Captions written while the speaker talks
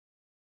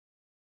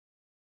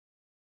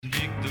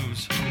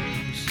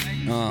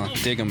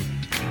dig them.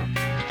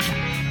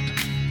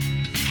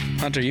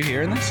 Hunter, you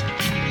hearing this?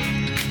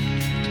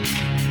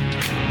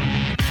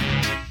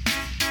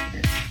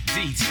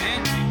 Beats,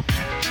 man.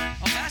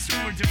 Oh, that's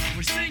what we're doing.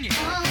 We're singing.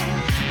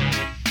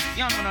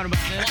 Y'all don't know about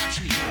that.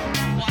 Watch me.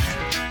 Watch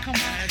me. Come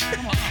on, Ed.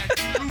 Come on, Ed.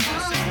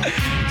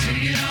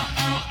 Dig it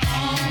out,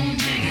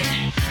 dig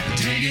it.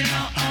 Dig it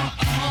out,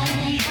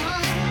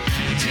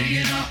 dig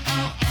it out,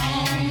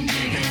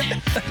 dig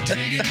it.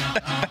 Dig it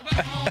out,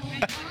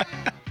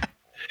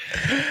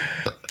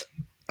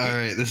 All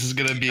right, this is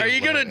gonna be. Are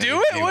you gonna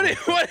do it?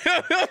 What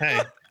Hey,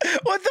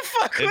 what the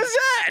fuck was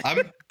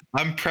that?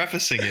 I'm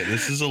prefacing it.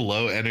 This is a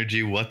low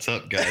energy. What's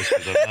up, guys?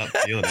 Because I'm not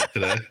feeling it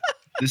today.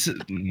 This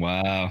is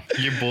wow.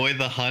 Your boy,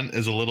 the Hunt,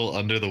 is a little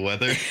under the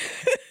weather.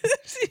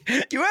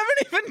 You haven't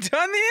even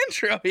done the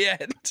intro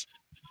yet.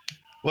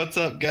 What's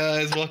up,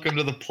 guys? Welcome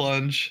to The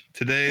Plunge.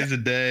 Today is a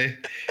day.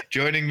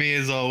 Joining me,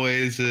 as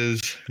always,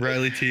 is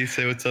Riley T.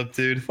 Say what's up,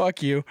 dude.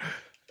 Fuck you.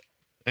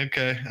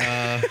 Okay.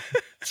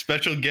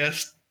 Special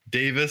guest,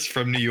 Davis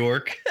from New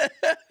York.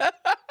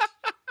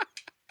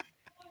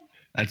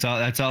 That's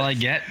all I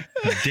get.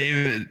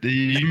 David,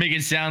 you make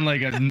it sound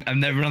like I've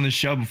never been on the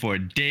show before.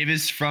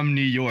 Davis from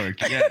New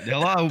York. Yeah,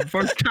 hello,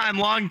 first time,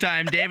 long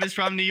time. Davis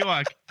from New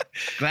York.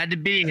 Glad to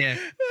be here.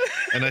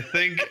 And I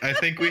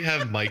think we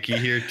have Mikey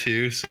here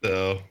too.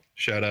 So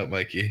shout out,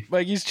 Mikey.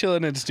 Mikey's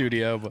chilling in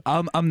studio. But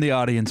I'm the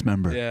audience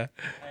member. yeah.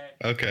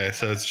 Okay,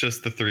 so it's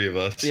just the three of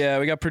us. Yeah,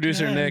 we got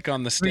producer Nick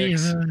on the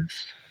sticks.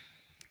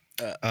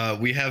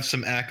 We have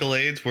some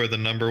accolades. We're the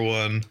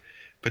 #1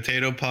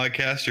 potato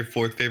podcast, your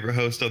fourth favorite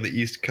host on the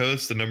East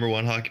Coast, the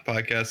 #1 hockey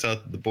podcast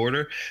south of the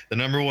border, the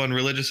 #1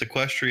 religious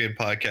equestrian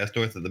podcast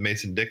north of the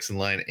Mason-Dixon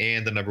line,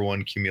 and the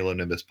 #1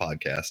 cumulonimbus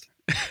podcast.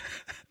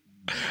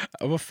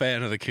 I'm a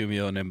fan of the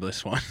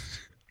cumulonimbus one.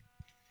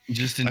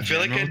 Just in I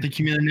feel general, like the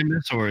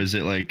cumulonimbus, or is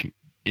it like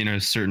in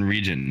a certain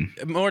region?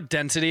 More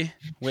density.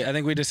 I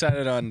think we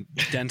decided on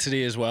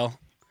density as well.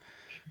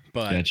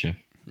 But Gotcha.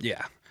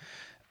 yeah.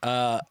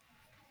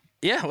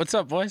 Yeah, what's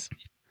up, boys?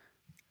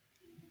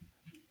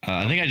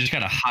 I think I just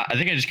got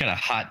a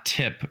hot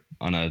tip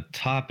on a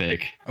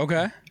topic.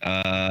 Okay.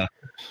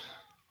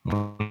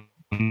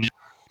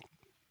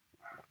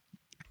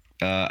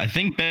 I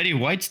think Betty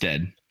White's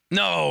dead.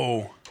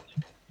 No.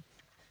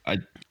 I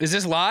Is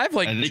this live?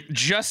 Like I think-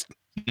 just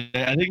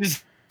I think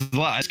this is a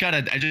lot. I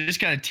just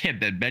got a tip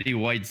that Betty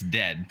White's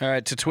dead. all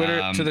right, to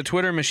Twitter to the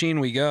Twitter machine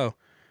we go.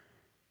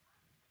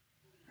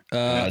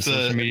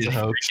 Social media's it's a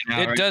hoax. freaking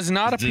out It right- does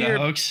not Is it a appear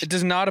hoax? it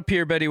does not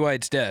appear Betty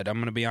White's dead. I'm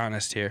going to be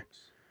honest here.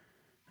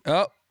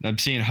 Oh, I'm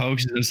seeing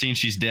hoaxes. I'm seeing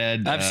she's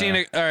dead. I've seen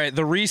it. All right,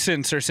 the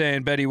recents are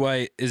saying Betty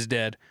White is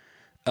dead.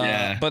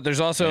 Yeah. But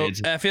there's also,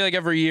 I feel like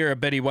every year a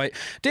Betty White.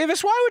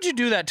 Davis, why would you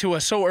do that to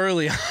us so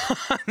early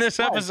on this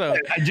episode?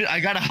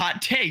 I got a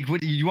hot take.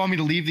 What, you want me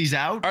to leave these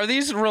out? Are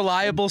these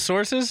reliable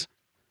sources?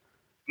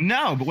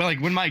 No, but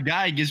when my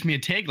guy gives me a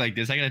take like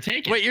this, I gotta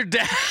take it. Wait, your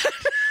dad?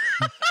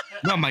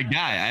 No, my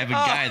guy. I have a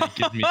guy that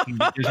gives me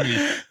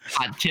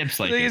hot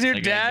tips like this. Is your I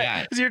got a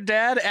dad? Is your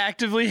dad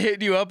actively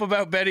hitting you up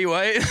about Betty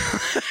White?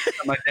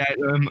 guy.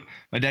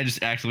 My dad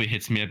just actively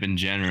hits me up in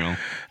general.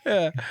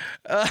 Yeah.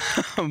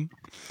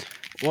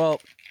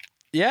 Well,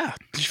 yeah.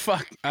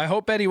 Fuck. I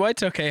hope Betty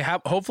White's okay.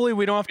 Hopefully,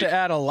 we don't have to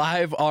add a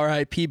live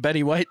R.I.P.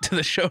 Betty White to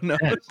the show Yeah,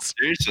 notes.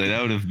 seriously,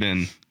 that would have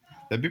been.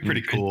 That'd be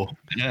pretty cool.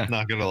 Yeah.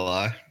 Not gonna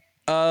lie.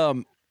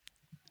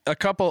 A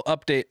couple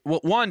update.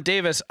 Well, one,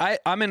 Davis.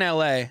 I'm in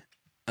L.A.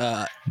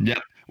 Yep.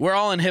 We're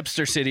all in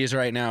hipster cities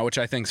right now, which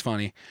I think's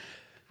funny.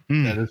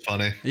 That is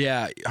funny.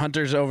 Yeah,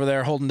 Hunter's over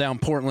there holding down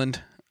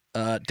Portland.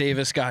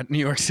 Davis got New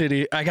York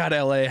City. I got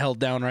LA held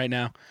down right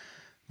now.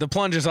 The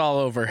Plunge is all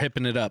over,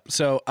 hipping it up.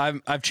 So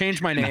I've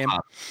changed my name.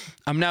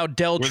 I'm now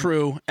Del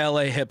True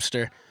LA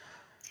hipster.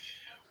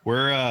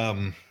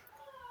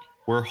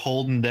 We're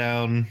holding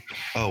down.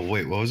 Oh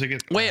wait, what was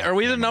it? Wait, are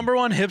we the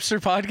 #1 hipster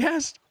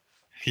podcast?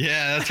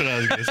 Yeah, that's what I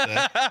was gonna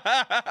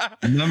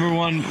say. Number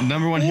one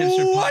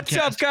hipster podcast. What's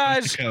up, guys?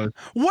 coast to coast.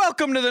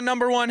 Welcome to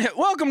the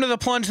welcome to the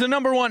Plunge, the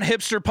 #1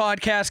 hipster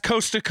podcast,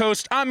 coast to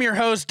coast. I'm your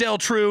host, Del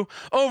True.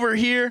 Over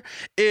here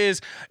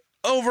is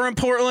over in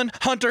Portland,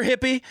 Hunter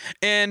Hippie,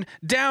 and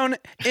down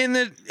in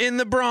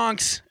the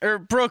Bronx or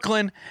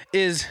Brooklyn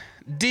is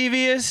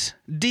Devious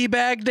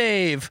D-Bag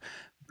Dave.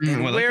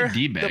 And well, like we're a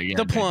D-bag, yeah,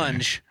 the back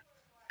Plunge,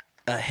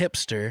 a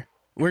hipster.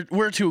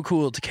 We're too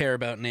cool to care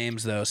about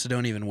names though, so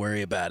don't even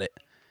worry about it.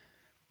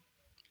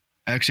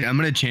 Actually, I'm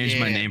gonna change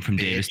my Yeah, name from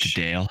Davis to bitch.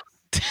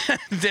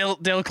 Dale.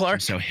 Dale I'm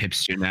Clark. so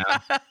hipster now.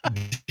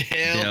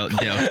 Dale,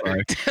 Dale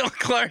Clark. Dale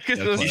Clark is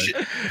Dale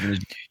the- Clark.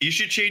 you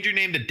should change your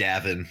name to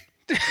Davin,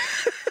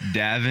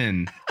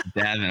 Davin.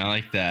 I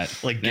like that.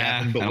 like Nah,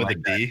 Gavin, but I with like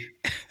a that. D.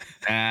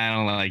 I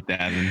don't like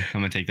Davin. I'm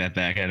gonna take that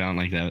back. I don't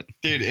like that.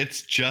 Dude,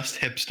 it's just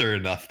hipster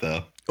enough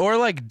though. Or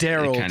like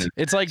Daryl. kind of-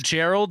 It's like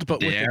Gerald,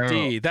 but with a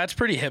D. Daryl. That's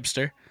pretty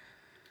hipster.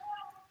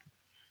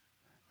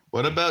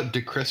 What about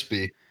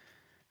DeCrispy?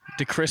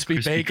 The crispy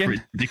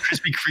bacon. The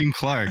Krispy Kreme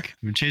Clark.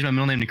 I'm gonna change my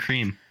middle name to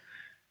Cream.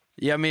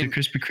 Yeah, I The mean,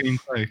 Krispy Kreme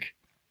Clark.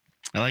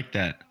 I like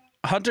that.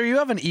 Hunter, you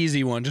have an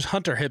easy one. Just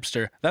Hunter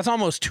Hipster. That's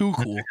almost too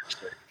cool.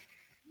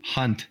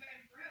 Hunt.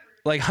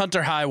 Like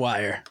Hunter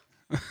Highwire.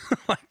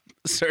 Like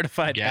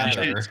certified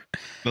Gather. badass.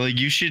 But like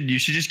you should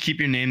just keep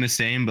your name the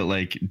same, but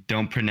like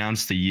don't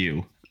pronounce the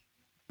U.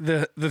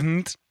 The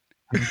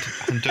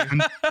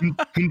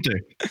Hunter.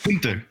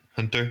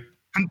 Hunter.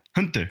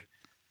 Hunter.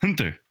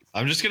 Hunter.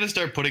 I'm just gonna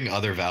start putting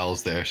other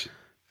vowels there.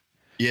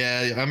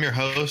 Yeah, I'm your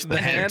host. the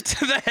hint.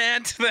 The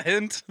hint. The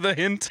hint. The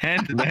hint.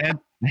 Hand.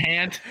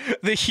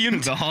 The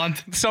hint. The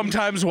haunt.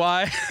 Sometimes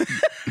why?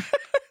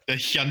 The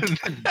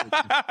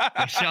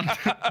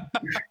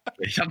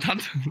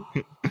hunt.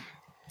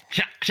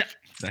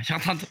 The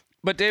hunt.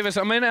 But Davis,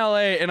 I'm in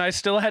LA and I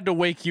still had to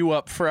wake you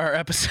up for our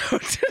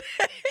episode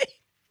today.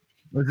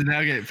 Listen, now,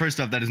 okay, first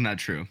off, that is not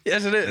true.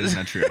 Yes, it That is is.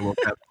 not true.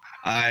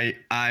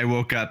 I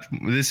woke up.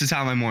 This is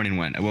how my morning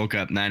went. I woke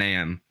up 9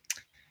 a.m.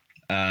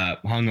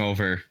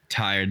 Hungover,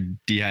 tired,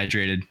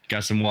 dehydrated.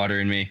 Got some water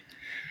in me.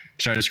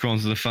 Started scrolling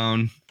through the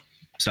phone.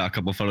 Saw a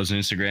couple photos on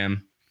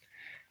Instagram.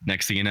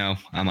 Next thing you know,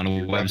 I'm on a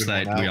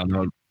website. one We out. all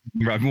know.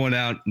 Rub one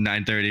out.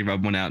 9:30.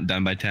 Rub one out.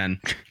 Done by 10.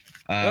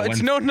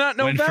 It's not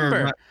went for a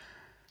November.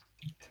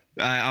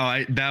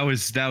 run-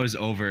 that was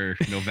over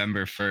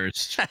November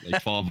 1st,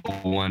 like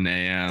 12:01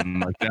 a.m.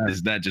 Like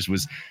that just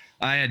was.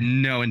 I had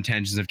no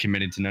intentions of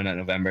committing to No Nut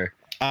November.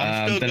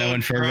 I'm still Then I going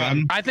went for a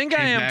run. I think I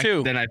came am back,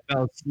 too. Then I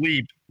fell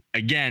asleep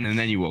again, and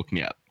then you woke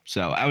me up.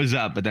 So I was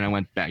up, but then I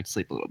went back to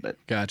sleep a little bit.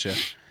 Gotcha.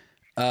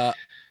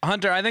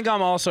 Hunter, I think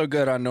I'm also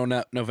good on No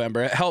Nut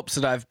November. It helps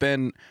that I've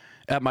been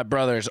at my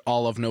brother's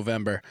all of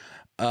November.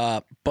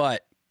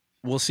 But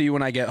we'll see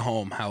when I get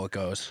home how it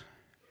goes.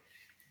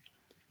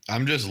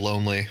 I'm just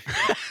lonely.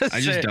 I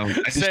just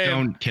Same.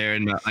 don't care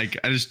enough. Like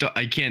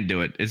I can't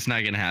do it. It's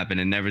not gonna happen.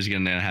 It never's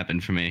gonna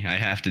happen for me. I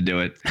have to do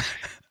it.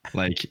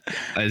 Like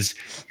as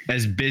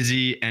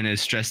busy and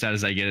as stressed out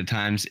as I get at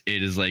times,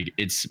 it is like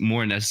it's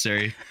more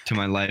necessary to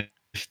my life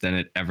than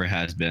it ever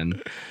has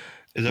been.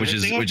 Is Which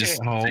is everything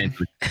okay at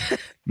home?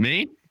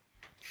 Me?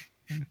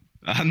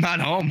 I'm not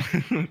home.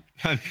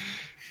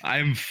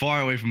 I'm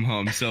far away from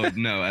home, so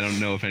no, I don't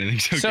know if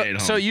anything's okay at home.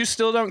 So you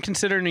still don't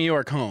consider New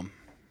York home?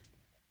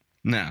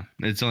 No,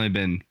 it's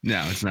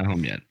not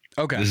home yet.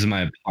 Okay. This is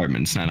my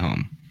apartment. It's not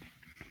home.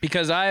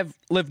 Because I've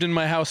lived in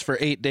my house for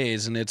 8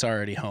 days and it's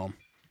already home.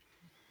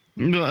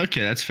 No,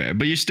 okay, that's fair.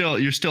 But you're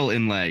still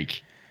in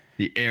like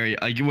the area.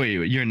 Like, wait,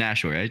 you're in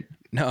Nashville, right?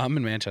 No, I'm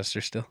in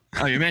Manchester still.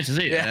 Oh, you're in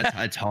Manchester City. Yeah.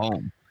 That's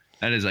home.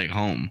 That is like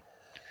home.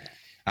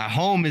 A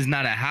home is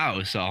not a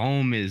house. A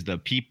home is the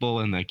people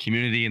and the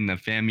community and the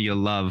family you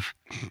love.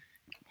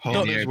 Home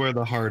No, is where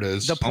the heart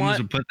is. The Homes Plun-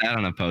 would put that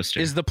on a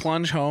poster. Is the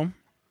Plunge home?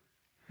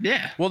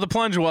 Yeah. Well, the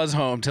Plunge was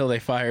home till they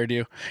fired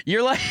you.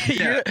 You're like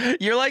Yeah.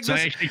 you're like So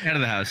I this. got kicked out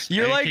of the house.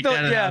 You're I got like kicked the-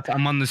 out of the yeah. house.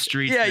 I'm on the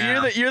streets Yeah,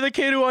 now. you're the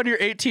kid who on your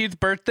 18th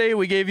birthday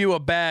we gave you a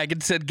bag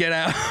and said get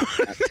out.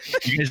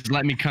 You guys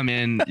let me come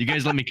in. You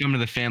guys let me come to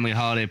the family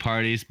holiday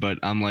parties, but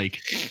I'm like,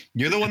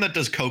 You're the one that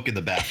does coke in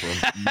the bathroom.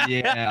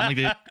 yeah, I'm like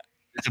the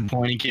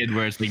disappointing kid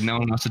where it's like no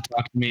one wants to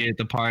talk to me at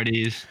the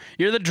parties.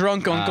 You're the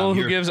drunk uncle who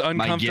you're- gives My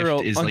uncomfortable.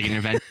 gift is like an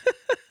intervention.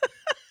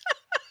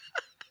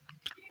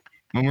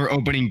 When we're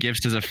opening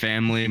gifts as a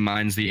family,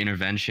 mine's the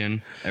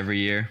intervention every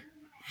year.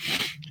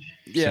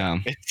 yeah.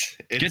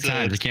 So, good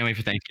times. I can't wait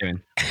for Thanksgiving.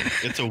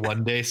 It's a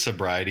 1-day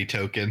sobriety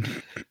token.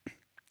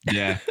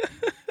 Yeah.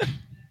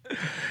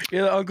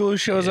 You're the uncle who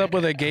shows up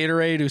with a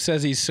Gatorade who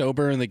says he's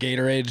sober and the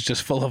Gatorade's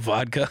just full of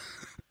vodka.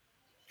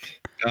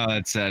 Oh,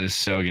 that is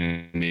so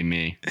gonna be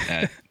me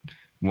at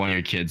one of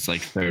your kids'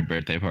 like 3rd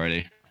birthday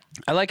party.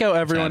 I like how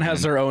everyone has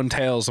happening. their own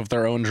tales of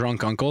their own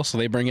drunk uncle, so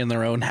they bring in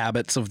their own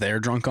habits of their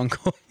drunk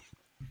uncle.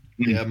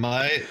 Yeah,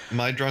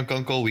 my drunk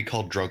uncle we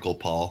call Drunkle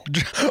Paul.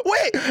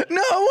 Wait,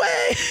 no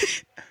way!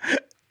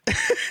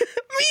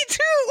 Me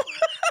too!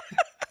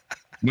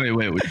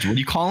 Wait, what do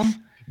you call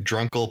him?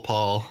 Drunkle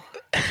Paul.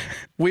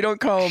 We don't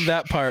call him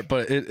that part,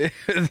 but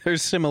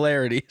there's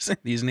similarities in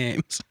these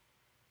names.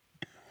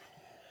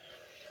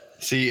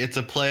 See, it's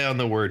a play on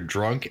the word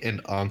drunk and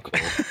uncle.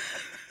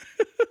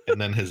 And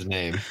then his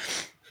name.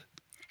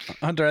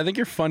 Hunter, I think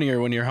you're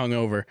funnier when you're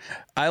hungover.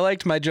 I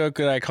liked my joke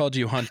that I called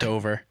you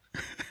Huntover.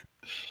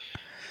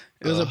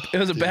 It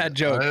was a bad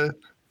joke. I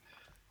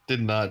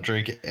did not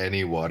drink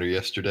any water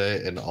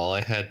yesterday, and all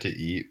I had to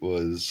eat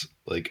was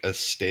like a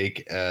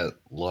steak at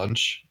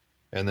lunch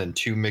and then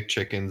 2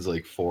 McChickens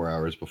like 4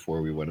 hours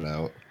before we went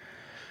out.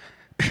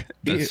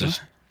 That's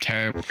just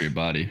terrible for your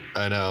body.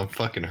 I know, I'm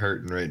fucking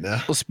hurting right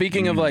now. Well,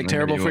 speaking of like I know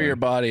terrible you for are. your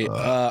body,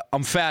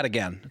 I'm fat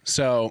again,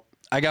 so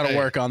I got to Hey.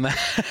 work on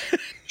that.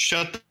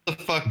 Shut the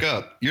fuck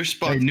up. You're Hey,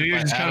 sponsored New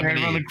Year's by is coming right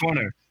Adam around and the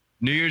corner.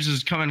 New Year's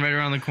is coming right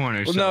around the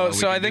corner. Well, so no, we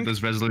so can I do think-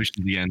 those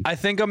resolutions again. I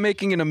think I'm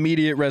making an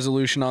immediate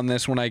resolution on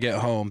this when I get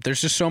home. There's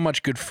just so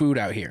much good food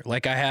out here.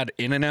 Like I had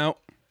In-N-Out.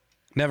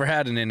 Never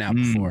had an In-N-Out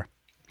before.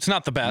 It's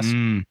not the best,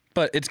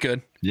 but it's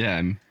good.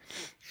 Yeah.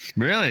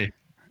 Really?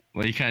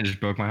 Well, you kind of just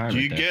broke my heart. Do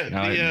right you there. get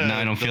now, the,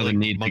 I don't feel like, the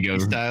need to go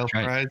monkey style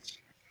try it. fries?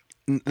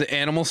 The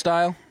animal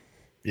style?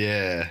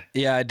 Yeah.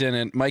 Yeah, I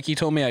didn't. Mikey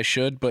told me I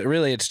should, but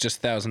really it's just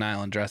Thousand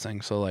Island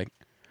dressing. So like,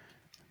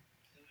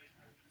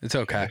 It's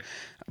okay.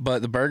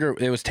 But the burger,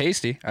 it was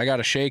tasty. I got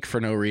a shake for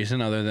no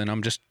reason other than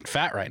I'm just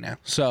fat right now.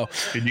 So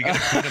Did you get a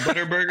peanut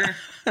butter burger?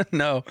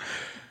 no.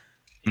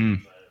 You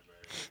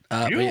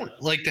But don't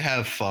like to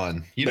have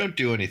fun. You don't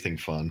do anything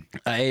fun.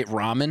 I ate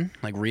ramen,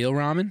 like real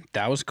ramen.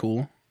 That was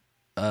cool.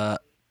 But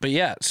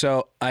yeah,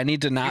 so I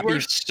need to not You be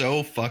are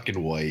so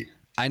fucking white.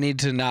 I need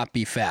to not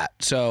be fat.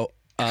 So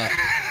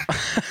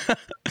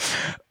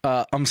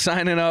I'm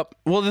signing up.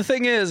 Well, the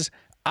thing is,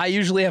 I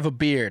usually have a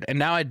beard, and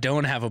now I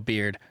don't have a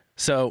beard.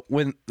 So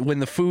when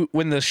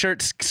the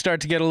shirts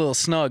start to get a little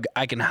snug,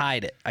 I can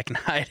hide it. I can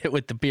hide it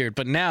with the beard.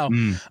 But now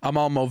I'm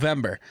all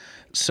Movember.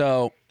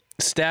 So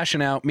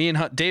stashing out. Me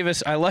and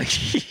Davis, I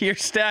like your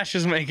stash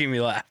is making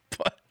me laugh.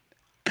 But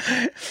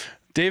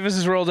Davis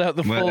has rolled out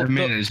the Well, full I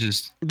mean, it's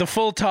just the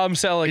full Tom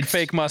Selleck It's-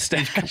 fake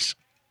mustache.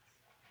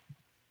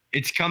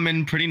 it's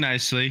coming pretty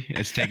nicely.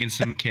 It's taking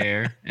some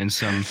care and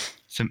some.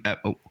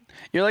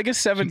 You're like a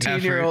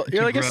 17-year-old. effort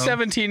You're to like a grow.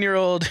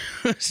 17-year-old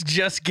who's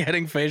just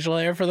getting facial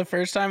hair for the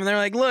first time, and they're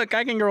like, "Look,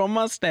 I can grow a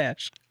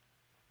mustache."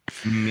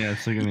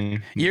 Yes, look at me.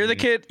 You're the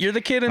kid. You're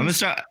the kid I'm in. gonna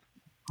start.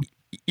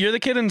 You're the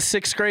kid in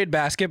 6th grade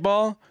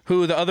basketball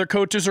who the other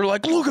coaches are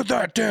like, "Look at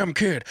that damn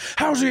kid.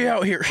 How's he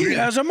out here? He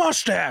has a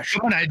mustache."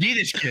 Come on, ID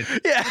this kid.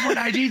 Yeah. Come on,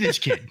 ID this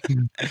kid.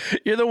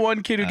 You're the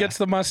one kid who gets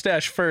the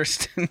mustache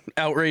first and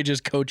outrages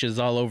coaches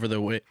all over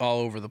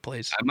the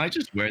place. I might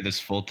just wear this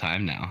full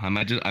time now. I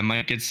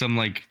might get some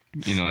like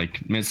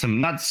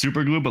some not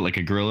super glue, but like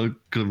a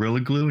gorilla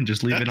glue and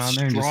just leave it on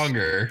there. And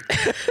Stronger.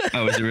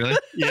 oh, is it really?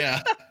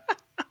 Yeah.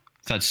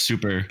 I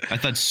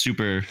thought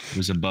super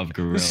was above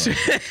gorilla.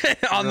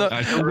 on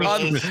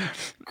the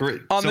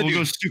Great. on so the we'll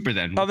go super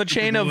then. on the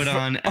chain of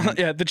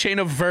the chain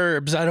of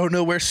verbs. I don't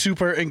know where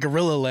super and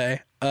gorilla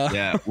lay.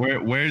 Yeah,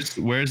 where's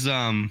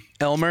Elmer.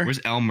 Where's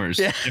Elmer's?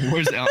 Yeah.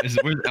 Where's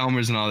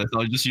Elmer's and all this?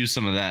 I'll just use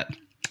some of that.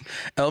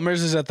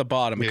 Elmer's is at the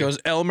bottom. It Yeah. goes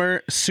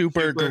Elmer,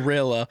 super,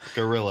 gorilla.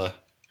 Gorilla.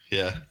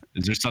 Yeah.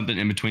 Is there something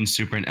in between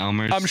super and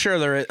Elmer's? I'm sure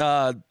there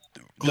is.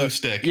 Glue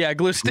stick. Yeah,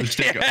 glue stick. Glue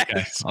stick. Okay.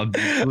 Yes. Glue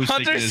stick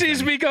Hunter it is sees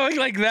then. me going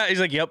like that.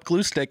 He's like, "Yep,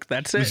 glue stick.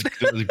 That's it."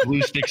 The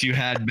glue sticks you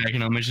had back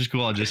in elementary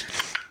school. I'll just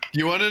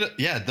You wanted?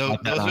 Yeah. Those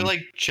Pop that are on.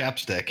 like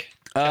chapstick.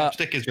 Uh,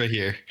 Chapstick is right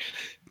here.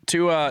 to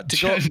go.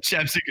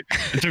 chapstick.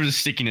 In terms of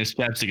stickiness,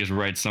 chapstick is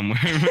right somewhere,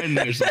 right in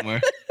there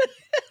somewhere.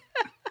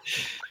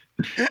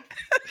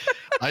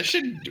 I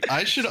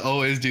should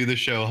always do the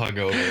show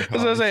hungover. I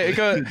was gonna say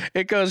honestly.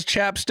 it goes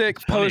chapstick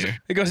post. funnier.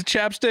 It goes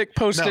chapstick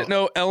post-it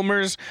No. note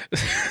Elmer's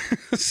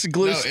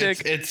glue No,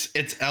 stick.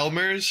 it's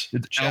Elmer's,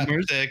 It's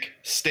Elmer's? chapstick,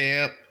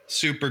 stamp,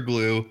 super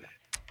glue,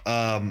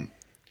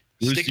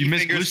 sticky you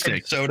missed glue fingers from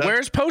stick. soda,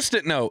 Where's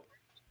post-it note?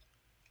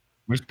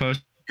 Where's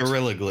post?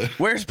 Gorilla Glue.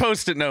 Where's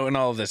post-it note in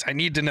all of this? I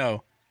need to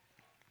know.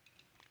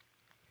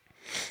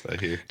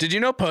 Right here. Did you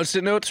know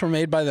post-it notes were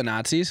made by the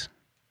Nazis?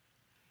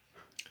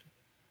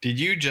 Did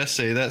you just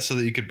say that so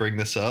that you could bring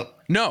this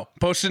up? No,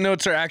 post-it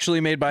notes are actually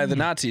made by the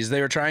Nazis.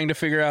 They were trying to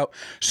figure out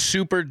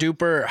super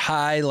duper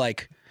high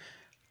like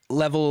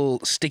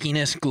level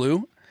stickiness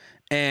glue,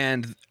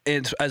 and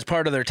it's as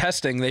part of their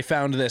testing they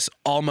found this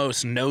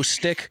almost no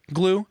stick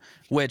glue,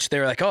 which they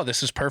were like, "Oh,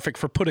 this is perfect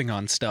for putting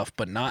on stuff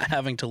but not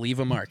having to leave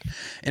a mark."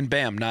 And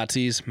bam,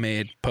 Nazis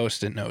made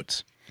post-it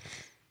notes.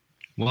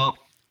 Well,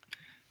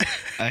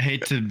 I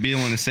hate to be the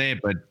one to say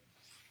it, but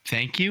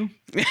thank you.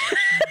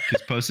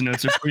 Because post-it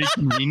notes are pretty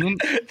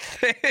convenient.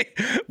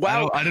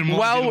 Wow! I didn't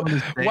want to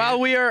say While it,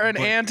 we are an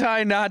but-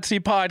 anti-Nazi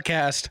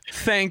podcast,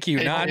 thank you,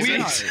 Hey,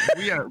 Nazis.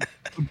 We are.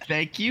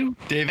 Thank you,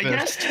 David, I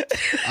guess.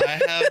 I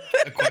have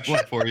a question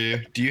for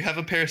you. Do you have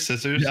a pair of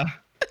scissors? Yeah.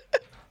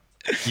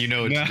 You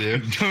know what No, to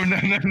do.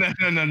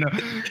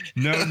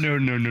 No.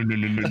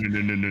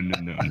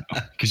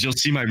 Because you'll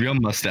see my real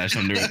mustache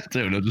under it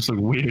too. It'll just look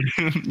weird.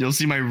 You'll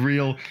see my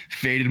real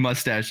faded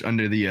mustache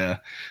under the. I'm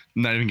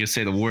not even gonna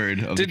say the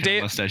word of Did the kind Dave-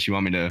 of mustache you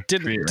want me to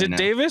Did create right did now.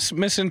 Davis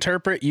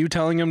misinterpret you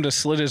telling him to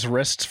slit his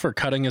wrists for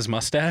cutting his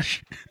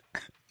mustache?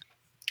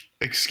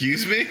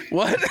 Excuse me?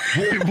 What?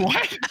 Wait,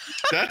 what?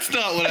 That's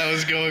not what I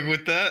was going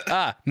with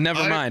that.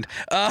 Never mind.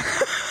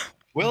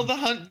 Will the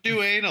hunt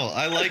do anal?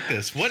 I like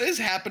this. What is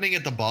happening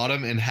at the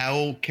bottom, and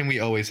how can we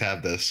always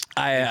have this?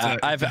 I've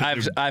they're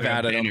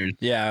added them. banners.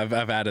 Yeah,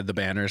 I've added the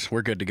banners.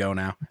 We're good to go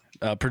now.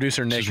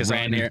 Producer Nick Just is on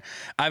random. here.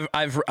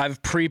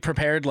 I've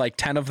pre-prepared like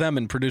 10 of them,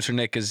 and producer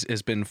Nick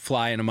has been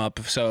flying them up.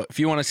 So if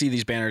you want to see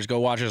these banners, go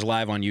watch us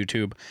live on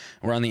YouTube.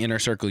 We're on the Inner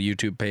Circle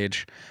YouTube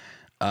page.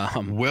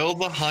 Will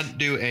the hunt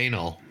do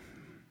anal?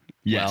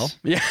 Yes.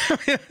 Yeah.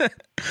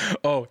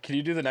 Oh, can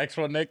you do the next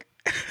one, Nick?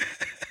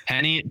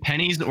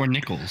 Pennies or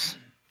nickels?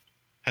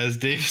 Has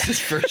Davis's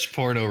first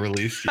porno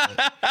released yet?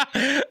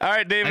 All right,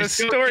 I Davis,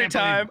 still story can't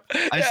time.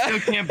 I still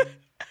can't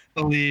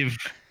believe.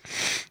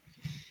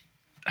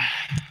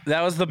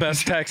 That was the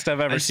best text I've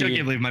ever I still can't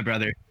seen. believe my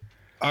brother.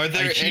 Are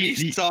there any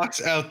he-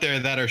 socks out there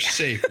that are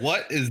safe?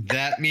 What does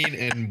that mean,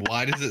 and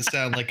why does it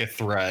sound like a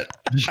threat?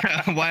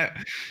 Yeah, why?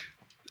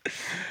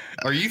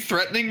 Are you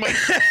threatening my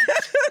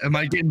socks? Am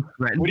I getting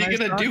threatened? What are you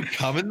by gonna something? do?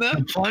 Come in The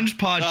them? Plunge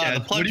podcast.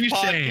 The Plunge what are you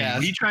saying? podcast.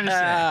 What are you trying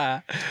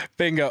to say?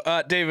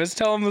 Bingo. Davis,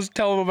 tell him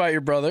about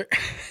your brother.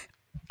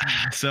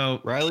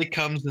 So Riley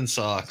comes in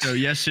socks. So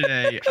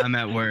yesterday I'm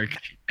at work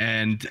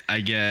and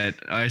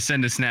I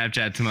send a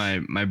Snapchat to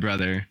my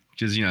brother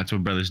because that's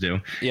what brothers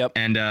do. Yep.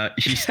 And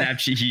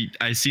he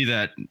I see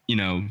that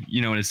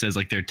when it says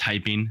like they're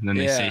typing and then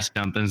they say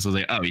something. So I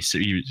was like, oh,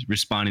 he's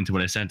responding to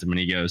what I sent him, and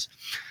he goes,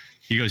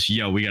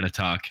 yo, we gotta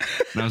talk.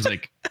 And I was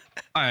like,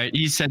 all right.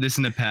 He said this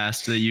in the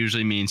past. That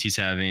usually means he's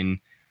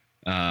having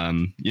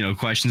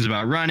questions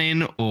about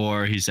running,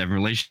 or he's having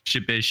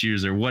relationship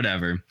issues or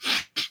whatever.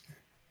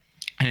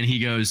 And he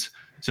goes,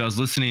 so I've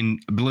been listening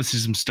to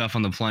some stuff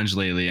on the Plunge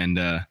lately, and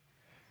I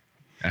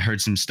heard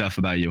some stuff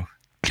about you.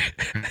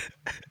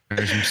 I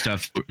heard some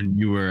stuff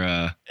you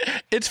were.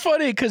 It's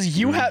funny because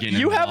you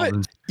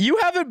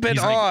haven't been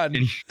on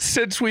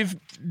since we've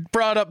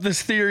brought up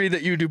this theory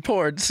that you do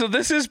porn. So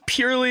this is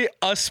purely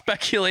a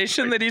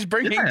speculation that he's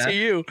bringing to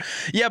you.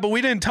 Yeah, but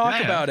we didn't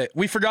talk about it.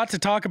 We forgot to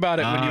talk about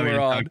it when you were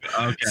on.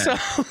 Okay. So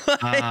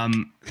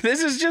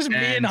this is just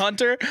me and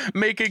Hunter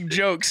making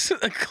jokes.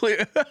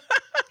 Clear.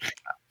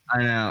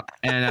 I know.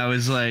 And I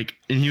was like,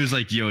 and he was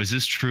like, yo, is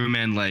this true,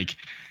 man? Like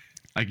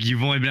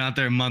you've only been out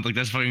there a month. Like,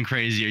 that's fucking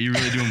crazy. Are you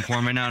really doing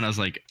porn right now? And I was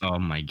like, oh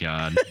my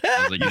God.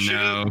 I was like,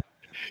 no.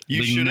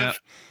 You should have.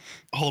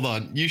 Hold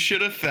on. You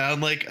should have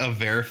found like a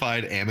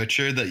verified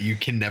amateur that you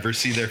can never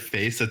see their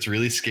face. That's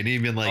really skinny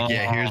and been like,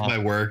 yeah, here's my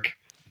work.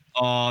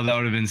 Oh, that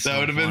would have been so That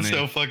would have been funny.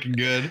 so fucking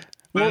good.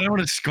 Well, I don't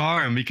want to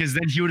scar him because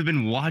then he would have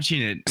been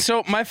watching it.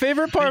 So my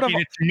favorite part of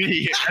it to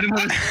me. I don't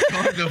want to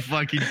scar the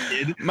fucking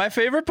kid. my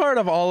favorite part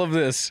of all of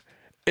this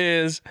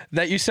is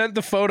that you sent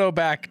the photo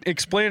back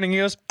explaining. He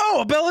goes,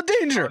 "Oh, Abella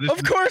Danger.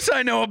 Of course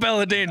I know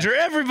Abella Danger.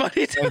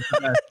 Everybody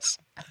does."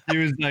 He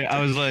was like,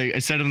 I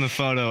sent him the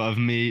photo of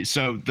me.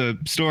 So the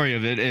story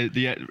of it,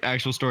 the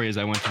actual story is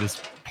I went to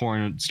this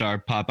porn star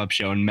pop-up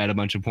show and met a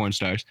bunch of porn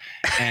stars,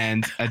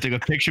 and I took a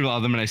picture of all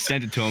of them and I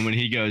sent it to him, and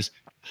he goes,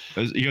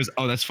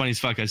 oh, that's funny as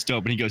fuck, that's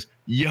dope. And he goes,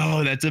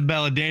 yo, that's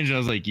Abella Danger. I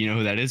was like, you know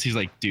who that is? He's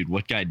like, dude,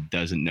 what guy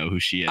doesn't know who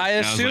she is? I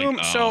assume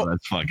was like,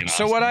 that's fucking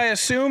awesome. So what I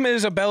assume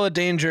is Abella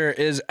Danger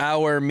is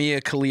our Mia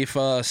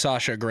Khalifa,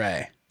 Sasha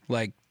Grey,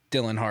 like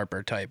Dylan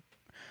Harper type,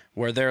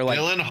 where they're like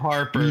Dylan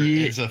Harper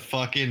is a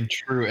fucking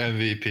true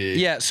MVP.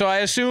 Yeah, so I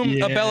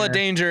assume Abella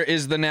Danger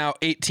is the now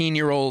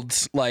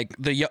 18-year-olds, like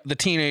the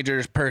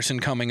teenagers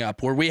person coming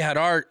up, where we had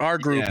our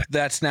group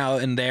that's now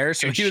in there.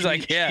 So he was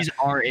like, yeah, she's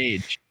our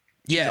age.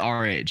 Yeah,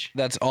 our age.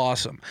 That's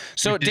awesome.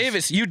 So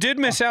Davis, you did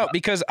miss out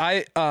because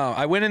I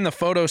went in the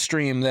photo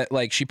stream that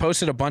like she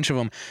posted a bunch of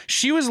them.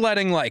 She was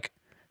letting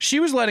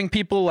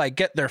people like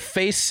get their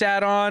face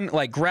sat on,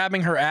 like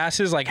grabbing her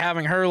asses, like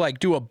having her like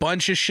do a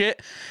bunch of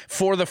shit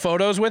for the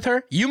photos with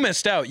her. You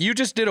missed out. You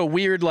just did a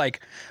weird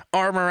like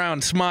arm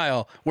around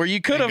smile where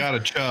you could have got a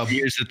chub.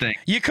 Here's the thing.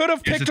 You could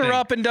have picked her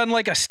up and done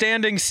like a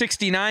standing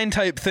 69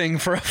 type thing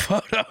for a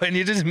photo, and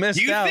you just missed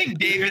out. You think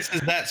Davis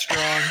is that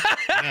strong?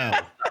 No.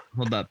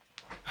 Hold up.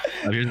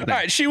 Here's the thing. All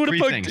right, she would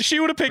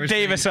have picked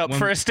Davis up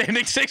for a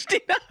standing 69.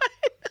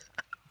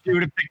 She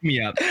would have picked me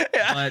up.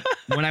 Yeah.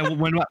 But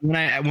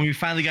when we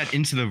finally got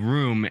into the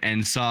room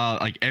and saw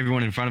like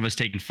everyone in front of us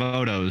taking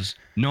photos,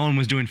 no one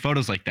was doing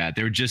photos like that.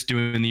 They were just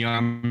doing the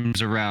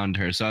arms around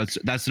her. So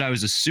that's what I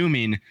was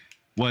assuming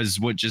was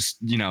what just,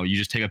 you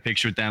just take a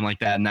picture with them like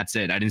that and that's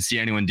it. I didn't see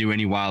anyone do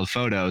any wild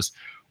photos,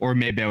 or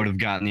maybe I would have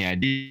gotten the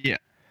idea.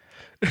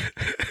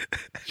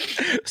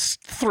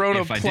 Thrown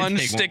a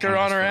Plunge sticker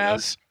on her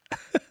ass.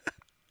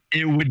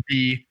 It would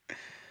be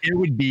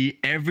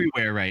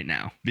everywhere right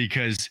now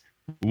because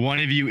one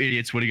of you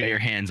idiots would have got your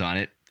hands on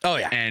it. Oh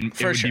yeah, and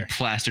it would be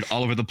plastered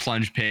all over the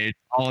Plunge page,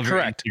 all over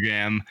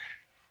Instagram,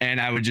 and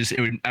I would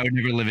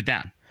never live it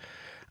down.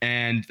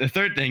 And the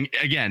third thing,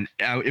 again,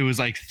 it was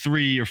like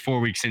 3 or 4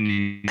 weeks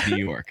in New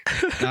York.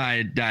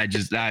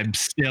 I'm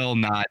still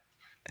not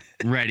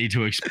ready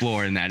to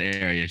explore in that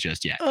area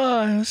just yet.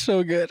 Oh,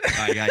 so good.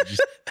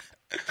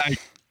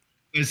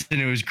 Listen,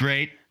 it was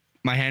great.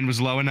 My hand was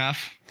low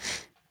enough.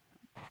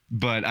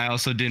 But I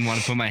also didn't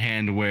want to put my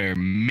hand where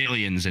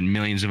millions and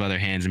millions of other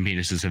hands and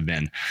penises have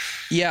been.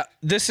 Yeah,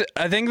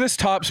 I think this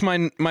tops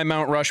my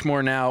Mount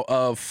Rushmore now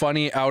of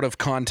funny out of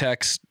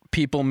context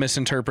people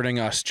misinterpreting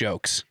us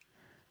jokes.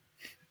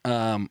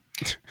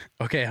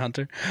 Okay,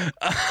 Hunter.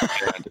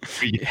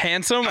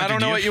 Handsome? I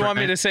don't know what you want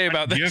me to say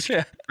about this. Do you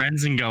have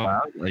friends and go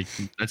out? Like,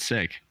 that's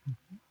sick.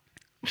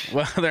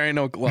 Well, there ain't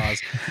no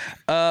laws.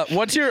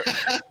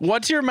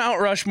 What's your Mount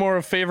Rushmore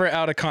of favorite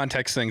out of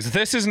context things?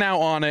 This is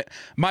now on it.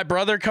 My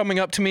brother coming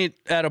up to me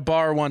at a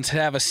bar once to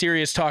have a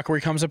serious talk where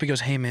he comes up, he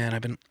goes, "Hey man,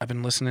 I've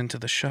been listening to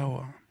the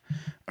show.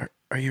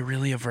 Are you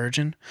really a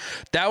virgin?"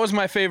 That was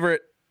my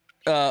favorite.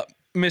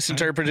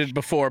 Misinterpreted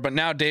before, but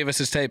now Davis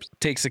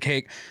takes the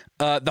cake.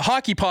 The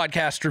hockey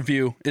podcast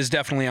review is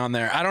definitely on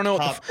there. I don't know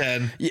top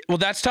 10. Well,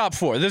 that's top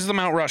 4. This is the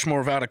Mount Rushmore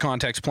of out of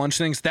context Plunge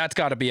things. That's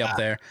got to be up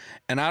there.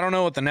 And I don't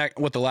know what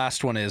the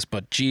last one is,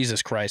 but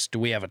Jesus Christ, do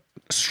we have a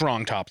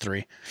strong top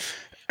 3?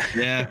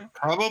 Yeah.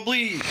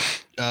 Probably,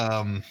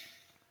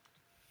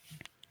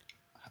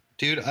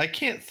 dude, I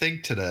can't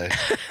think today.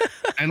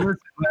 And listen,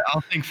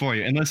 I'll think for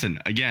you. And listen,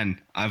 again,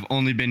 I've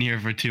only been here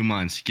for 2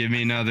 months. Give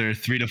me another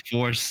 3 to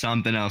 4.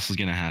 Something else is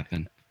gonna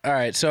happen. All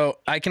right, so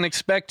I can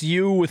expect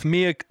you with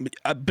Mia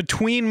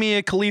between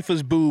Mia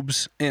Khalifa's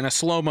boobs in a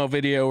slow-mo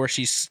video where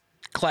she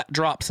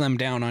drops them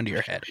down onto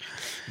your head.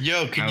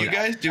 Yo, can you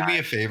guys do me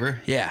a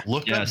favor? Yeah.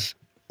 Look Yes.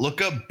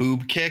 up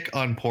boob kick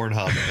on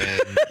Pornhub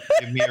and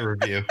give me a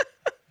review.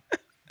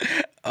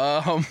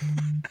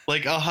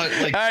 Like All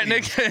right,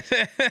 Nick.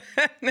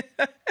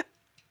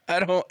 I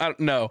don't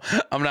know.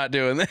 I'm not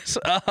doing this.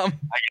 I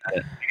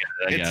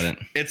got it.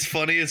 It's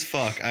funny as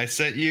fuck. I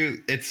sent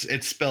you.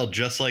 It's spelled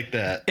just like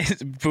that.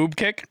 It's boob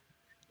kick.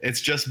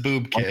 It's just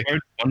boob kick.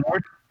 One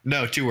word?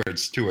 No, 2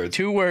 words. 2 words.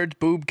 2 words,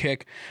 boob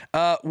kick.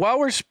 While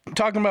we're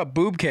talking about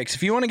boob kicks,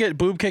 if you want to get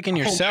boob kicking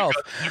yourself,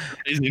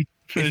 Amazing.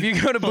 if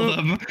you go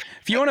to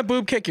if you want to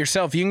boob kick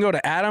yourself, you can go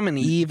to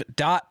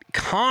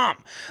adamandeve.com.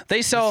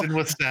 They sell Listen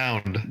with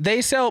sound.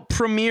 They sell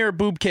premier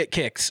boob kick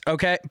kicks.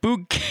 Okay,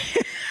 boob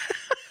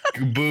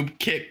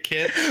Kick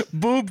kits.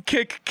 boob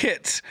kick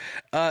kits.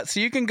 So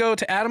you can go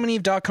to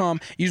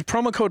adamandeve.com, use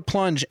promo code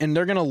plunge, and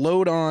they're gonna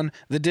load on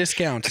the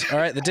discounts. All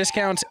right, the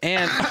discounts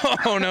and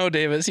oh no,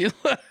 Davis, is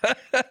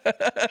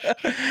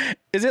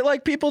it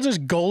like people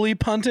just goalie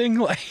punting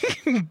like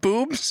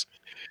boobs?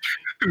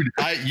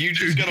 You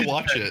just gotta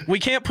watch it. We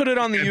can't put it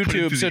on the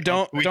YouTube, so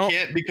don't. We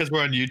can't because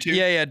we're on YouTube.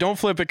 Yeah, don't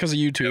flip it because of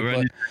YouTube.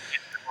 But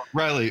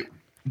Riley,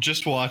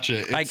 just watch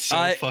it. It's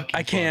so fucking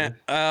I can't.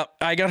 funny.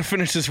 I gotta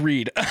finish this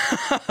read.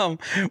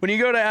 When you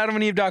go to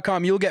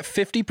adamandeve.com, you'll get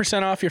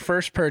 50% off your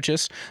first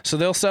purchase. So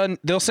they'll send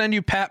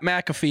you Pat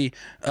McAfee,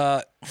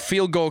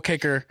 field goal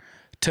kicker,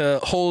 to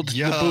hold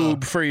the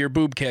boob for your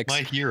boob kicks.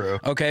 My hero.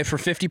 Okay, for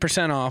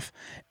 50% off,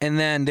 and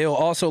then they'll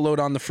also load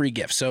on the free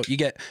gifts. So you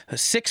get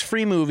 6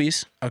 free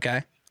movies.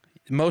 Okay,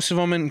 most of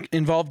them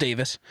involve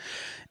Davis.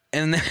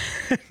 And then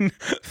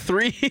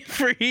 3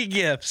 free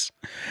gifts.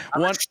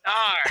 One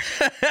star.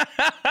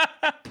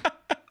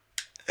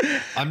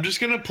 I'm just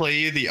gonna play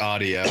you the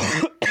audio.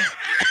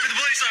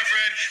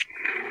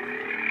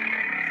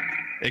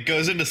 It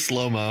goes into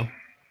slow-mo.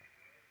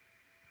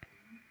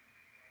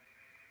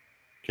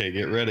 Okay,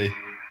 get ready.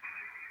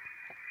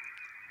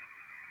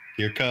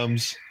 Here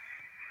comes.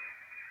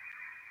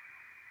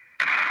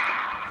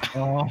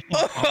 Oh,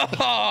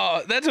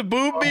 that's a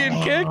boob being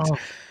kicked.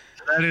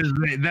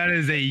 That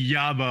is a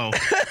yabo.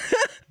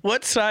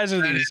 What size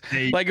are these?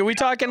 Like, are we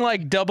talking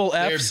like double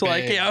Fs?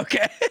 Like, big. yeah,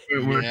 okay.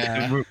 We're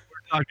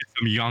talking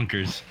some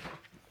yonkers.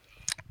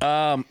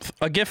 A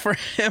gift for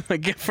him, a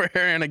gift for her,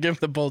 and a gift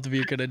that both of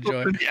you could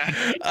enjoy.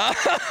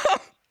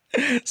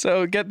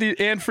 So get the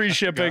and free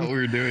shipping. What we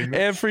were doing.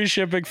 And free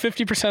shipping,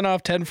 50%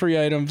 off, 10 free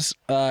items.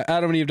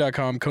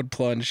 AdamandEve.com, code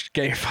plunge.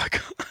 Get your fuck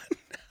on.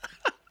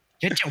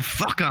 Get your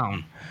fuck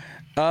on.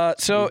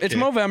 So it's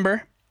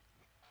Movember,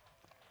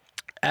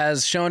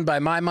 as shown by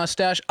my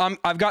mustache.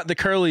 I've got the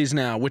curlies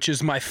now, which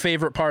is my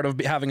favorite part of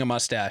having a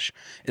mustache.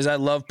 Is I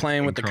love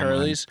playing with the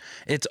curlies.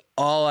 It's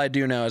all I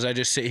do now. Is I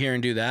just sit here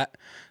and do that.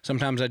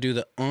 Sometimes I do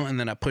the and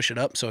then I push it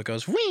up so it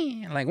goes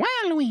wee, like wow,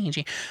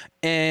 Luigi.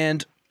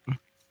 And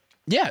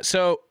yeah,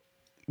 so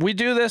we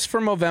do this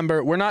for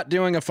Movember. We're not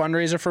doing a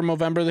fundraiser for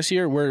Movember this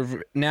year.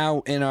 We're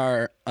now in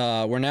our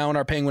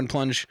Penguin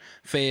Plunge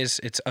phase.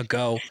 It's a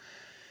go.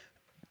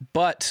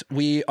 But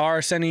we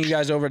are sending you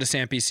guys over to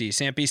SamPC.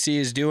 SamPC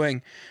is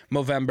doing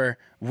Movember.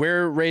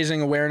 We're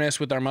raising awareness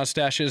with our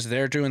mustaches.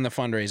 They're doing the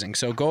fundraising.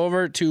 So go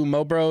over to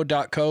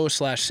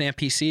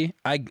mobro.co/SamPC.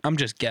 I'm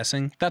just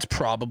guessing. That's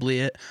probably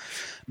it.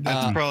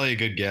 That's probably a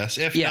good guess.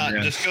 If not,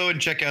 just go and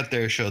check out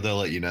their show. They'll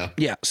let you know.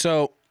 Yeah.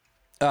 So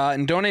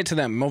and donate to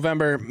them.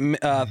 Movember,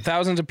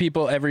 thousands of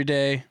people every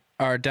day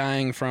are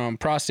dying from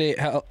prostate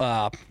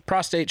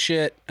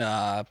shit,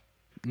 nut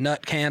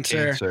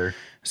cancer.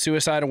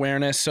 Suicide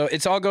awareness. So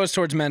it all goes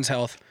towards men's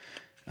health.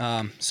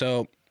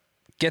 So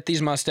get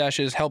these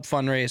mustaches, help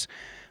fundraise.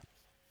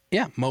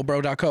 Yeah,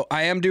 mobro.co.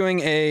 I am doing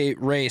a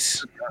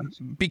race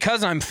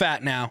because I'm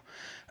fat now.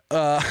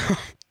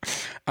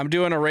 I'm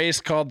doing a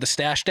race called the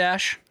Stash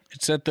Dash.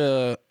 It's at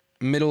the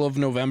middle of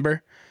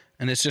November,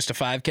 and it's just a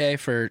 5K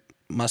for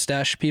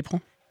mustache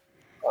people.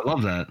 I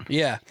love that.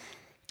 Yeah.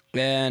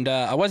 And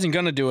I wasn't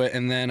going to do it,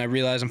 and then I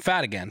realized I'm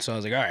fat again. So I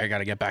was like, all right, I got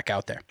to get back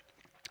out there.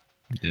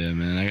 Yeah,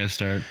 man,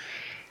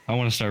 I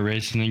want to start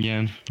racing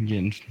again.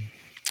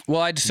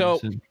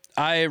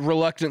 I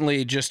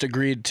reluctantly just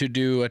agreed to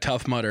do a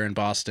Tough Mudder in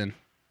Boston.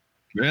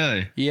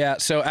 Really? Yeah.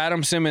 So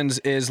Adam Simmons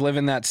is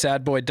living that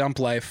sad boy dump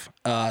life,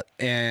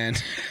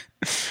 and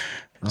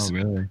oh,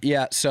 really?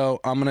 Yeah.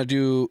 So I'm gonna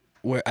do.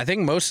 I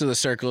think most of the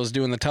circle is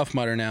doing the Tough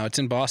Mudder now. It's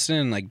in Boston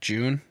in like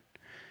June.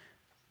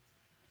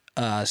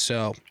 I'm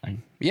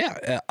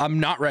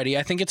not ready.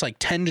 I think it's like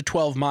 10 to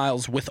 12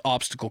 miles with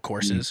obstacle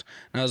courses.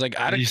 And I was like,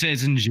 you say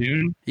it's in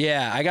June?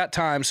 Yeah, I got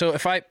time. So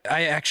if I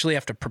actually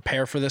have to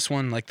prepare for this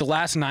one, like the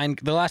last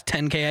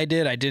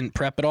 10K I didn't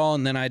prep at all.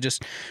 And then I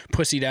just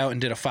pussied out and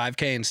did a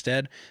 5K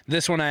instead.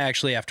 This one I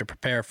actually have to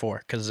prepare for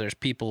because there's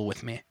people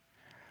with me.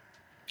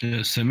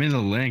 Yeah, send me the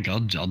link. I'll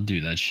do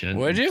that shit.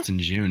 Would you? It's in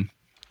June.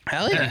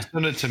 Hell yeah.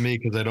 Send it to me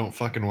because I don't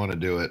fucking want to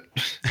do it.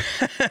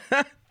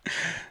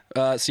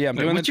 So yeah, I'm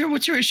doing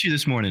What's your issue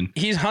this morning?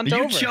 He's hunched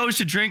You over. chose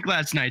to drink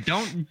last night.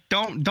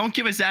 Don't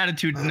give us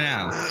attitude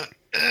now.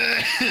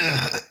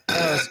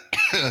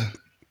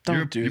 Don't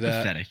You're do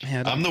that. pathetic.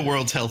 Yeah, I'm the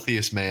world's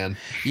healthiest man.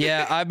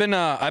 yeah, I've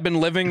been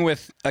living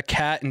with a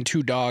cat and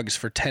 2 dogs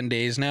for 10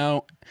 days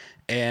now,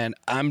 and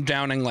I'm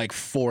downing like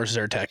 4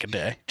 Zyrtec a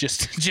day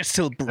just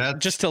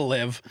to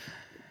live.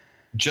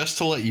 Just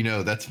to let you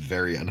know, that's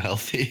very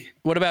unhealthy.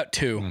 What about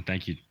 2 Oh,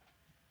 thank you.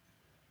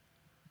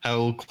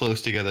 How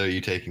close together are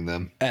you taking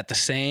them? at the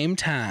same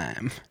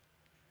time?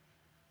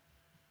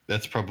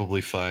 That's probably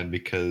fine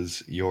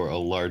because you're a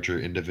larger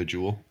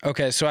individual.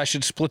 Okay, so I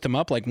should split them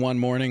up like one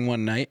morning,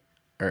 one night,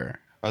 or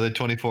Are they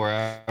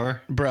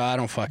 24-hour? bro, I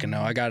don't fucking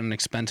know. I got an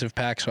expensive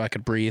pack so I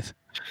could breathe.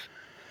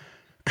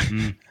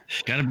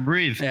 Gotta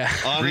breathe. Yeah.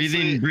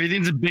 Honestly,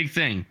 Breathing's a big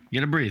thing. You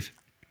gotta breathe.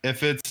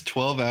 if it's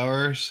 12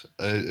 hours,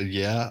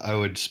 yeah, I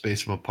would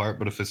space them apart.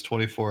 But if it's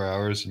 24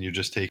 hours and you're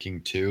just taking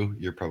 2,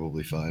 you're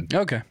probably fine.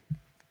 Okay.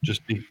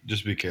 Just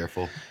be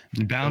careful.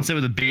 Balance it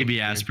with a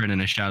baby aspirin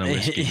and a shot of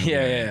whiskey.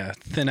 Yeah.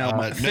 Thin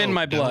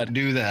my blood. Don't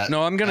do that.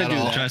 No, I'm gonna at do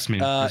all. that.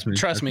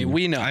 Trust me.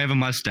 We know. I have a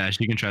mustache.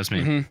 You can trust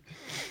me.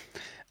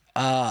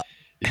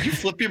 Did you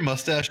flip your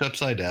mustache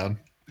upside down?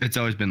 It's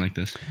always been like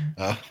this.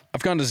 Oh.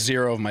 I've gone to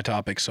 0 of my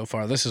topics so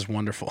far. This is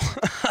wonderful.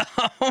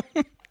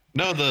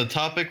 No, the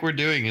topic we're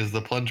doing is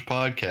the Plunge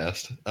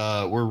Podcast.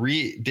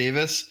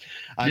 Davis,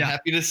 I'm Yeah.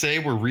 happy to say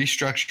we're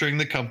restructuring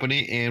the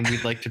company and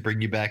we'd like to bring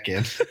you back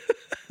in.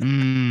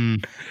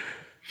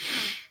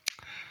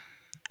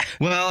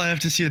 Well, I have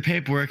to see the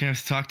paperwork and I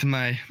have to talk to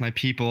my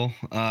people.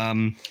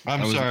 I'm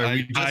I sorry.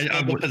 We just I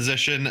got the would-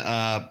 position.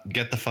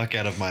 Get the fuck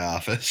out of my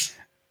office.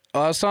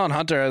 I was telling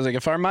Hunter, I was like,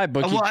 if I were my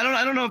bookie, Well, I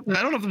don't know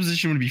if the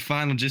position would be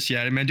final just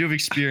yet. I mean, I do have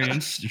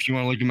experience. If you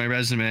want to look at my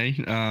resume,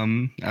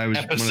 I was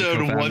Episode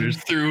one of the 1 co-founders.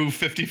 through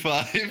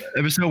 55.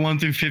 Episode 1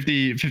 through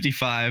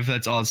 55.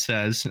 That's all it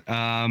says.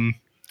 My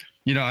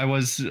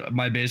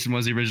basement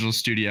was the original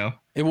studio.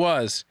 it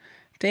was.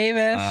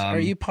 Davis, are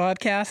Um, you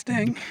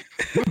podcasting?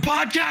 We're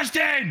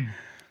podcasting.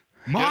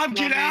 Mom,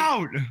 get Mommy.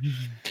 out!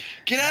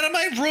 Get out of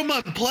my room.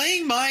 I'm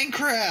playing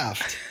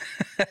Minecraft.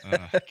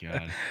 Oh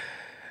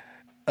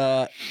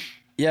God.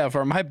 Yeah, if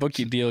our my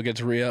bookie deal gets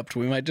re-upped,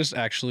 we might just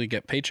actually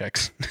get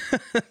paychecks.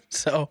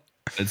 So,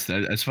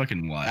 That's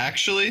fucking wild.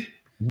 Actually,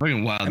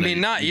 Fucking wild. I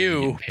mean, not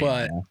you,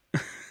 but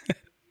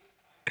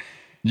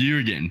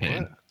you're getting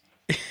paid.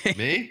 what?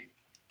 Me?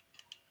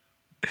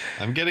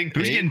 I'm getting paid.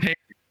 Who's getting paid?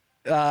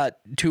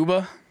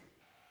 Tuba.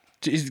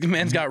 Jeez, the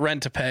man's got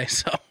rent to pay,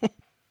 so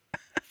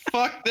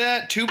Fuck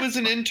that. Tuba's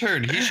an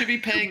intern. He should be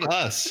paying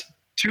us.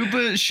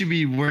 Tuba should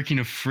be working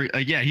a free.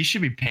 Yeah, he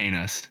should be paying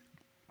us.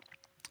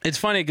 it's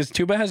funny because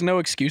Tuba has no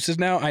excuses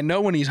now. I know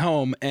when he's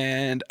home,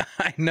 and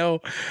I know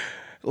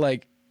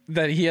like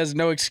that he has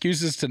no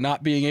excuses to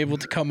not being able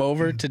to come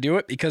over to do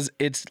it because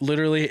it's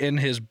literally in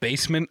his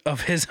basement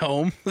of his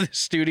home, the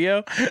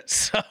studio.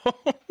 So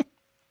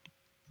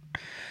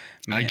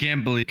I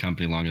can't believe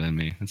company longer than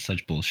me. That's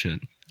such bullshit.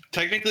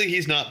 Technically,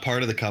 he's not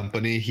part of the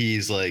company.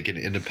 He's like an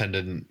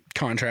independent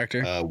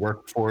contractor.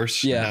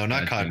 workforce. Yeah. No,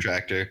 not Gotcha.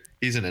 contractor.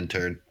 He's an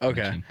intern.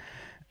 Okay.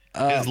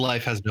 His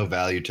life has no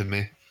value to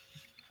me.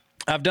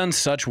 I've done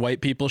such white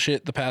people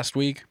shit the past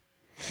week.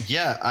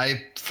 Yeah,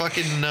 I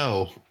fucking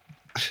know.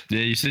 Yeah,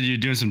 you said you're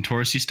doing some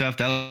touristy stuff.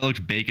 That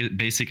looked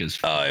basic as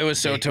fuck. Oh, it was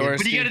so touristy.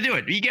 But you got to do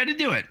it. You got to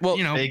do it. Well,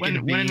 bacon when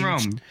in beans.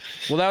 Rome.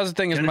 Well, that was the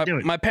thing is Gotta do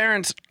it. my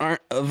parents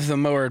aren't of the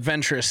more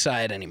adventurous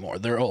side anymore.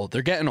 They're old.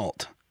 They're getting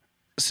old.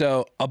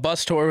 So a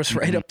bus tour was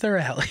right up their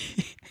alley.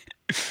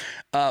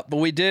 But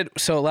we did.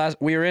 So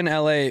we were in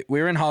LA.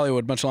 We were in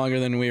Hollywood much longer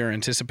than we were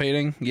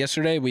anticipating.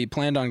 Yesterday, we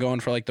planned on going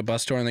for like the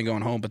bus tour and then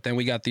going home. But then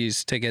we got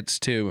these tickets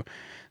to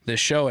this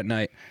show at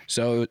night.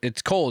 So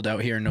it's cold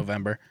out here in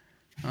November.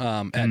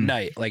 At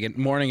night, like at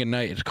morning and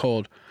night, it's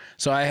cold.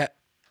 So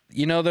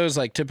those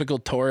like typical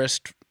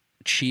tourist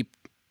cheap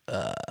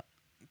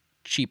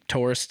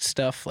tourist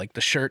stuff, like the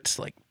shirts,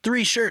 like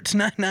 3 shirts,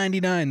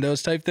 $9.99,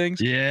 those type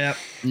things. Yeah.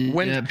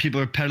 Yeah. People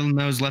are peddling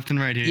those left and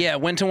right here. Yeah,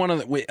 went to one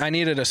of the. I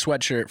needed a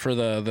sweatshirt for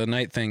the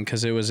night thing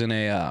because it was in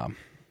an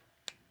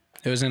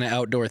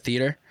outdoor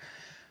theater.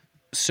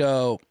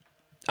 So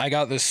I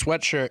got this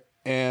sweatshirt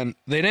and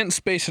they didn't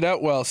space it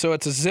out well. So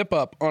it's a zip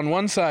up. On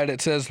one side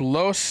it says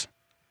Los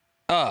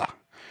and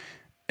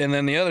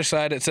then the other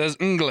side it says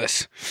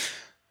Ingles.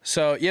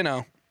 So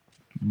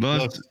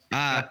But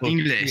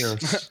English.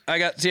 I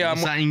got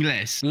I'm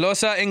English.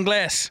 Losa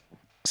Ingles.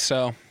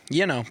 So,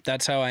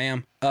 that's how I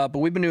am. But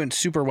we've been doing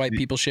super white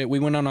people shit. We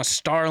went on a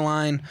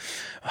Starline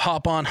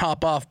hop on,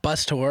 hop off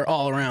bus tour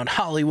all around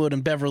Hollywood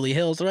and Beverly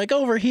Hills. They're like,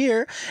 over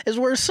here is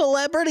where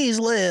celebrities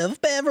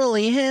live.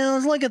 Beverly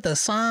Hills. Look at the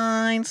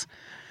signs.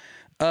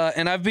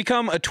 And I've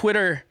become a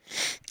Twitter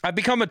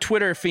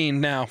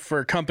fiend now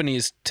for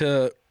companies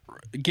to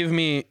give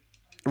me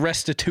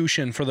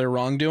restitution for their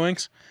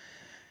wrongdoings.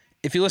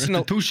 If you listen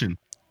Restitution.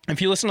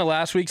 If you listen to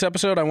last week's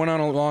episode, I went on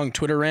a long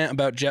Twitter rant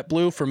about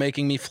JetBlue for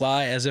making me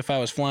fly as if I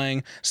was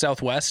flying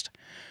Southwest.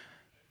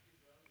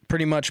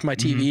 Pretty much my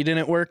TV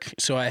didn't work,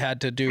 so I had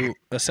to do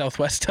a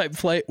Southwest type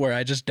flight where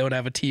I just don't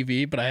have a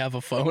TV, but I have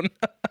a phone.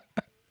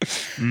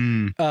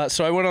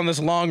 So I went on this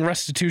long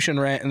restitution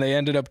rant, and they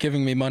ended up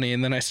giving me money,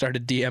 and then I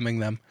started DMing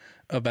them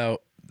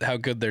about how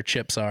good their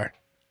chips are.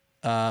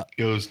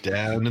 Goes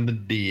down in the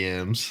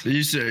DMs.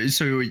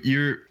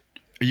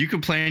 Are you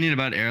complaining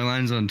about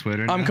airlines on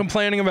Twitter now? I'm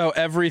complaining about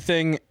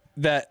everything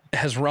that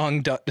has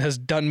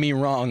done me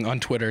wrong on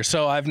Twitter.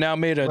 So I've now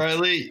made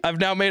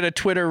a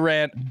Twitter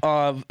rant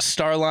of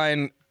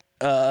Starline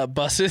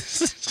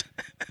buses.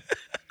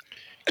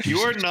 You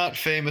are not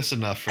famous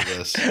enough for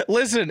this.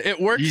 Listen,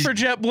 it worked for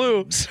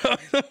JetBlue. So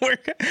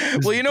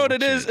well, you know what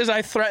it is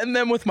I threaten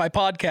them with my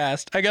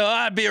podcast. I go,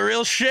 it'd be a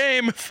real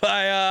shame if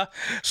I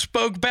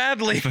spoke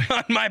badly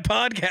on my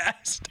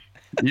podcast.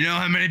 You know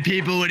how many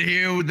people would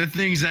hear the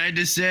things I had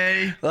to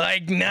say?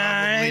 Like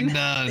 9. Probably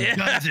none.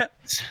 Yeah.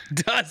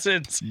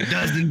 Dozens of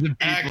people.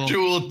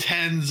 Actual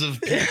tens of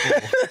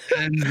people.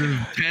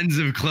 tens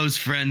of close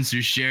friends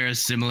who share a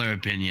similar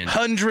opinion.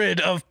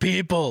 100 of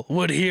people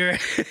would hear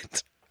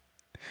it.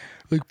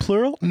 Like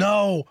plural?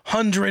 No,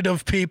 100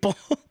 of people.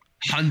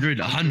 100.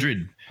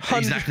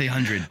 Exactly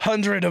 100.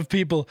 100 of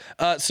people.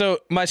 So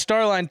my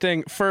Starline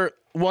thing, for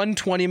one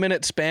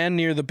 20-minute span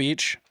near the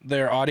beach,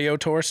 their audio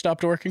tour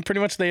stopped working.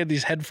 Pretty much they had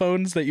these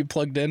headphones that you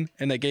plugged in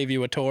and they gave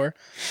you a tour.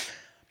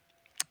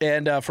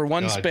 And for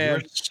one span,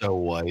 you're so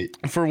white.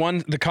 For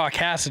the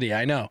caucasity,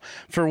 I know.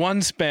 For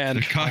one span,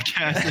 The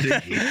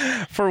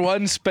caucasity. for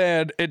one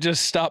span, it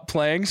just stopped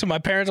playing. So my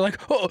parents are like,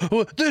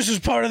 "Oh, this is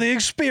part of the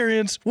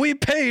experience. We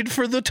paid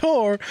for the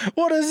tour.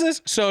 What is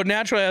this?" So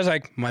naturally, I was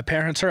like, "My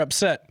parents are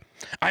upset.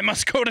 I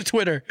must go to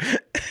Twitter."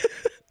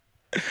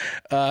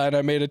 And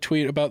I made a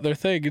tweet about their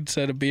thing and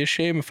said it'd be a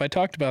shame if I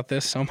talked about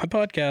this on my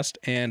podcast,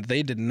 and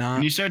they did not.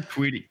 Can you start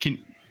tweeting?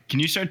 Can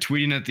you start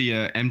tweeting at the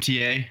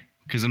MTA?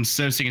 Because I'm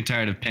so sick and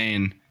tired of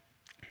paying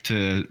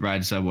to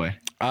ride subway.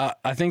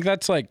 I think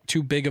that's like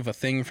too big of a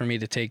thing for me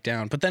to take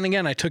down. But then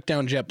again, I took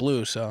down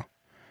JetBlue, so.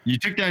 You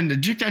took down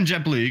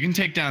JetBlue. You can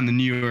take down the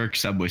New York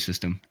subway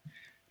system.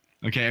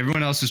 Okay,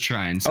 everyone else is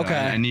trying. So Okay.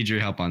 I need your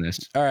help on this.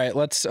 All right,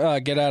 let's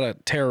get out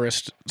of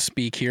terrorist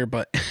speak here,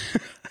 but.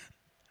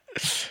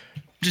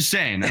 Just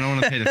saying, I don't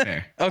want to pay the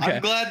fare. Okay.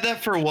 I'm glad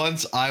that for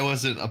once I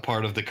wasn't a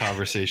part of the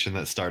conversation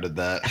that started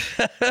that.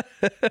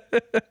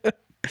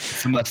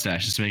 The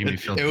mustache is making me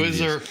feel. It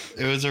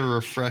was a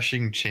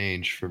refreshing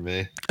change for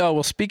me. Oh,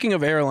 well, speaking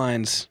of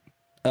airlines,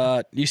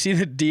 you see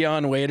the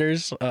Dion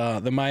Waiters,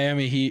 the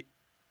Miami Heat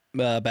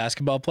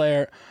basketball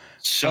player,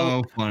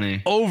 so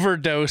funny.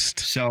 overdosed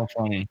So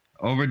funny.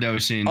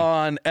 Overdosing.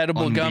 on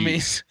edible On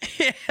gummies.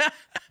 Yeah.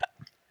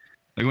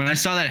 Like when I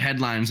saw that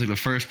headline, it's like the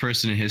first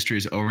person in history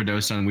is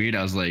overdosed on weed.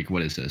 I was like,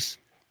 what is this?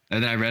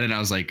 And then I read it and I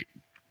was like,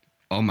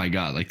 oh my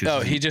God. Like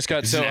this He just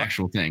got this is an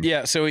actual thing.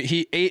 Yeah, so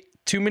he ate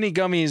too many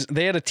gummies.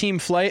 They had a team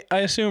flight, I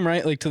assume,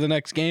 right? Like to the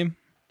next game.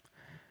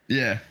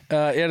 Yeah. He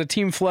had a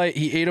team flight.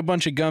 He ate a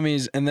bunch of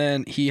gummies, and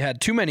then he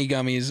had too many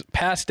gummies,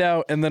 passed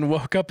out, and then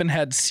woke up and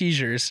had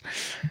seizures.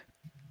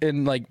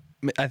 And like,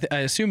 I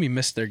assume he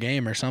missed their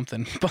game or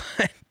something.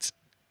 But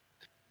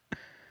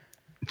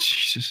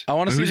Jesus. I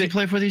wanna see Who does he the-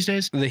 play for these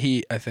days? the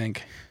Heat, I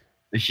think.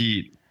 The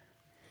Heat.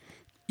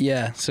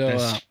 Yeah. So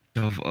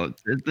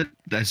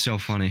That's so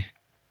funny.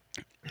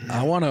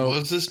 I want What to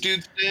was this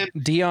dude's name?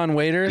 Dion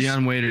Waiters.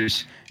 Dion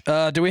Waiters.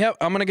 Do we have?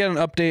 I'm gonna get an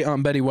update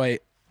on Betty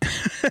White.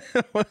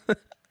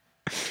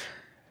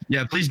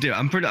 Yeah, please do.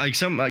 I'm pretty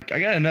like I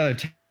got another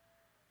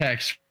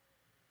text.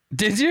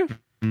 Did you?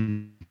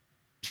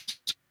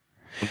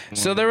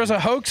 So there was a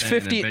hoax saying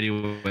that 50. Betty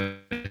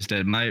was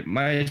dead.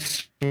 My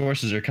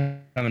sources are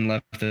coming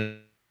left and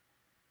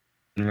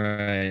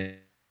right.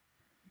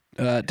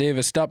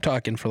 Davis, stop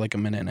talking for like a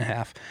minute and a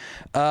half.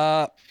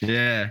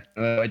 Yeah.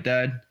 White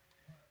died.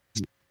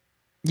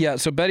 Yeah.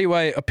 So Betty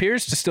White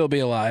appears to still be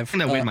alive.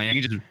 That way,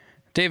 my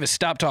Davis,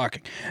 stop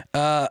talking.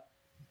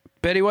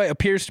 Betty White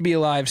appears to be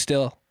alive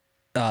still.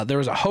 There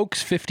was a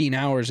hoax 15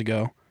 hours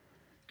ago.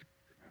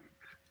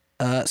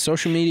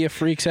 Social media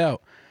freaks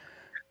out.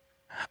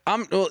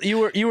 Well, you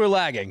were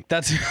lagging.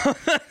 That's.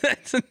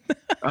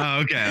 Oh,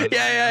 okay.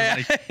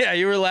 Yeah. Yeah,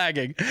 you were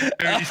lagging.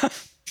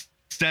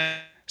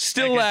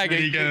 Still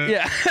lagging.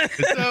 Yeah.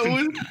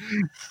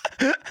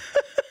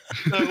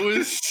 That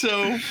was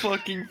so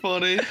fucking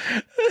funny.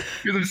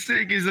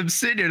 Because I'm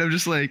sitting here and I'm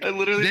just like, I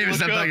literally Davis,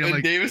 look stop up talking. I'm and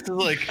like, Davis is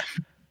like,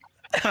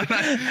 I'm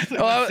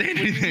Well, not saying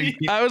anything.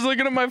 I was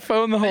looking at my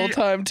phone the whole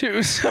time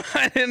too, so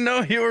I didn't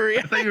know you were.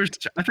 I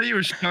thought you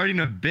were starting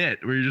a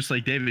bit where you're just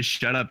like, Davis,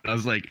 shut up. And I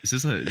was like, is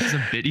this a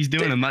bit he's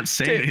doing? I'm not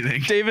saying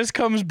anything. Davis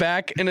comes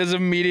back and is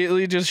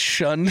immediately just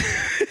shunned.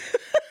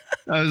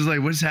 I was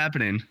like, what's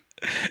happening?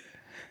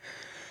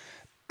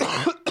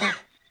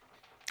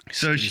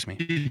 So Excuse me.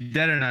 she's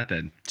dead or not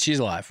dead? She's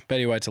alive.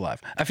 Betty White's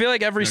alive. I feel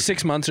like every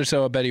 6 months or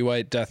so a Betty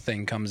White death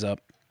thing comes up.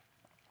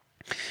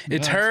 It's No,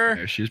 that's her.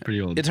 fair. She's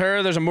pretty old. It's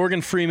her. There's a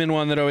Morgan Freeman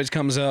one that always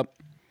comes up.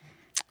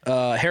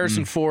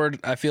 Harrison Ford,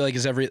 I feel like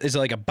is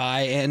like a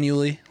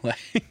biannually,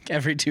 like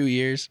every 2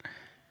 years.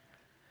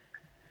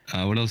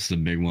 What else is a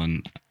big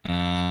one?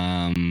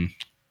 I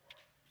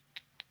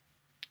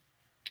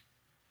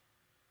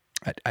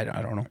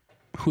don't know.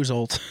 Who's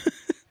old?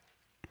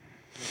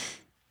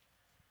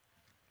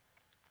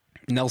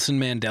 Nelson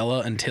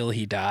Mandela until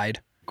he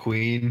died.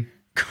 Queen.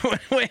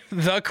 Wait,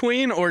 the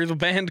Queen or the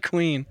band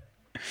Queen?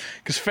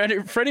 Because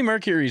Freddie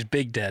Mercury's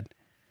big dead.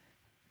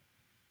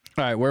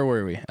 All right, where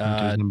were we?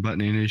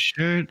 Buttoning his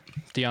shirt.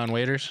 Dion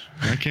Waiters.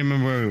 I can't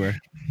remember where we were.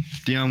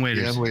 Dion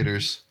Waiters. Yeah,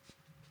 waiters.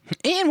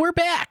 And we're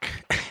back.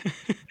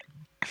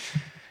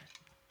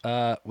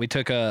 We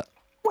took a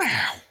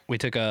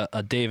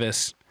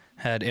Davis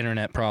had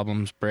internet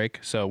problems break,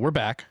 so we're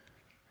back.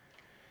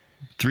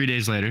 3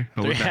 days later.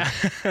 Oh, we're back.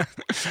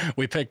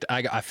 We picked.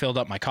 I filled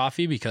up my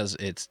coffee because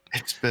it's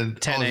been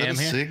 10 a.m.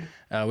 here.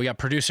 We got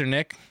producer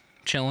Nick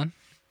chilling.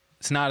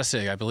 It's not a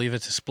cig. I believe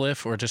it's a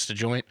spliff or just a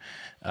joint.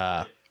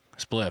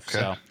 Spliff. Okay.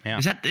 So yeah.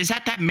 Is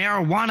that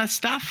marijuana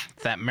stuff?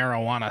 That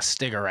marijuana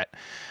cigarette.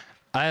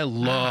 I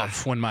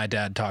love when my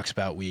dad talks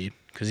about weed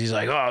because he's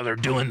like, "Oh, they're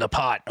doing the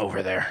pot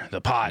over there. The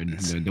pot.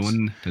 They're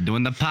doing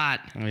the pot."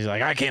 And he's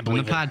like, "I can't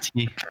believe it."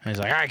 He's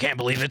like, "I can't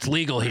believe it's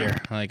legal here."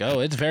 I'm like, "Oh,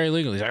 it's very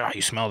legal." He's like, "Oh,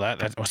 you smell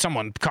that?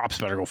 Cops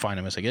better go find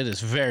him." It's like, "It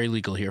is very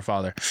legal here,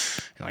 Father."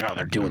 He's like, "Oh,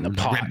 they're doing the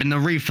pot. Ripping the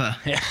reefer.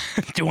 Yeah,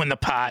 doing the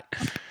pot.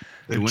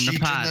 Doing the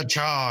pot. The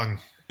chong."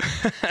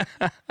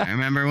 I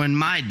remember when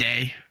my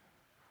day.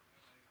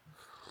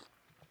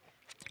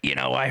 You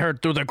know, I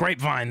heard through the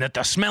grapevine that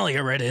the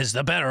smellier it is,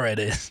 the better it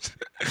is.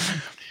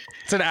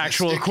 It's an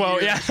actual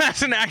quote. Yeah,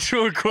 that's an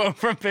actual quote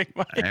from Big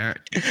Mike.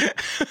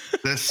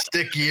 The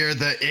stickier,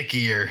 the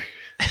ickier.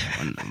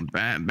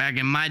 Back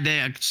in my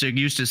day, I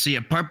used to see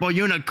a purple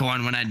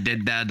unicorn when I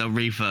did the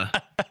reefer.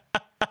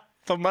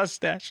 The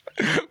mustache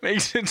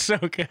makes it so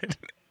good.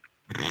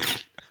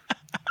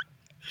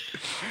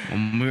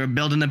 When we were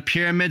building the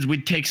pyramids,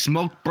 we'd take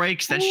smoke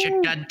breaks. That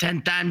shit got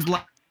 10 times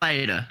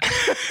later.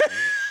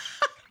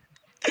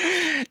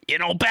 You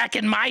know, back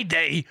in my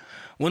day,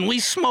 when we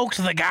smoked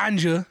the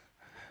ganja,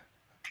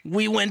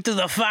 we went to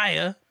the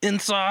fire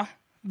and saw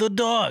the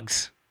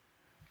dogs.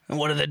 And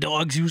what are the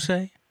dogs, you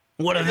say?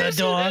 What are the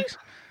dogs?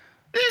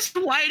 This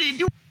whitey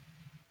do.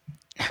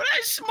 When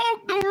I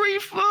smoked the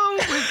reefer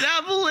with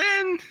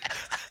Evelyn.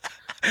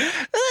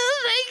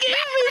 They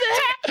gave me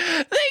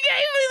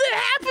the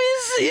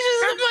happiest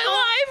seizures of my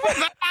life.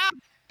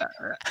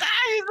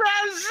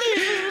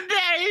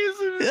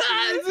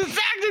 It's a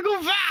technical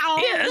foul.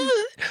 Yes,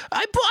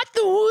 I bought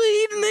the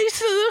weed and they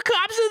said the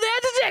cops said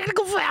that's a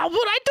technical foul, but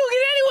I took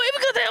it anyway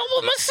because it helped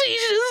with my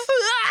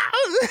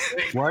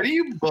seizures. Why do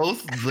you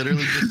both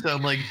literally just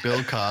sound like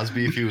Bill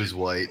Cosby if he was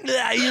white?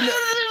 Yeah, you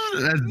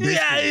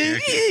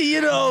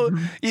know.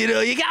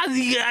 You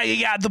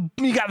got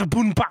the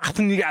boom pop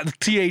and you got the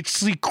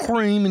THC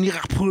cream and you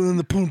got to put it in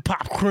the boom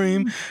pop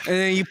cream and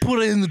then you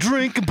put it in the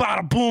drink and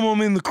bada boom,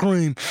 I'm in the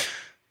cream.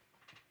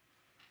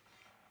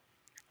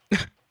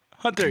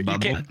 Hunter,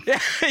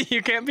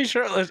 you can't be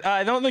shirtless.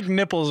 I don't think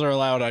nipples are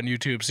allowed on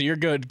YouTube, so you're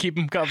good. Keep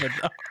them covered.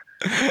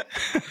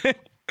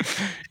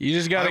 You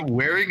just gotta. I'm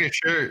wearing a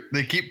shirt.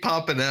 They keep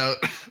popping out.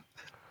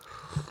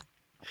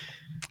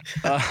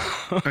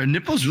 Are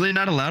nipples really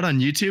not allowed on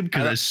YouTube?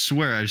 Because I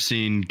swear I've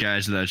seen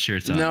guys without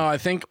shirts on. No, I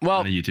think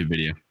on a YouTube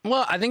video.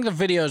 Well, I think the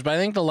videos, but I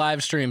think the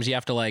live streams you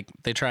have to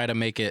they try to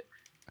make it.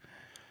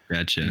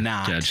 Gotcha.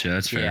 Not. Gotcha.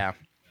 That's fair.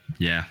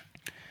 Yeah.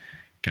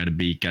 Gotta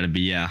be.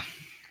 Yeah.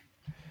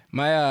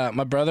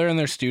 My brother in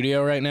their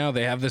studio right now,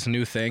 they have this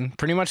new thing.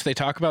 Pretty much they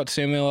talk about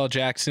Samuel L.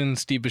 Jackson,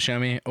 Steve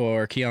Buscemi,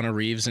 or Keanu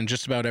Reeves in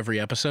just about every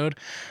episode.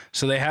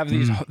 So they have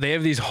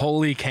these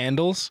holy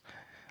candles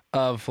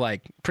of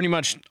pretty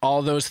much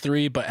all those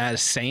three, but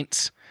as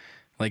saints,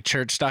 like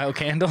church style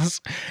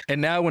candles.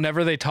 And now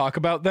whenever they talk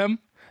about them,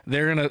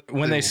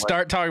 when they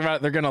start talking about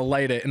it, they're gonna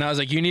light it. And I was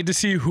like, you need to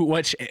see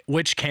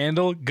which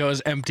candle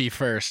goes empty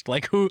first.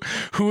 Like who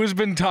has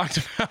been talked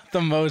about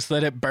the most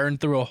that it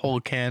burned through a whole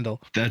candle.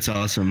 That's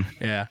awesome.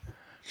 Yeah.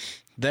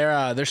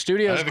 Their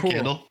studio is cool. A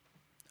candle.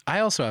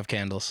 I also have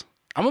candles.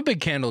 I'm a big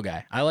candle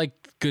guy. I like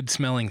good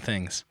smelling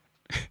things.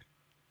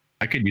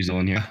 I could use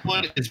one here.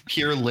 What is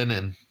pure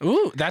linen?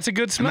 Ooh, that's a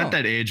good smell. I'm at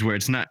that age where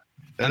it's not.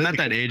 I'm at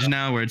that age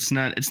now where it's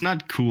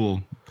not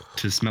cool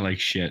to smell like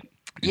shit.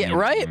 Yeah,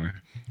 right.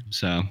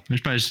 So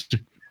there's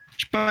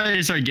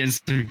probably start getting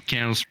some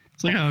candles.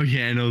 It's like, oh,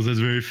 candles, that's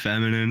very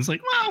feminine. It's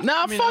like,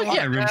 well, fuck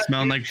yeah. Everyone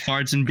smelling like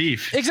farts and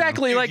beef.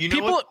 Exactly. So. Like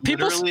people.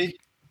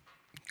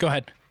 Go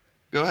ahead.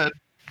 Go ahead.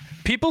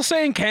 People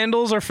saying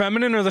candles are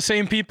feminine are the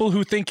same people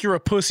who think you're a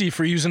pussy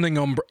for using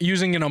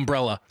an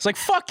umbrella. It's like,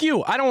 fuck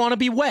you. I don't want to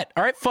be wet.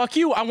 All right, fuck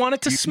you. I want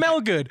it to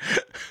smell good.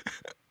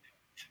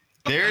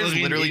 There's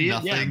literally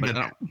nothing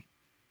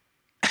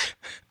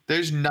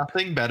there's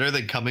nothing better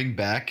than coming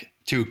back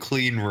to a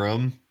clean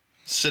room,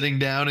 sitting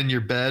down in your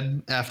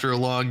bed after a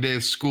long day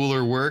of school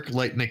or work,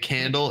 lighting a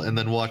candle, and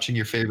then watching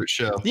your favorite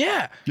show.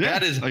 Yeah.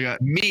 That is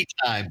me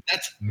time.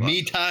 That's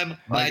me time,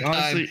 my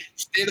time.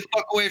 Stay the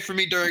fuck away from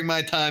me during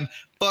my time.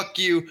 Fuck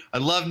you. I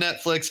love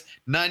Netflix.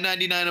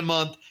 $9.99 a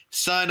month.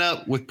 Sign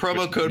up with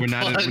promo code We're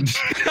not- PLUNGE.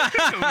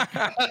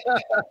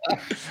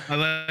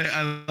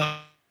 I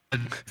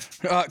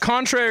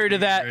Contrary to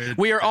that,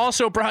 we are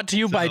also brought to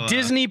you by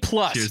Disney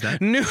Plus, cheers, Dad.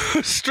 new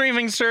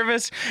streaming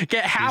service.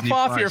 Get half Disney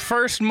off Plus. your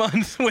first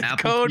month with Apple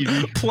code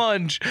TV.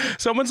 PLUNGE.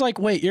 Someone's like,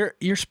 "Wait,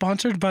 you're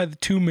sponsored by the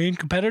two main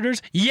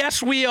competitors?"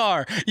 Yes, we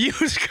are.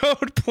 Use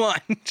code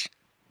PLUNGE.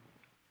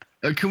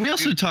 Can we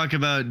also talk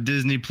about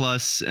Disney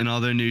Plus and all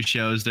their new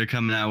shows they're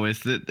coming out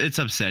with? It's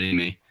upsetting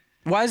me.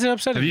 Why is it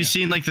upsetting Have you you?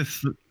 seen like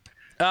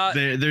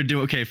they're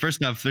doing okay?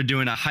 First off, they're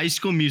doing a High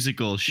School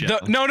Musical show.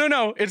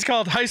 No. It's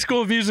called High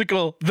School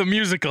Musical: The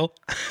Musical.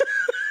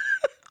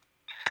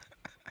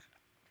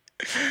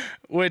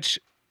 Which,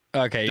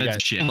 okay, you That's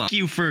guys. shit. Thank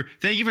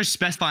you for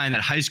specifying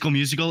that High School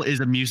Musical is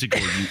a musical.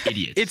 You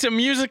idiots. It's a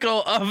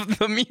musical of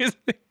the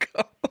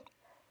musical.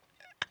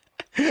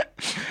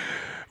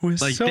 We're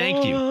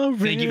thank you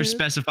for sorry.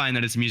 specifying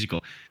that it's a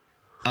musical.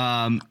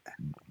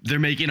 They're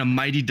making a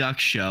Mighty Duck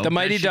show. The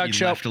Mighty That should Duck be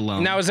show. Left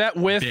alone. Now, is that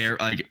with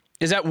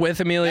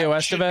Emilio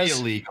Should be Estevez?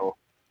 illegal.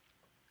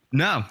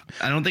 No,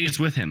 I don't think it's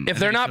with him. If I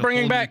they're think not it's a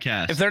bringing whole new back,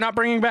 cast. if they're not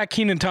bringing back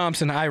Kenan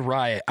Thompson, I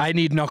riot. I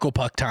need Knuckle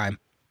Puck time.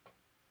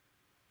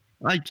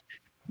 like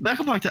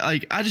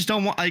I just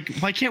don't want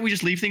why can't we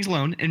just leave things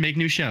alone and make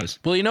new shows?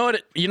 Well, you know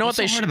what? You know What's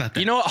what they so hard should. about that?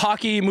 You know what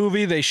hockey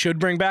movie they should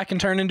bring back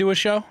and turn into a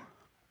show?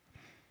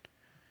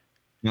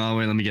 Oh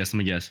wait, let me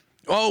guess.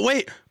 Oh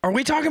wait, are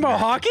we talking about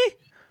hockey?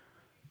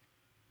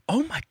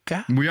 Oh my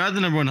god! We are the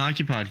 #1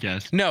 hockey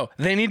podcast. No,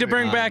 they need to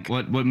bring back.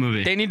 What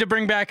movie? They need to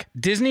bring back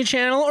Disney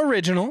Channel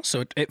original,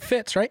 so it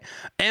fits, right?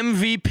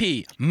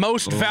 MVP,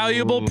 Most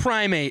Valuable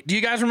Primate. Do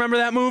you guys remember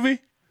that movie?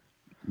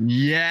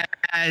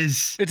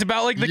 Yes. It's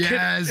about like the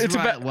yes. kid. It's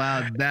about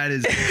wow. That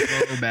is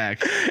so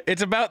back.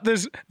 It's about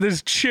this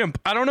chimp.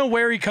 I don't know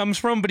where he comes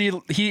from, but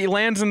he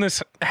lands in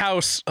this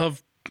house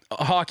of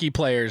hockey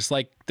players.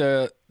 I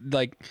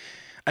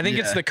think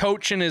it's Yeah. the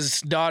coach and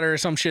his daughter or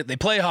some shit. They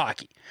play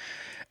hockey,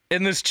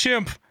 and this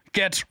chimp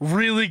gets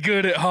really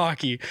good at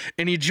hockey,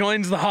 and he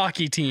joins the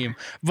hockey team.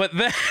 But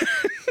then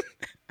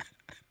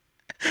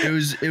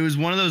It was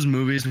one of those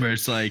movies where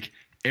it's like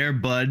Air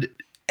Bud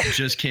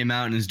just came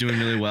out and is doing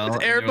really well.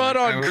 It's Air And they're Bud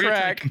on "All right, we're gonna try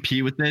to crack."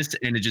 compete with this,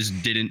 and it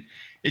just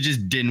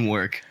didn't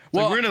work.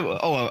 Well- We're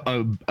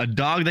gonna a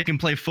dog that can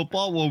play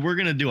football. Well, we're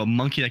gonna do a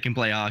monkey that can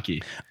play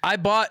hockey.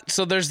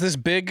 there's this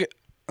big.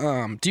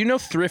 Do you know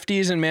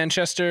Thrifties in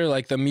Manchester,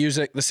 like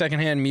the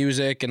secondhand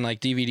music and like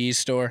DVD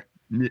store?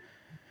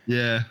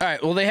 Yeah. All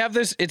right. Well, they have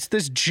this. It's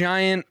this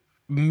giant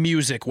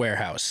music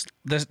warehouse.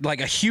 There's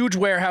like a huge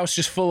warehouse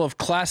just full of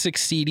classic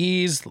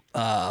CDs,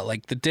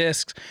 like the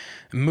discs,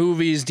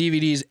 movies,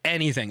 DVDs,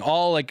 anything.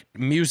 All like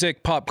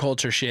music, pop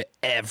culture shit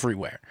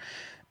everywhere.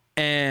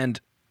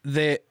 And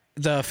the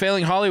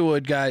Failing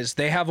Hollywood guys,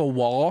 they have a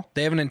wall.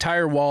 They have an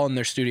entire wall in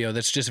their studio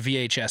that's just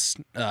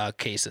VHS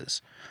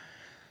cases.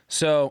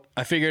 So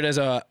I figured as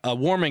a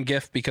warming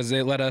gift, because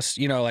they let us,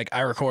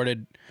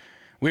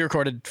 we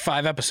recorded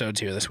 5 episodes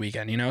here this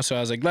weekend, so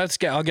I was like,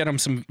 I'll get them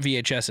some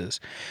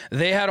VHSs.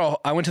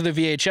 I went to the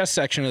VHS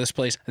section of this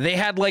place. They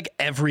had like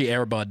every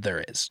Air Bud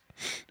there is.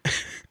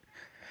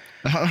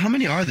 How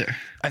many are there?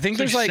 I think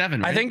It's there's like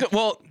 7, right? I think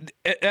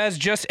as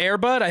just Air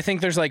Bud, I think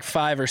there's like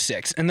 5 or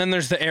 6, and then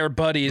there's the Air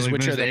Buddies, Like,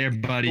 which are there's the Air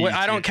Buddies. Wait,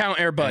 I don't count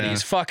Air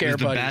Buddies. Yeah. Fuck Air There's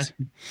the Buddies.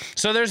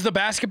 So there's the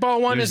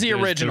basketball one is the There's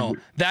the original.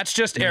 That's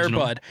just Air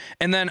original. Bud.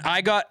 And then I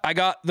got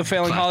the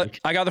Failing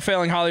Classic.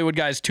 Hollywood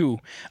guys too.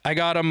 I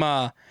got them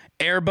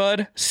Air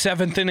Bud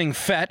 7th inning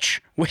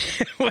fetch,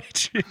 which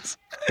is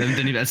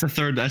That's the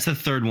third. That's the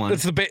third one.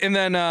 it's the and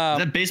then Is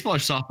that baseball or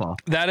softball?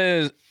 that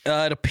is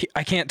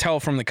I can't tell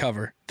from the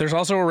cover. There's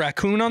also a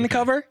raccoon on the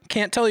cover.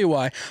 Can't tell you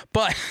why,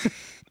 but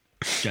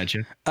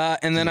Gotcha.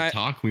 and then Does it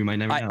talk. We might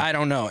never know. I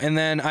don't know. And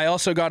then I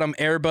also got him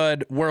Air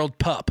Bud World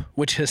Pup,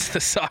 which is the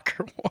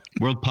soccer one.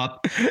 World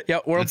Pup. Yeah,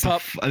 World That's the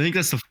Pup. I think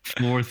that's the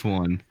 4th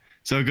one.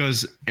 So it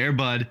goes Air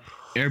Bud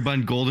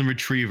Golden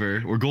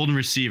Retriever or Golden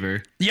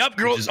Receiver. Yep,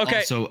 girl. Which is Okay,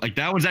 Also, like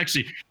that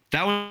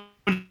one.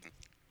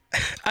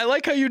 I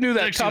like how you knew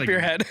that Actually, top of like- your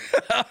head.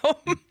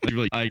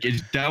 Really,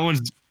 that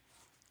one's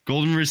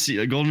Golden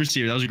Receiver.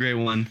 That was a great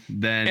one.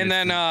 Then And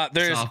then,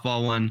 there's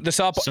softball one. The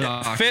softball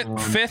soccer one.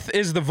 fifth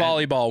is the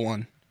volleyball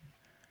one.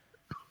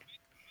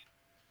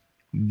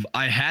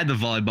 I had the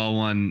volleyball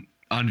one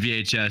on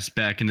VHS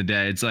back in the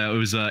day. It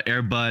was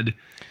Air Bud.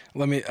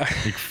 Let me.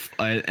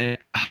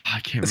 I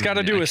can't. It's got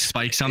to do with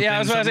spike something. Yeah, I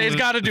was about to say it's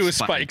got to do with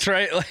Spike. spikes,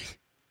 right? Like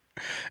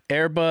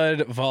Air Bud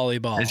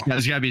volleyball.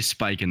 There's got to be a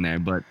spike in there,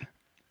 but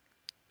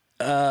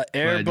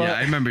Air But Bud. yeah,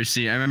 I remember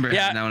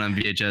Yeah. having that one on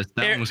VHS.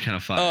 That Air- one was kind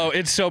of fun. Oh,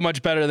 it's so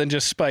much better than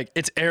just Spike.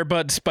 It's Air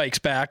Bud Spikes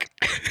back.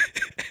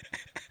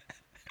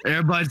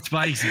 Air Bud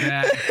Spikes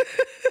back.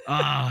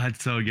 Oh,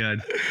 that's so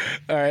good.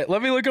 All right,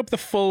 let me look up the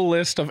full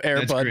list of Air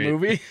That's Bud great.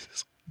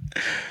 movies.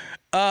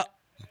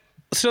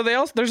 So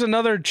there's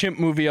another chimp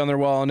movie on their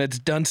wall, and it's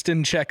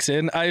Dunstan Checks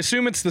In. I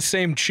assume it's the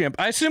same chimp.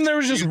 I assume there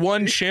was just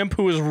one chimp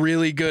who was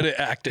really good at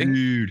acting.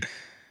 Dude,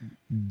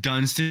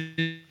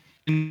 Dunstan.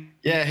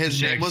 Yeah, his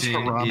name checks was in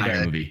Harambe.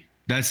 either movie.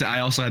 I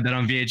also had that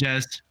on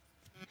VHS.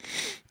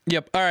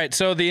 Yep. All right.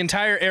 So the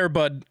entire Air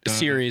Bud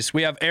series,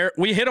 we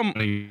hit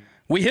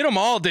them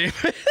all,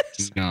 David.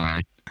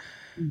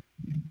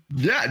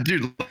 Yeah,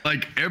 dude.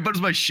 Like Air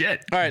Bud's my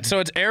shit. All right. So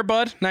it's Air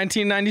Bud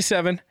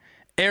 1997,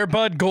 Air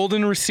Bud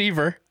Golden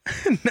Receiver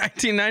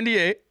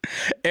 1998,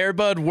 Air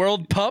Bud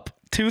World Pup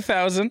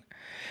 2000,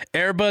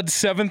 Air Bud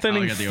 7th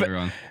inning. I got the order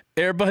wrong.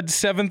 Air Bud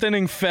 7th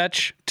inning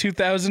fetch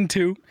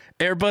 2002,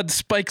 Air Bud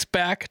Spikes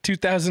Back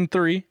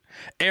 2003,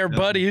 Air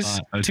Buddies,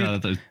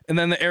 and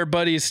then the Air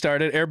Buddies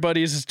started. Air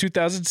Buddies is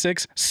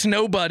 2006,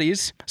 Snow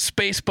Buddies,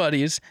 Space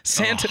Buddies,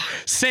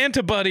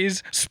 Santa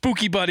Buddies,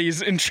 Spooky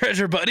Buddies, and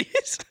Treasure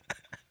Buddies.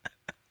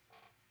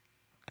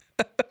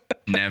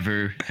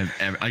 Never have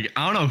ever. I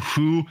don't know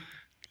who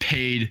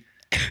paid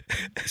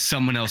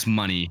someone else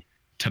money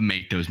to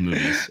make those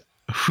movies.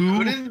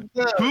 Who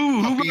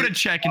wrote a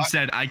check and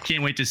said, "I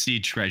can't wait to see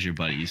Treasure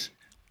Buddies"?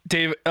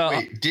 Dave,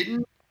 Wait,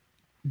 didn't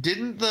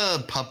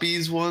the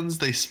puppies ones,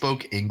 they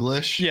spoke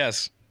English?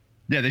 yes,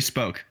 Yeah, they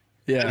spoke.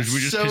 yeah. We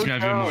just So pissed me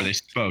off even more. dumb. They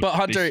spoke. But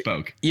Hunter, they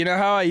spoke. you know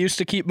how I used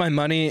to keep my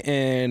money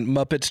in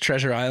Muppets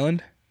Treasure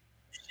Island?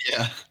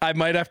 Yeah. I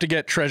might have to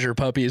get Treasure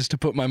Puppies to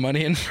put my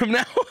money in from now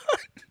on.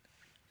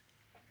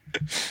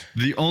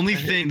 The only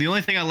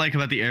thing I like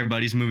about the Air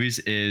Buddies movies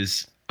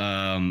is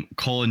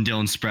Cole and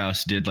Dylan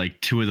Sprouse did like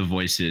 2 of the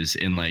voices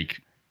in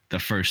like the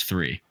first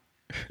 3,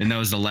 and that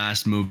was the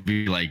last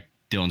movie like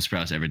Dylan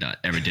Sprouse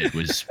ever did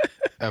was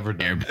Ever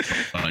Air done.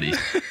 Buddies.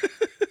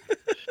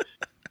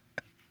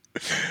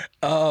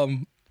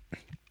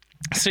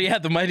 So you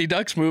had the Mighty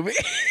Ducks movie.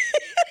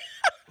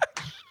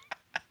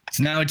 It's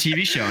now a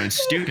TV show and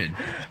it's stupid.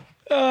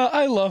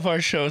 I love our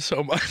show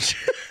so much.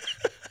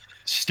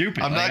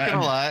 Stupid. I'm not Like,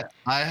 gonna lie,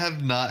 I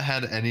have not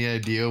had any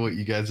idea what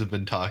you guys have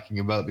been talking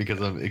about because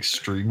I'm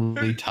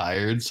extremely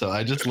tired. So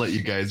I just let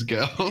you guys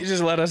go. You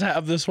just let us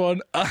have this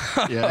one.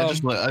 Yeah,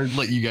 I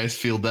let you guys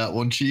field that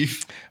one,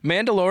 Chief.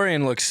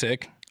 Mandalorian looks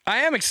sick. I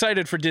am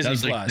excited for that Disney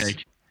was, like, Plus.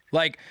 fake.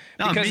 Like,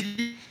 No, because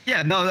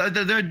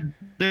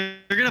they're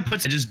gonna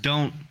put. I just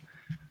don't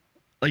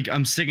like.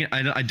 I'm sick.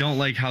 I don't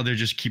like how they're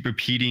just keep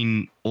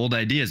repeating old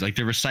ideas. Like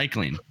they're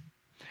recycling.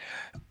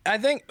 I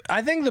think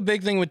the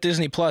big thing with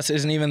Disney Plus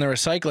isn't even the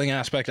recycling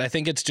aspect. I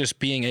think it's just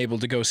being able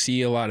to go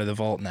see a lot of the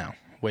vault now,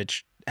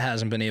 which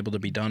hasn't been able to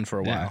be done for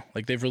a while.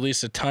 Like they've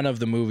released a ton of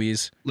the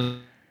movies.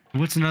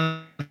 What's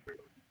another?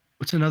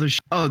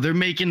 Oh, they're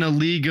making a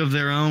League of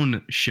Their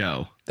Own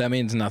show. That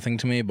means nothing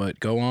to me, but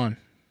go on.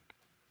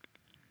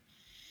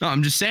 No,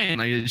 I'm just saying,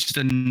 like it's just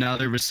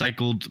another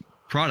recycled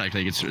product.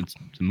 Like it's a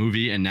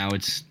movie, and now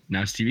it's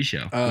TV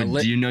show.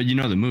 Do you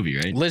know the movie,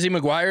 right? Lizzie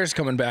McGuire's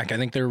coming back. I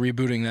think they're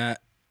rebooting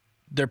that.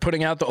 They're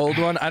putting out the old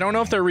one. I don't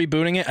know if they're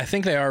rebooting it. I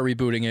think they are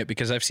rebooting it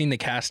because I've seen the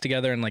cast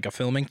together in like a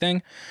filming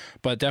thing.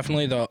 But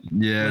definitely the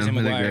Yeah, Lizzie I think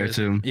McGuire they are is-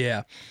 too.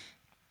 Yeah.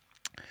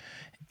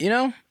 You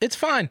know, it's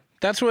fine.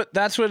 That's what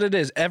it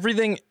is.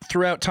 Everything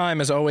throughout time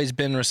has always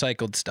been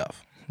recycled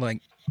stuff.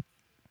 Like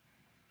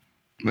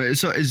Wait,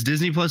 so is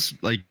Disney Plus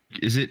like?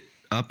 Is it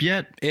up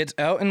yet? it's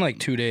out in like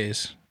 2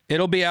 days.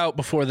 It'll be out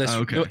before this.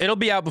 Oh, okay. It'll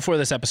be out before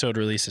this episode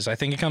releases. I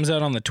think it comes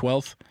out on the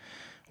 12th,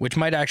 which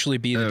might actually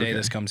be the day Okay.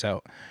 this comes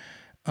out.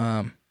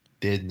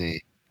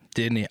 Disney.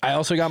 Disney. I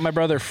also got my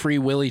brother Free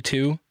Willy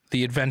 2,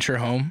 The Adventure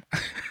Home.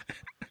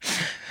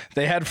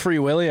 They had Free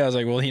Willy. I was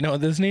like, well, you know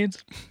what this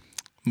needs?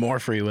 More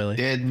Free Willy.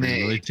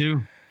 Disney. Really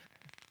too.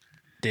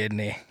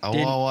 Disney. I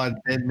want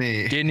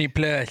Disney. Disney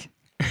Plus.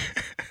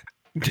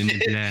 Didn't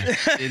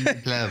Disney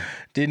Club.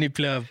 Disney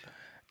Plus.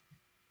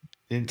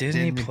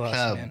 Disney Plus,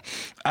 Club. man.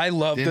 I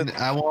love Disney,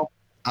 that. I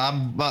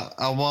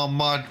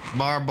want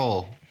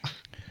Marble.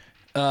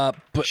 But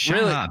Shut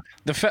really, up.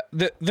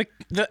 the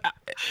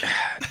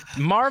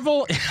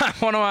Marvel. I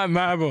want to have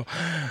Marvel.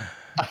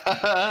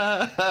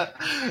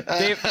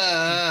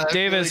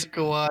 Davis. Like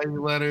Kawhi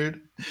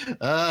Leonard.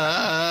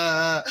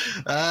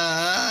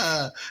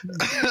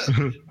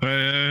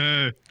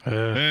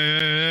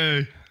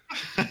 Hey.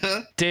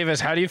 Davis,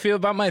 how do you feel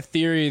about my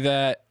theory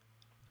that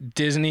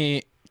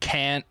Disney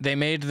can't? They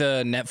made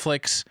the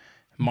Netflix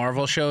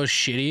Marvel shows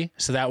shitty,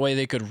 so that way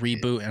they could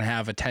reboot and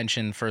have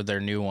attention for their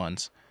new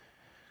ones.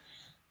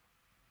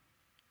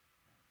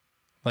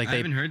 Like I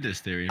haven't heard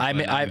this theory. I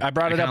but,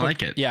 brought it I up. kinda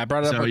like it. Yeah, I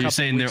brought it up. So a you're couple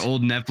saying weeks. their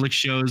old Netflix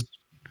shows?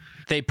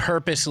 They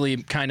purposely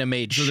kind of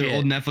made So shit their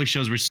old Netflix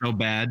shows were so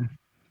bad?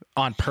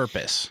 on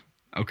purpose.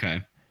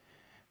 Okay.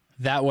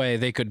 That way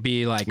they could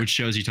be like Which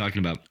shows are you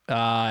talking about?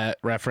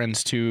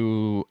 reference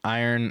to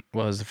Iron.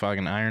 What was the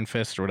fucking Iron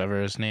Fist or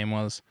whatever his name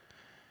was?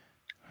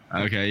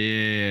 Okay,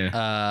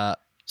 yeah.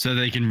 So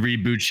they can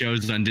reboot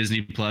shows on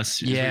Disney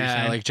Plus. is what you're Yeah,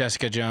 saying? like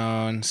Jessica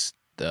Jones,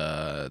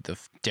 the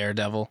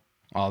Daredevil,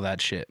 all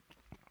that shit.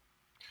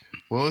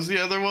 What was the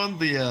other one?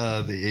 The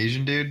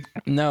Asian dude?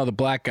 No, the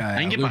black guy,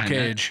 I can get Luke behind that.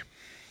 Cage.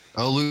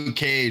 Oh, Luke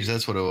Cage.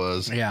 That's what it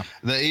was. Yeah,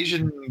 The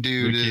Asian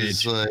dude Luke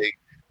is Cage. like,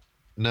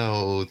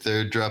 no,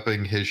 they're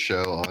dropping his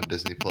show on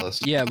Disney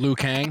Plus. yeah, Liu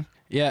Kang.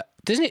 Yeah,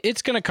 Disney.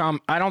 It's gonna come.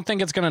 I don't think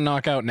it's gonna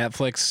knock out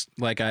Netflix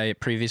like I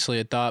previously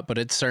had thought, but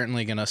it's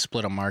certainly gonna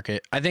split a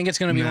market. I think it's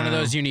gonna be one of No.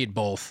 those you need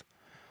both.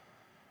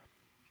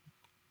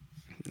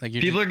 Like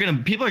People are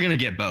gonna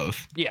get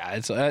both. yeah,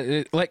 it's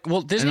Disney.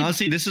 And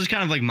honestly, this is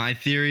kind of like my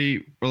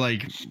theory, or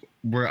like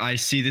where I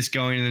see this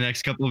going in the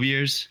next couple of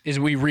years. Is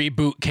we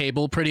reboot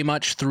cable pretty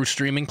much through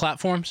streaming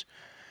platforms.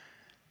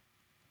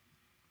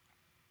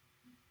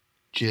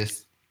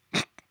 Just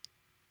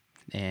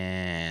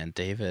And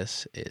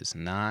Davis is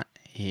not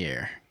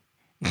here.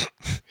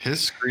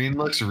 his screen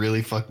looks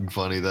really fucking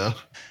funny though.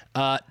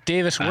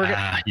 Davis, we're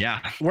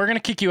gonna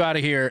kick you out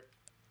of here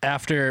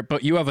after,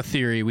 but you have a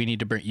theory you need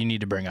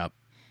to bring up.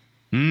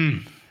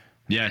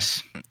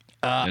 Yes.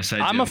 Yes,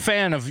 I'm do. a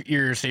fan of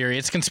your theory.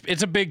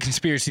 It's a big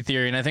conspiracy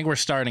theory, and I think we're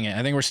starting it.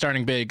 I think we're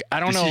starting big. I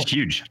don't know. This is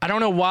huge. I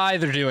don't know why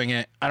they're doing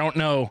it. I don't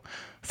know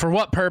for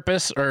what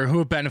purpose or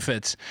who it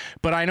benefits,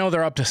 but I know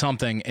they're up to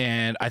something,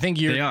 and I think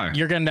you're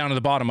getting down to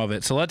the bottom of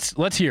it. So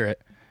let's hear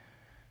it.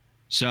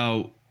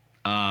 So,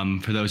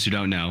 for those who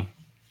don't know,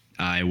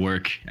 I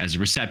work as a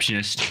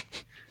receptionist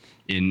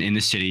in the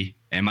city,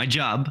 and my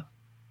job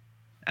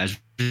as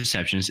a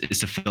receptionist is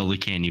to fill the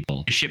candy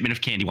bowl. A shipment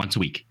of candy once a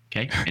week,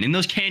 okay? And in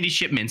those candy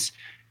shipments,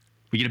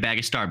 we get a bag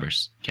of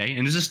Starburst, okay?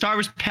 And there's a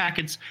Starburst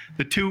packets,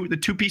 the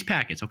two-piece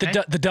packets, okay?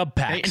 The dub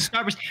packs. Okay?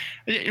 And Starburst.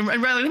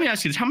 And Riley, let me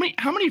ask you this: how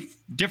many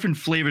different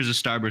flavors of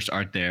Starburst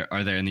are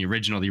there in the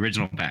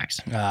original packs?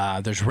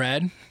 There's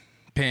red,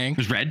 pink,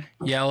 There's red,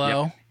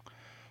 yellow,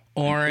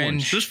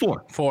 orange. There's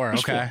four. Four. There's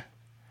Okay.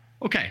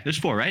 four. Okay, there's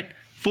four, right?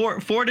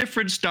 Four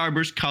different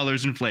Starburst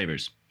colors and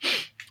flavors.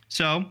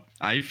 So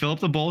I fill up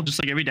the bowl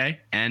just like every day,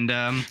 and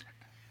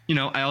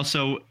I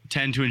also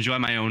tend to enjoy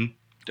my own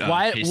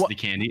taste of the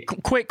candy.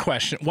 Quick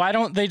question: why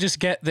don't they just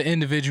get the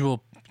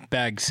individual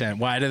bags sent?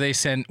 Why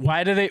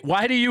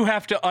do you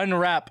have to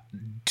unwrap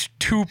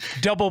two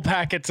double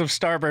packets of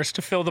Starburst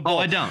to fill the bowl? Oh,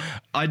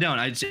 I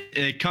don't.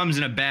 It comes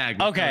in a bag.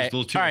 With Okay. those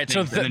little two All right.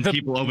 things, So and then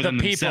people open them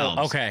themselves.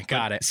 Okay,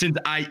 got it. Since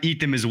I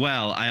eat them as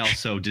well, I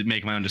also did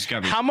make my own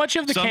discoveries. How much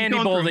of the So I'm candy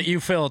going bowl through- that you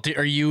fill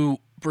are you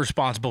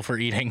responsible for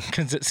eating?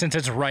 Since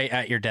it's right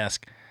at your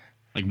desk.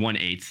 Like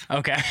 1/8.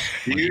 Okay.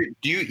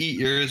 Do you eat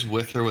yours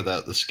with or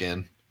without the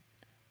skin?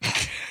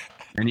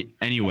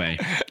 Anyway,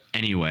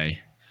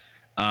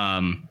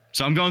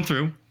 so I'm going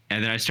through,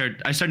 and then I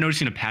start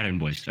noticing a pattern,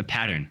 boys. A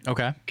pattern.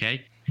 Okay.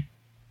 Okay.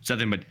 It's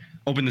nothing but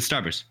open the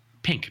Starburst.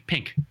 Pink.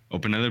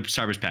 Open another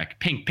Starburst pack.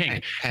 Pink.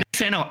 Next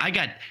thing I know, I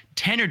got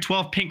 10 or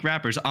 12 pink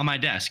wrappers on my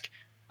desk.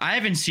 I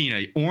haven't seen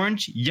an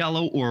orange,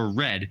 yellow, or a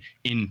red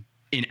in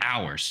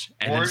hours.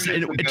 And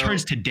it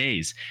turns to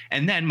days.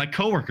 And then my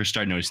coworkers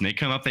start noticing. They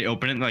come up, they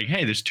open it, and like,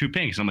 hey, there's two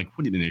pinks. I'm like,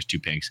 what do you mean there's two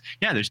pinks?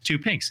 Yeah, there's two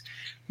pinks.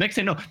 Next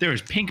thing I know, there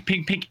is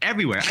pink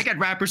everywhere. I got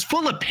wrappers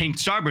full of pink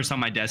Starburst on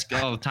my desk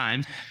all the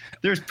time.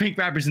 There's pink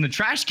wrappers in the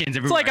trash cans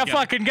everywhere. It's like a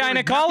fucking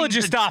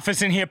gynecologist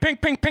office in here.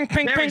 Pink.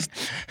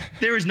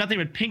 There is nothing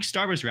but pink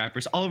Starburst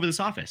wrappers all over this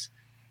office.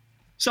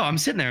 So I'm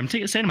sitting there, I'm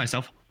saying to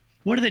myself,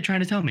 what are they trying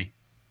to tell me?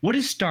 What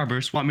does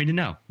Starburst want me to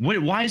know?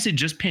 Why is it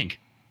just pink?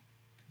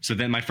 So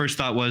then my first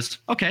thought was,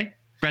 okay,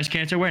 breast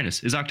cancer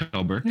awareness is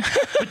October,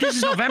 but this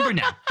is November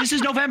now. This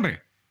is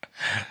November.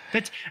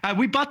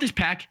 We bought this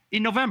pack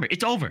in November.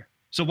 It's over.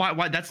 So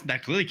why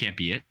that clearly can't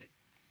be it.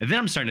 And then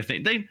I'm starting to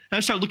think. Then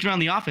I start looking around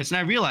the office, and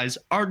I realize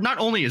not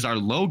only is our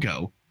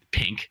logo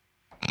pink,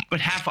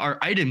 but half our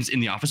items in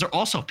the office are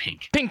also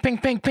pink. Pink.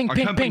 Our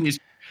company is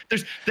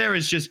there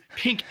is just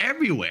pink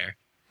everywhere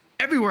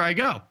I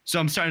go. So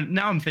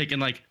I'm thinking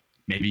like,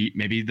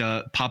 maybe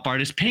the pop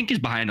artist Pink is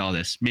behind all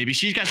this. Maybe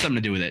she's got something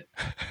to do with it.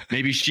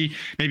 Maybe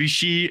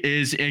she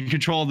is in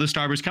control of the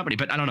Starburst company,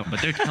 but I don't know.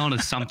 But they're telling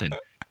us something. So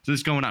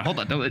this is going on. Hold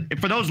on.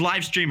 For those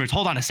live streamers,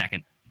 hold on a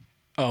second.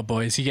 Oh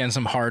boy, is he getting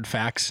some hard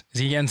facts?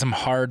 Is he getting some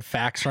hard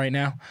facts right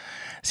now?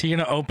 Is he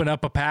gonna open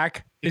up a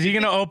pack? Is he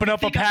gonna open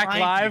up a pack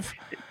live?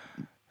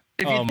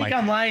 If you think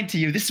I'm lying to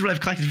you, this is what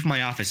I've collected from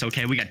my office.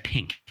 Okay, we got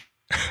pink.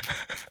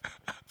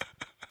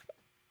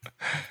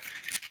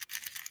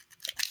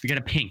 We got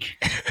a pink.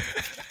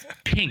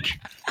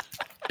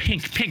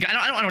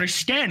 I don't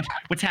understand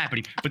what's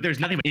happening, but there's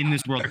nothing in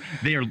this world.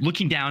 They are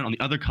looking down on the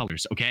other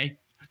colors, okay?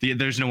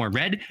 There's no more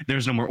red,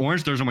 there's no more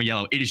orange, there's no more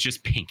yellow. It is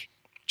just pink.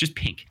 Just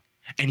pink.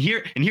 And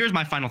here's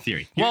my final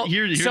theory.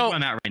 Here's where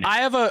I'm at right now. I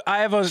have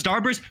a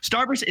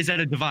Starburst is at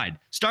a divide.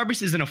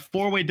 Starburst is in a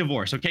four-way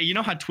divorce, okay? You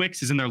know how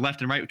Twix is in their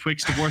left and right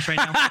Twix divorce right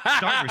now?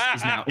 Starburst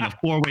is now in a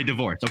four-way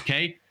divorce,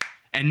 okay?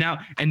 And now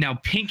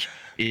Pink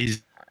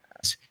is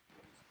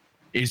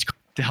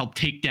to help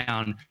take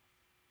down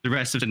the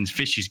rest of the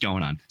fishies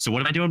going on. So what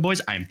am I doing,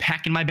 boys? I am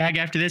packing my bag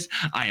after this.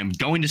 I am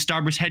going to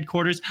Starburst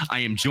headquarters. I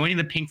am joining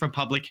the Pink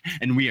Republic,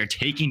 and we are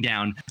taking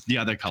down the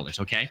other colors,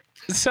 okay?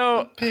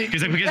 So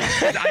because I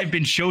have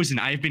been chosen,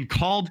 I have been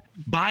called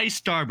by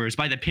Starburst,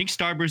 by the Pink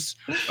Starburst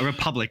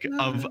Republic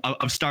of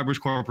Starburst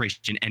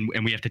Corporation,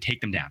 and we have to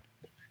take them down.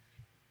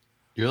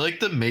 You're like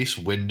the Mace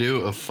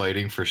Windu of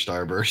fighting for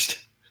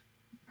Starburst.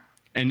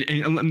 And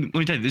let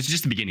me tell you, this is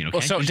just the beginning, okay?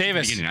 Well, so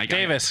Davis,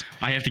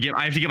 I have to get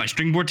my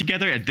springboard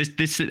together. And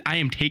this I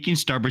am taking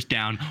Starburst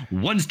down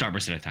one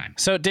Starburst at a time.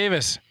 So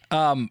Davis,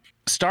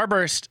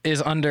 Starburst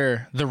is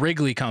under the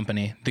Wrigley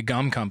Company, the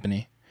gum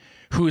company,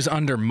 who's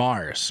under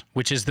Mars,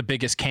 which is the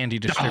biggest candy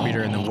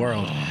distributor in the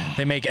world.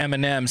 They make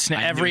M&M's,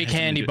 every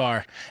candy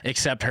bar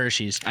except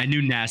Hershey's. I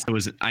knew NASA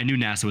was. I knew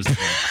NASA was.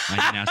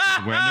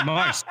 We're under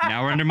Mars.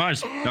 Now we're under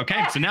Mars.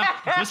 Okay, so now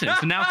listen.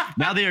 So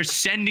now they are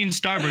sending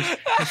Starburst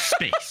to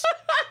space.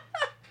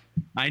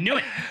 I knew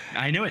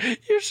it.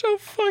 You're so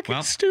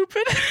fucking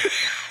stupid.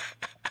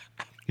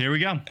 Here we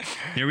go.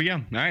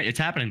 All right, it's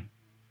happening.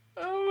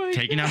 Oh my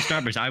Taking out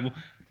Starburst. I will.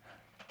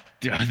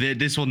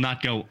 This will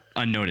not go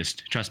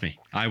unnoticed. Trust me.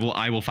 I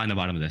will find the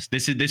bottom of this.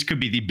 This could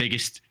be the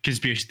biggest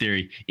conspiracy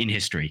theory in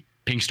history.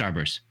 Pink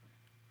Starburst.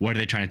 What are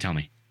they trying to tell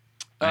me?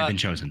 I've been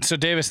chosen. So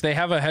Davis, they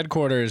have a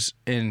headquarters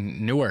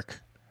in Newark.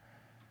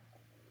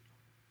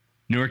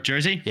 Newark,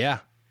 Jersey? Yeah.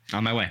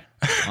 On my way.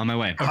 Okay. On my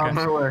way. I'm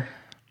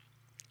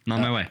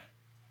on my way.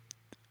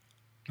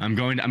 I'm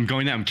going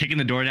there. I'm kicking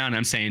the door down and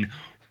I'm saying,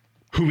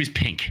 who is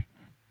pink?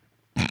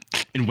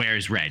 And where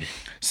is red?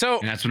 So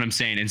And that's what I'm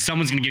saying. And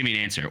someone's going to give me an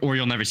answer or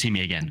you'll never see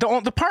me again.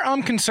 the part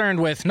I'm concerned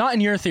with, not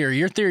in your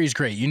theory is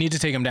great. You need to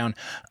take them down.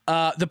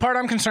 The part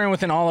I'm concerned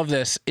with in all of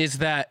this is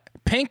that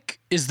pink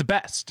is the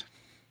best.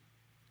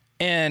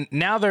 And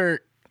now they're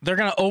going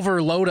to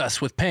overload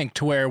us with pink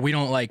to where we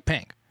don't like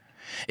pink.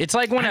 It's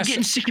like when I'm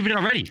getting sick of it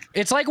already.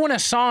 It's like when a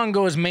song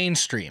goes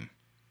mainstream.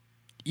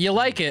 You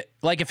like it.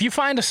 Like if you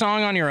find a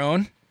song on your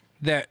own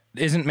that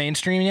isn't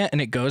mainstream yet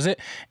and it goes it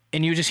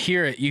and you just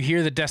hear it, you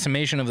hear the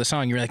decimation of the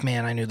song, you're like,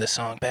 man, I knew this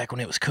song back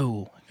when it was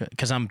cool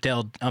because I'm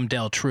Del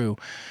True,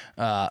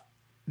 the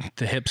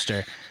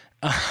hipster.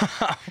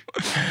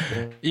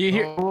 You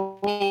hear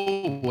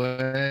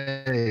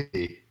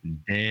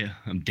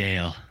I'm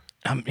Dale.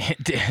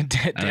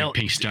 Dale. I like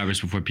pink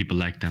Starburst before people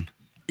like them.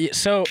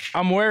 So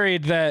I'm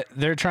worried that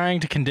they're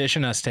trying to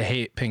condition us to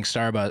hate pink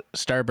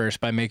Starburst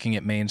by making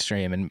it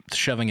mainstream and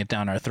shoving it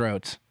down our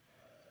throats.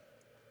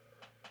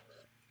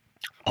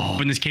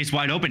 Open this case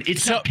wide open.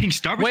 It's not pink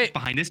Starburst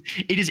behind this.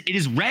 It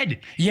is red.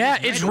 Yeah,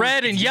 it's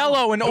red and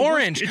yellow and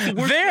orange.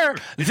 They're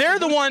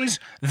the ones.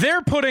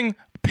 They're putting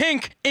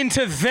pink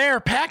into their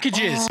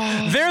packages.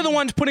 They're the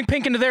ones putting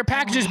pink into their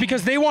packages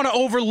because they want to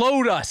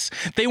overload us.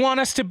 They want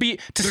us to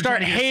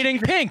start hating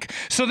pink.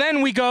 So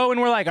then we go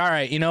and we're like, all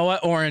right, you know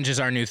what? Orange is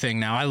our new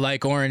thing now. I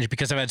like orange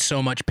because I've had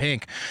so much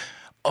pink.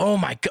 Oh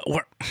my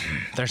God.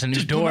 There's a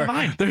new door.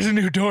 There's a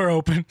new door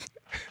open.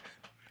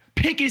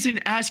 Pink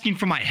isn't asking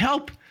for my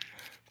help.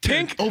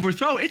 Pink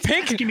overthrow. It's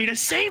asking me to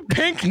save.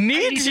 Pink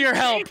needs your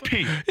help.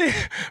 Pink.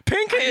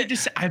 Pink.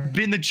 I've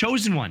been the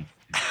chosen one.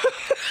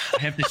 I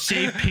have to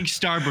save Pink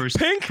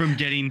Starburst from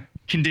getting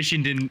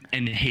conditioned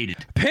and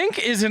hated. Pink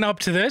isn't up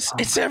to this.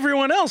 It's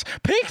everyone else.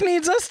 Pink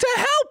needs us to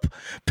help.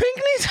 Pink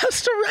needs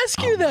us to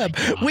rescue them.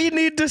 God. We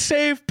need to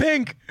save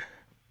Pink.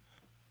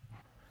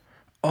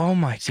 Oh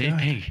my God. Save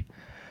Pink.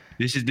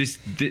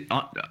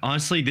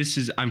 Honestly,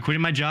 I'm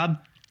quitting my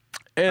job.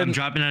 And I'm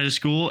dropping out of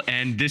school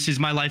and this is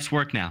my life's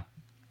work now.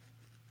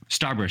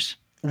 Starburst.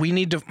 We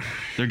need to.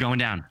 They're going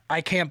down.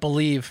 I can't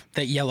believe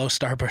that Yellow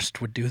Starburst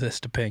would do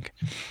this to Pink.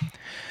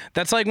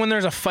 That's like when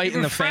there's a fight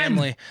in the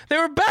family. They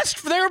were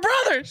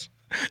brothers.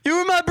 You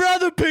were my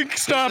brother, Pink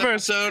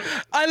Starburst.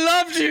 I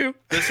loved you.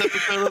 This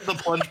episode of the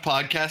Plunge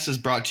Podcast is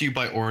brought to you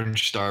by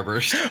Orange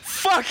Starburst.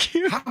 Fuck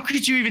you. How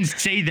could you even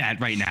say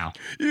that right now?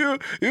 You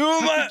were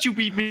How my. could you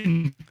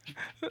even?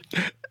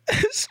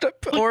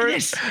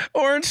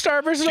 Orange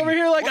Starburst is over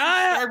here like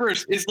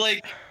Starburst is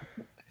like.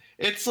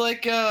 It's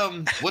like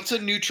what's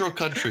a neutral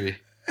country?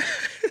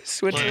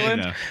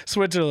 Switzerland.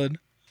 Switzerland.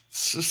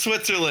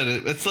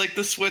 It's like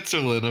the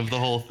Switzerland of the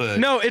whole thing.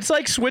 No, it's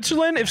like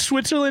Switzerland if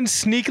Switzerland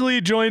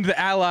sneakily joined the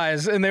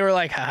Allies and they were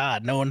like, haha,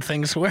 no one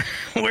thinks we're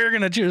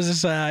gonna choose a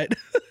side.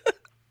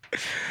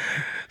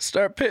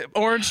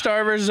 Orange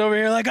Starburst is over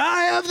here like,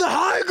 I have the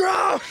high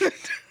ground.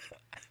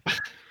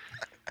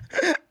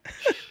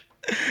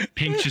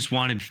 Pink just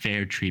wanted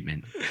fair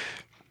treatment.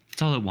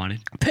 That's all it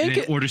wanted. Pink.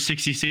 And then Order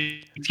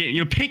 66.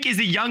 Pink is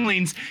the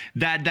younglings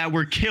that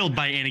were killed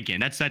by Anakin.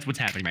 That's what's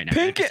happening right now.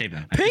 I have to save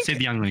them. I have to save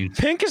the younglings.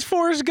 Pink is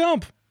Forrest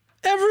Gump.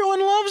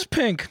 Everyone loves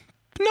Pink.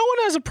 No one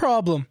has a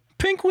problem.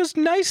 Pink was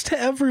nice to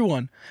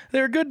everyone. They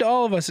were good to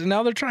all of us, and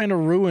now they're trying to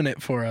ruin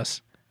it for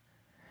us.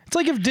 It's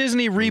like if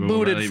Disney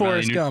rebooted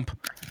Forrest Gump.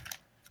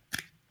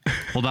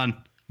 Hold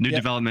on. New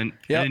development.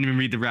 Yep. I didn't even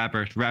read the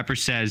rapper. The rapper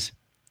says,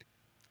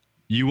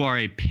 "You are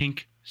a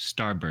pink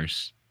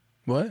starburst."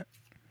 What?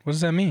 What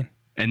does that mean?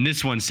 And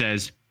this one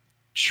says,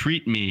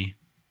 "Treat me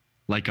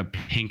like a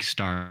pink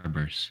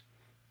starburst."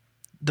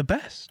 The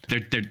best.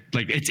 They're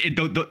like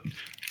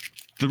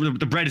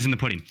the bread is in the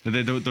pudding.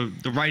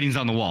 The writing's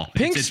on the wall.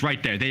 It's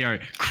right there. They are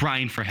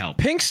crying for help.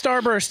 Pink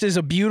Starburst is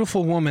a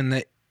beautiful woman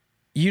that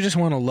you just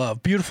want to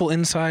love, beautiful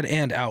inside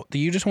and out, that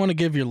you just want to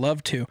give your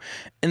love to.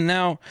 And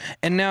now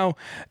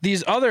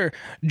these other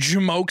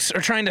jamokes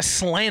are trying to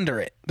slander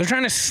it. They're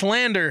trying to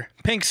slander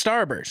Pink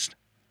Starburst.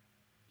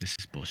 This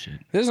is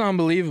bullshit. This is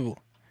unbelievable.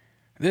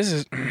 This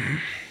is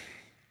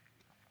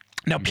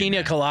now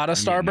Pina Colada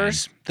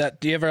Starburst.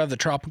 Do you ever have the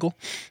tropical?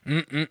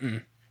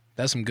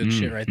 That's some good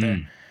shit right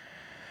there.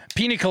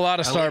 Pina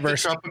Colada Starburst. Like the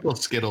tropical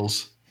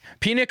Skittles.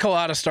 Pina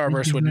Colada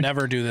Starburst would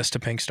never do this to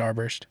Pink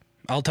Starburst.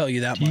 I'll tell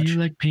you that Do much. you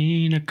like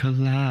pina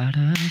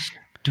coladas?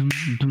 Dum,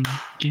 dum,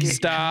 get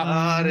Stop.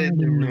 caught in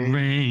the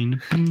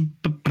rain. Bum,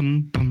 bum,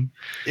 bum, bum.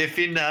 If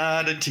you're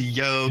not into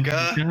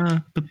yoga,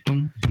 Bum,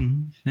 bum,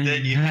 bum.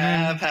 then you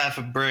have half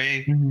a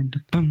brain.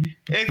 Bum,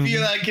 If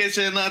you like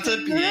kissing lots of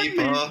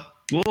people,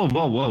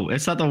 Whoa!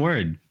 It's not the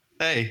word.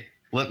 hey,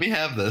 let me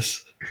have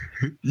this.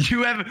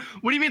 You have.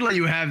 What do you mean? Let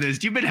you have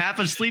this? You've been half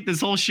asleep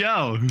this whole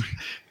show.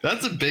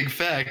 That's a big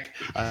fact.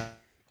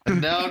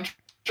 I'm now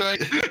trying.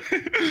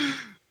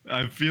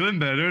 I'm feeling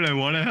better and I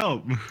want to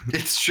help.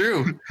 It's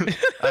true.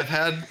 I've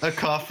had a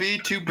coffee,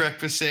 2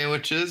 breakfast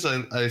sandwiches.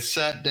 I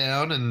sat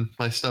down and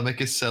my stomach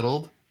is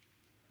settled.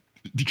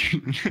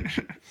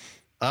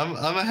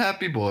 I'm a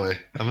happy boy.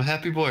 I'm a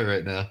happy boy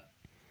right now.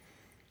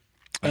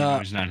 I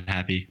was not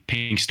happy.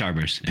 Pink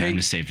Starburst. I'm going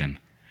to save them.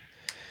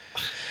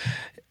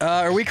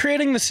 Are we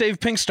creating the Save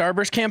Pink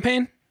Starburst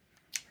campaign?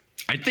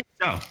 I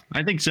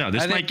think so.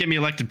 This might get me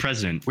elected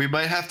president. We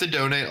might have to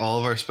donate all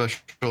of our Special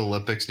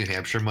Olympics New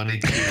Hampshire money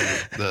to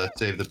the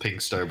Save the Pink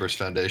Starburst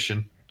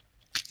Foundation.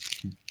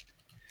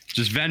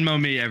 Just Venmo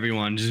me,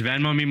 everyone. Just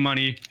Venmo me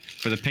money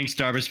for the Pink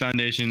Starburst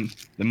Foundation.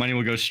 The money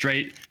will go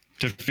straight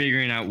to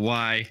figuring out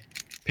why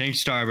Pink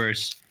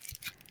Starbursts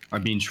are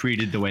being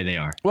treated the way they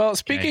are. Well,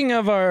 speaking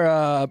of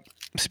our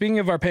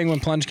Penguin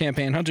Plunge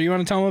campaign, Hunter, you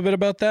want to tell them a bit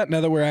about that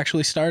now that we're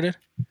actually started?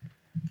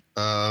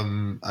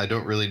 I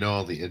don't really know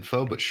all the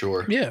info, but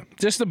sure. Yeah,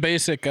 just the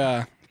basic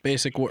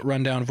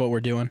rundown of what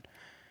we're doing.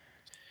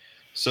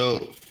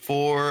 So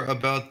for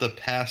about the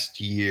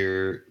past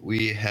year,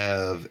 we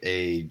have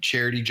a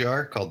charity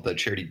jar called the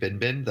Charity Bin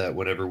Bin that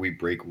whenever we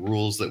break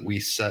rules that we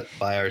set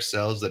by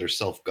ourselves that are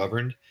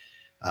self-governed,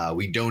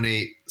 we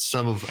donate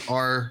some of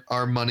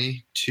our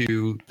money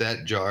to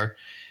that jar.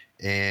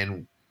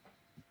 And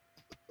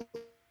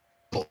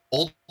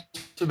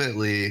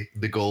ultimately,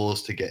 the goal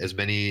is to get as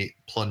many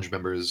Plunge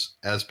members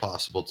as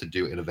possible to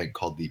do an event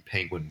called the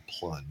Penguin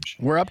Plunge.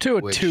 We're up to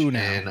which 2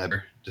 now. in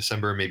either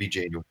December, maybe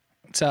January.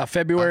 It's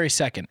February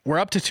 2nd. We're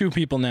up to 2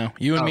 people now.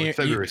 You and me.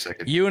 February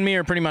 2nd. You and me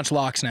are pretty much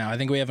locks now. I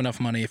think we have enough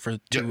money for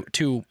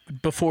two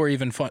before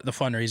even the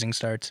fundraising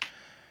starts.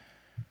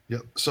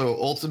 Yep. So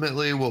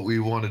ultimately, what we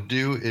want to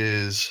do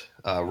is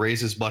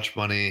raise as much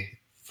money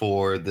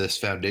for this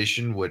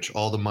foundation, which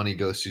all the money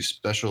goes to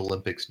Special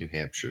Olympics New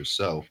Hampshire.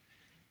 So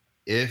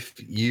if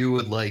you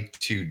would like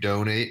to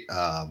donate,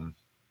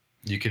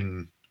 you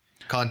can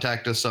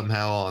contact us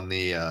somehow on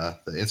the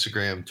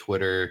Instagram,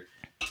 Twitter.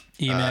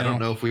 Email. I don't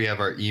know if we have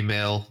our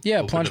email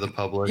open to the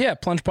public. Yeah,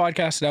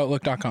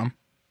 plungepodcast@outlook.com.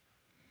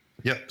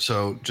 Yep.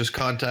 So just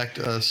contact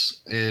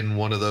us in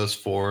one of those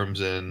forums,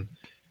 and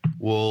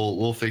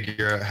we'll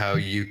figure out how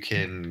you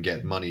can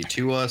get money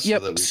to us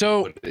Yep, so that we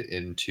so- can put it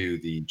into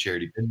the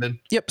charity bin bin.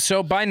 Yep.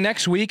 So by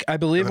next week, I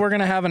believe we're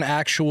gonna have an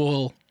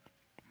actual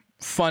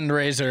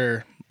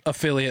fundraiser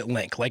affiliate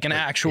link, like an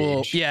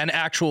actual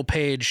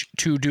page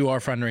to do our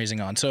fundraising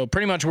on. So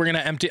pretty much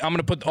I'm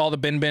gonna put all the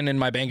bin in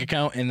my bank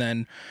account and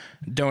then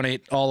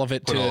donate all of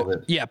it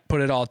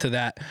put it all to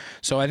that.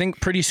 So I think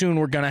pretty soon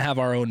we're gonna have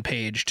our own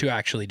page to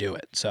actually do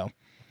it. So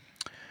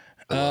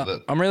I love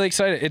it. I'm really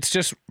excited. It's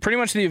just pretty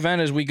much the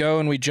event as we go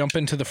and we jump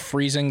into the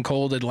freezing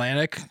cold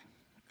Atlantic.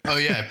 Oh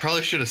yeah, I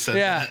probably should have said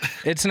Yeah, that.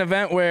 it's an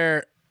event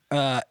where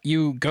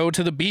you go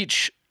to the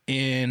beach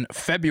in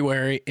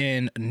February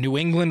in New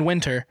England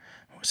winter.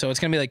 So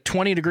it's gonna be like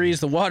 20 degrees.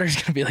 The water's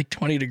gonna be like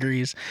 20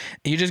 degrees.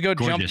 You just go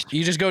Gorgeous. jump.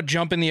 You just go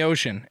jump in the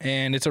ocean,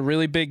 and it's a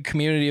really big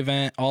community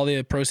event. All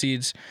the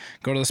proceeds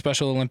go to the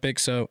Special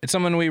Olympics. So it's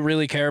something we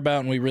really care about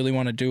and we really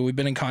want to do. We've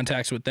been in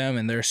contact with them,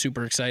 and they're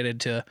super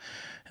excited to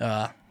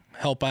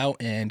help out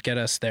and get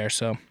us there.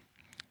 So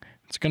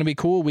it's gonna be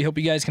cool. We hope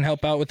you guys can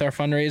help out with our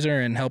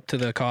fundraiser and help to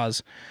the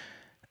cause.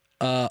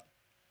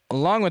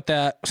 Along with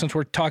that, since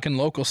we're talking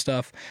local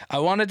stuff, I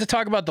wanted to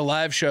talk about the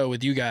live show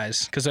with you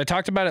guys because I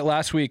talked about it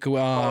last week. That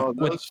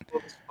was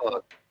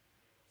fun.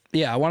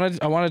 I wanted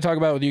to talk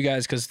about it with you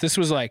guys because this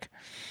was like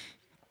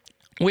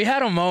we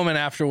had a moment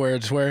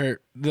afterwards where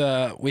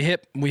we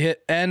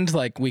hit end,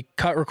 like we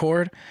cut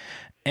record,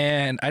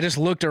 and I just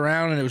looked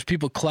around and it was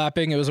people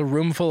clapping. It was a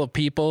room full of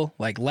people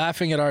like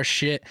laughing at our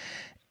shit.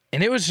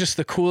 And it was just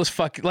the coolest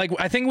fucking, like,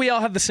 I think we all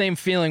had the same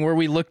feeling where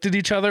we looked at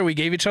each other, we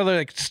gave each other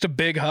like just a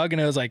big hug,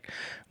 and it was like,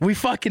 we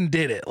fucking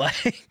did it.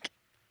 Like,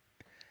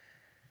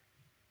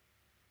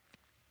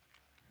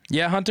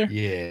 yeah, Hunter?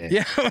 Yeah.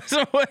 Yeah.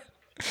 So what?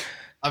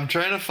 I'm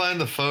trying to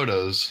find the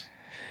photos.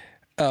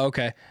 Oh,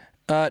 okay.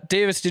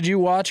 Davis, did you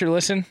watch or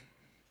listen?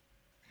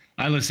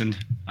 I listened.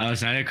 I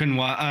couldn't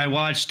watch. I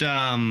watched,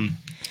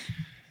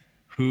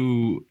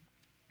 who...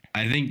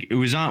 I think it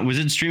was on. Was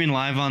it streaming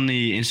live on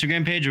the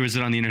Instagram page or was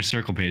it on the Inner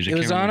Circle page? It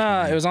was on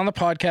the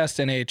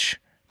podcast NH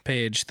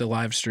page, the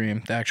live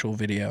stream, the actual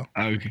video.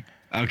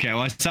 Okay.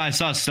 Well, I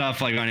saw stuff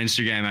like on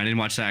Instagram. I didn't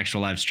watch the actual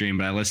live stream,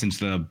 but I listened to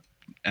the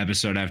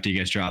episode after you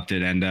guys dropped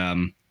it,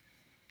 and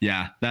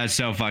Yeah, that's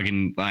so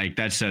fucking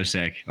that's so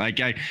sick.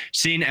 Like I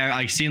seen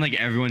like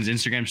everyone's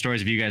Instagram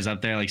stories of you guys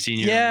up there, like seeing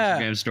your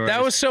Instagram stories.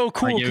 That was so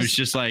cool. Like, it was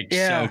just like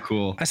so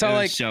cool. I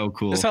saw so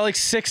cool. I saw like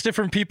 6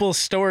 different people's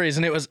stories,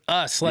 and it was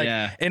us. Like,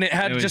 and it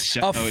had just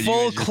a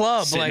full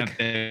club. Like, up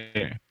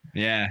there.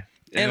 Yeah,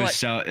 and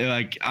was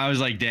I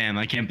was like, damn,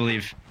 I can't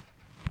believe.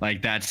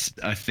 Like that's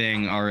a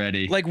thing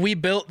already. Like we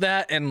built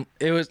that, and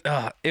it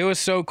was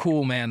so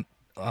cool, man.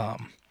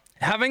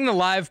 Having the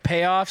live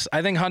payoffs,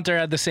 I think Hunter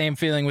had the same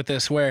feeling with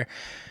this, where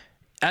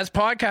as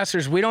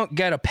podcasters, we don't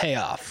get a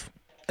payoff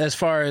as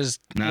far as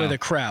with a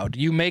crowd.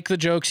 You make the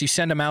jokes, you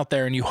send them out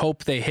there, and you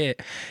hope they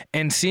hit.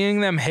 And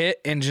seeing them hit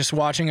and just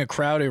watching a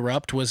crowd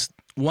erupt was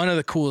one of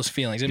the coolest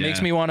feelings. It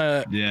makes me want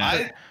to.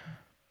 Yeah.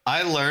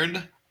 I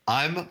learned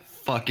I'm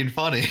fucking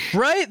funny.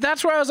 Right?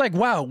 That's where I was like,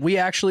 wow, we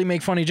actually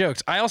make funny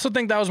jokes. I also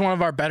think that was one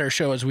of our better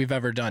shows we've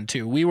ever done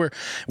too. We were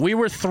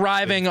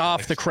thriving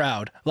off the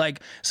crowd. Like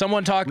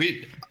someone talked.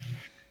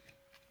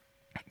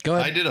 Go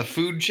ahead. I did a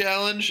food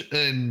challenge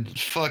and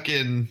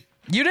fucking.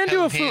 You didn't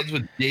do a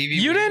food.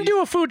 You didn't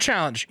do a food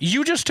challenge.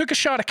 You just took a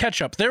shot of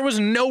ketchup. There was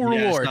no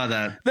reward. Yeah, I saw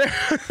that.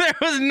 There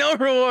was no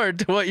reward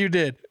to what you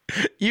did.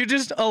 You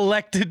just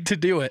elected to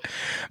do it.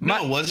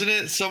 No, wasn't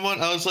it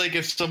someone? I was like,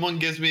 if someone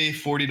gives me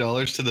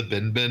 $40 to the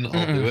bin,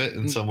 I'll do it.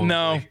 And someone.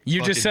 No, like,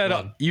 you just said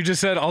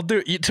I'll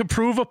do it to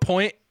prove a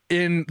point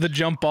in the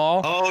jump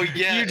ball. Oh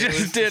yeah, you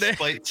just did it.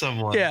 Fight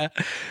someone. Yeah.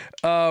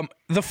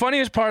 The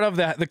funniest part of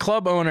that, the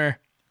club owner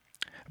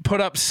put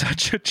up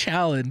such a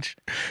challenge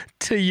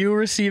to you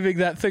receiving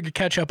that thing of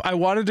ketchup. I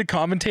wanted to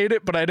commentate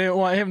it, but I didn't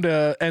want him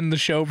to end the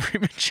show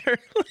prematurely.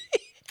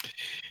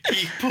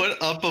 He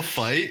put up a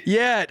fight?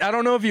 Yeah, I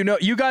don't know if you know.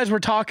 You guys were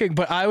talking,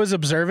 but I was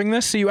observing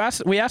this. So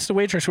we asked the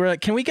waitress, we were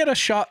like, can we get a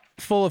shot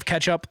full of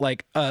ketchup?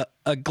 Like a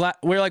glass.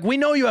 We're like, we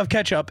know you have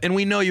ketchup and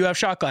we know you have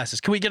shot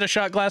glasses. Can we get a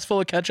shot glass full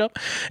of ketchup?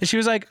 And she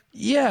was like,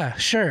 yeah,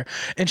 sure.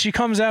 And she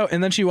comes out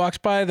and then she walks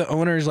by the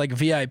owner's like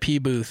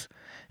VIP booth,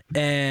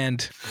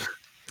 and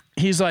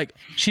he's like,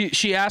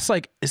 she asked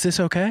like, is this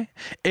okay?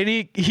 And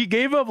he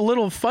gave up a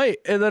little fight,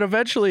 and then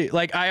eventually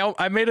like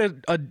I made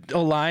a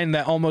line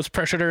that almost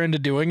pressured her into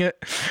doing it.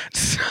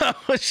 So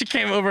she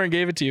came over and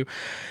gave it to you.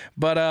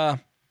 But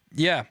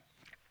yeah,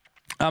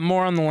 I'm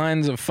more on the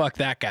lines of fuck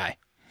that guy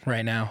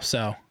right now.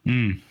 So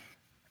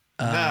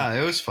nah,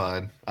 it was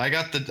fine. I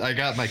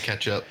got my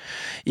ketchup.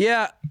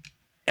 Yeah.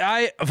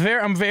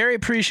 I'm very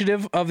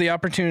appreciative of the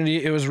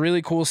opportunity. It was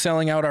really cool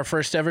selling out our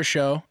first ever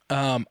show.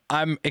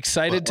 I'm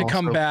excited to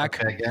come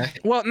back.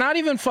 Well, not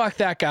even fuck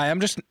that guy. I'm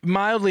just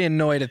mildly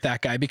annoyed at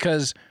that guy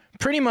because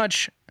pretty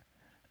much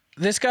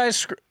this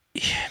guy's.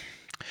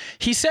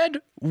 He said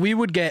we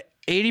would get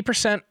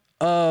 80%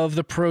 of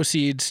the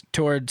proceeds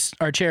towards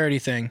our charity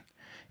thing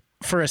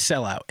for a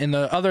sellout, and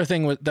the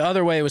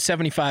other way was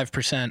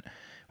 75%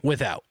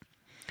 without.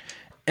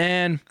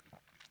 And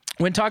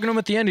when talking to him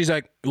at the end, he's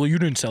like, well, you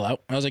didn't sell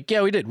out. I was like,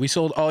 yeah, we did. We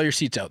sold all your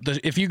seats out.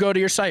 If you go to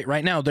your site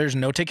right now, there's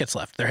no tickets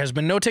left. There has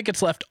been no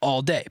tickets left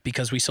all day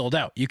because we sold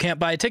out. You can't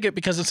buy a ticket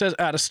because it says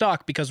out of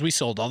stock because we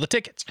sold all the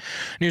tickets.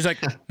 And he was like,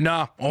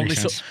 nah, only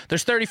sold.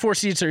 There's 34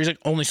 seats there. He's like,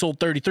 only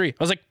sold 33. I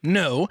was like,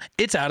 no,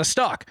 it's out of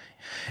stock.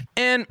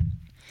 And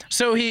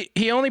so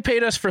he only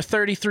paid us for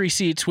 33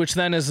 seats, which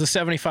then is the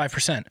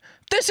 75%.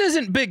 This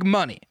isn't big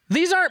money.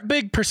 These aren't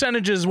big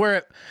percentages where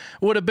it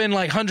would have been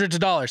like hundreds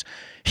of dollars.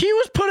 He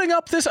was putting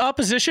up this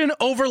opposition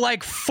over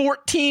like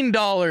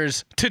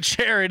 $14 to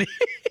charity.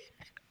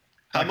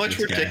 How much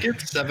were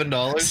tickets? $7?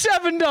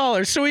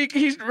 $7. So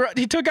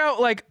he took out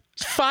like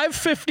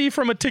 $5.50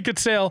 from a ticket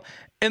sale,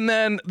 and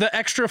then the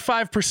extra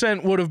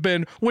 5% would have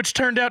been, which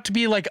turned out to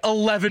be like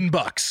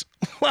 $11.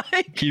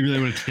 Like he really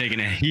would have taken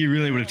a hit.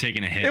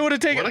 It would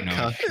have taken what a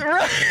cuck.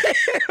 Right.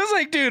 I was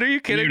like, dude, are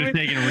you kidding me? He would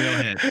have taken a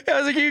real hit. I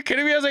was like, are you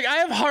kidding me? I was like, I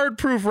have hard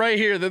proof right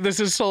here that this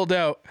is sold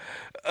out.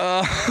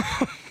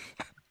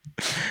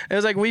 It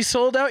was like, we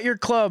sold out your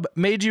club,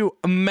 made you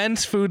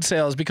immense food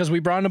sales because we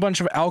brought in a bunch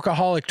of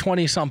alcoholic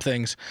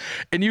 20-somethings,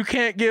 and you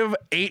can't give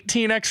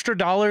 $18 extra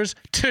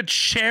to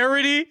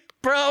charity,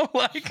 bro?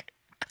 Like,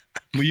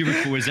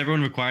 was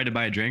everyone required to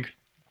buy a drink?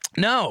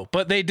 No,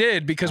 but they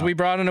did because we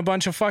brought in a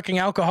bunch of fucking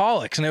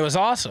alcoholics, and it was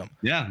awesome.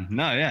 Yeah,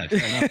 no, yeah.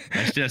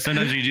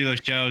 Sometimes you do those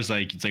shows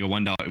like it's like a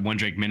 $1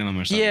 drink minimum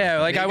or something.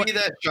 Yeah, like maybe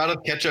that shot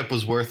of ketchup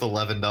was worth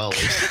 $11.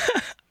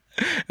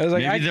 I was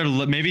like,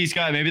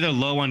 maybe they're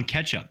low on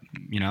ketchup.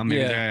 You know,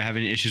 maybe they're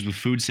having issues with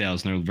food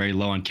sales and they're very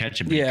low on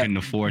ketchup. They couldn't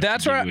afford to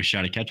give you a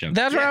shot of ketchup.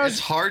 That's where it's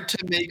hard to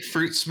make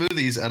fruit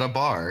smoothies at a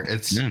bar.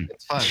 It's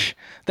fun.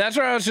 That's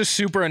where I was just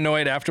super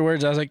annoyed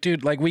afterwards. I was like,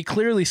 dude, like we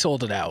clearly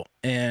sold it out,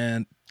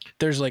 and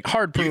there's like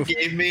hard proof. You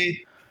gave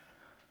me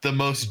the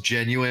most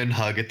genuine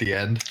hug at the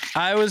end.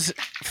 I was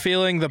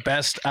feeling the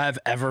best I've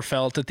ever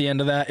felt at the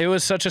end of that. It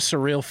was such a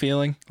surreal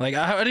feeling. Like,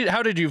 how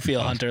did you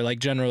feel, Hunter? Like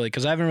generally,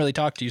 because I haven't really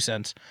talked to you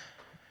since.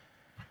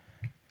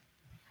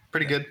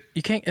 Pretty good.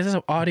 You can't. This is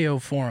an audio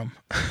forum.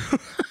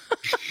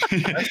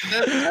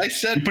 I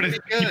said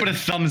you put a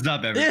thumbs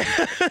up every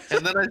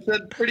and then I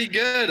said pretty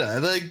good. I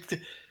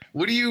like.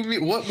 What do you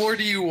mean? What more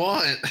do you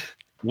want?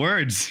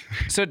 Words.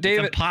 So It's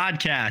David, a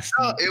podcast.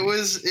 It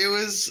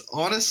was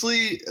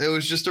honestly, it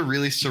was just a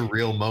really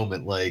surreal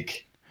moment.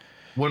 Like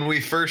when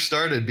we first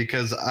started,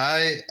 because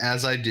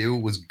as I do,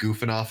 was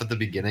goofing off at the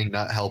beginning,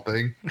 not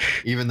helping,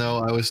 even though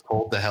I was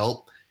told to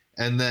help.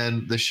 And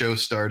then the show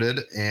started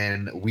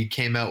and we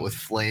came out with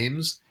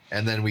flames,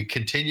 and then we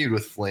continued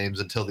with flames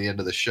until the end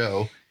of the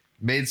show,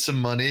 made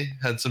some money,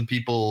 had some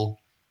people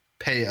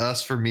pay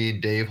us for me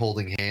and Dave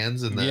holding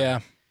hands, and then yeah.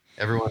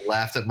 everyone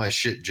laughed at my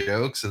shit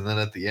jokes, and then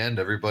at the end,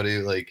 everybody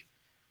like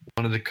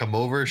wanted to come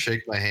over,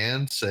 shake my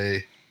hand,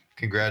 say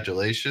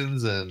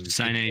congratulations, and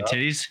Sign any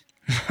titties?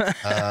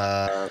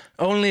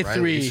 Only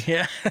Riley's. 3.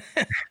 Yeah.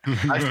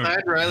 I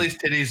signed Riley's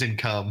titties and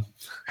come.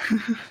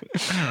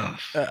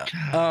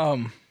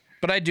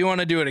 But I do want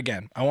to do it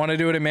again. I want to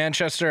do it in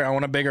Manchester. I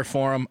want a bigger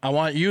forum. I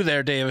want you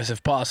there, Davis,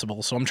 if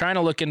possible. So I'm trying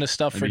to look into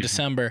stuff for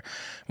December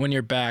when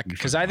you're back,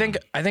 because I think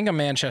a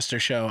Manchester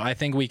show. I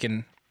think we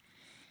can.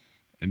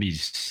 That'd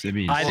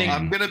be I think-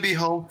 I'm gonna be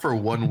home for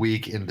 1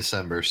 week in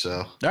December,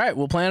 so All right,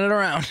 we'll plan it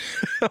around.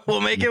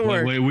 We'll make it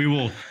work. we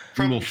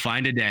will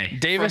find a day.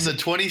 Davis. from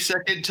the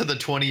 22nd to the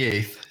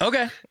 28th.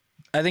 Okay.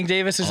 I think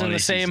Davis is in Holiday the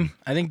same. season.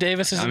 I think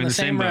Davis is I'm in the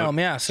same boat. realm.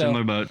 Yeah. So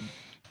Similar boat.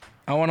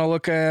 I want to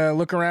look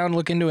around,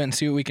 look into it, and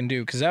see what we can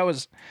do. Because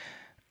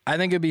I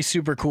think it'd be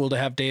super cool to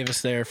have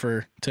Davis there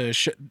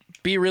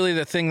be really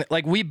the thing that,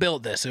 like, we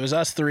built this. It was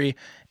us 3,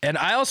 and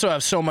I also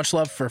have so much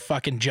love for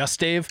fucking Just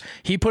Dave.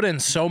 He put in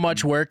so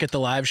much work at the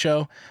live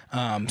show.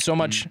 So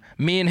much.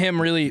 Me and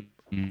him really.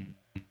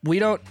 We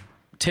don't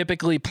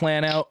typically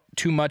plan out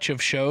too much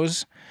of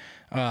shows,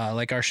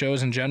 like our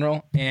shows in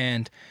general,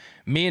 and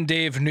me and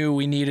Dave knew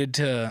we needed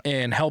to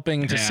in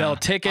helping to sell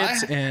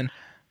tickets and.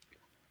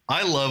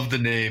 I love the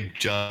name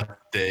Just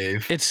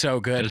Dave. It's so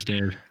good. Just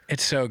Dave.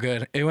 It's so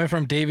good. It went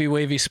from Davey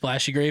Wavy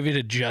Splashy Gravy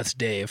to Just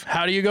Dave.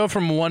 How do you go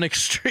from one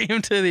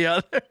extreme to the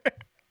other?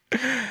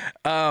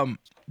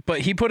 But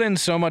he put in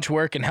so much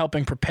work in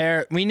helping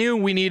prepare. We knew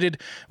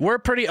we're a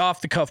pretty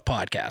off the cuff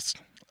podcast.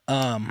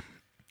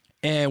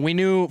 And we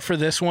knew for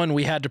this one,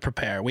 we had to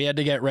prepare. We had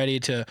to get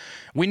ready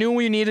we knew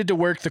we needed to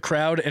work the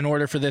crowd in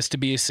order for this to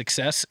be a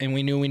success. And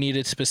we knew we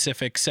needed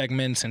specific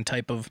segments and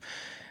type of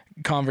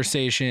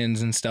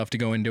conversations and stuff to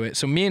go into it.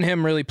 So me and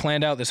him really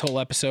planned out this whole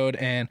episode,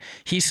 and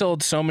he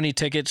sold so many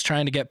tickets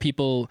trying to get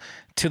people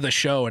to the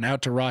show and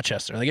out to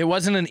Rochester. Like, it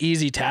wasn't an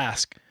easy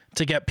task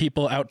to get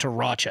people out to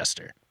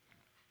Rochester.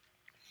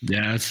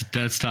 Yeah,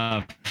 that's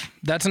tough.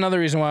 That's another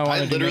reason why I I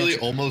wanted to literally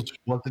Manchester. almost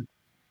wasn't.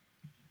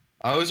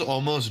 I was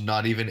almost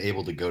not even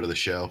able to go to the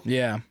show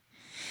Yeah.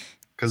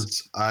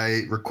 because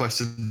I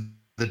requested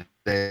the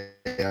day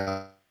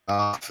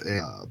off,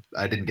 and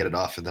I didn't get it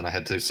off, and then I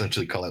had to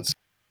essentially call out.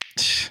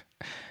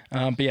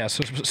 But yeah,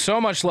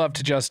 so much love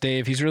to Just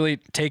Dave. He's really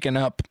taken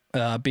up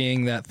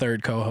being that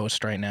third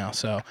co-host right now.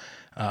 So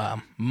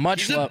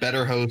much He's love. a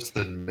better host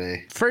than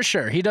me. For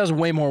sure. He does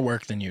way more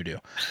work than you do.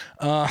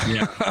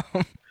 Yeah.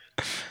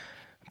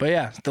 But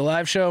yeah, the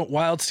live show,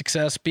 wild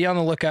success. Be on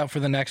the lookout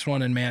for the next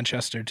one in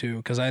Manchester too,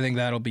 because I think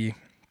that'll be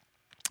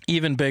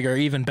even bigger,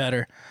 even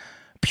better.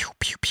 Pew,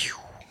 pew, pew.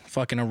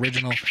 Fucking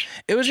original.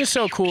 It was just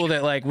so cool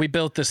that, like, we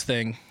built this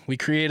thing. We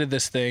created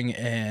this thing,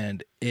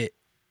 and it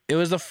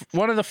was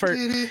one of the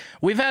first.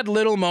 We've had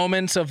little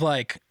moments of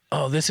like,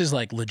 oh, this is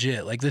like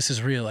legit. Like, this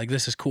is real. Like,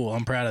 this is cool.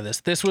 I'm proud of this.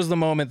 This was the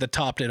moment that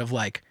topped it, of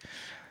like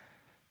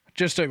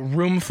just a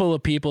room full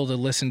of people to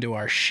listen to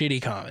our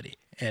shitty comedy.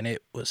 And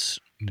it was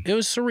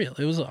surreal.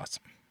 It was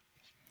awesome.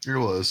 It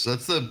was.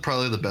 That's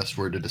probably the best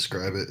word to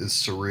describe it, is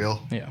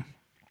surreal. Yeah.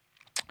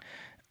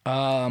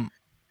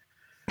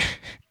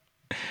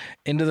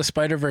 Into the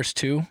Spider-Verse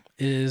 2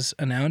 is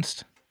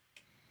announced.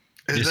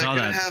 Is You that saw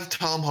going to that. have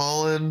Tom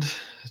Holland,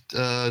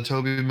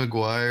 Tobey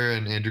Maguire,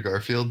 and Andrew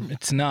Garfield?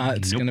 It's not.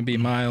 It's Nope. going to be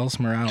Miles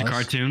Morales.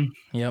 Cartoon.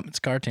 Yep, it's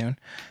cartoon.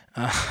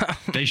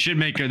 They should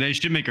make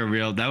a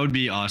real. That would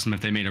be awesome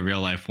if they made a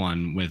real life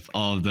one with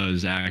all of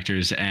those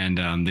actors and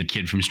the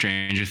kid from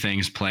Stranger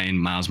Things playing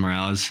Miles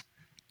Morales.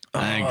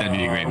 I think that'd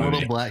be a great A little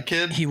movie. black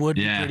kid? He would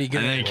be Yeah, pretty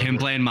good. I think him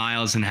playing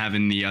Miles and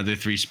having the other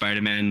 3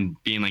 Spider-Men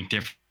being like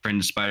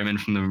different Spider-Men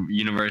from the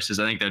universes.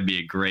 I think that'd be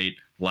a great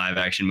live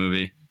action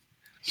movie.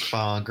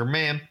 Sponger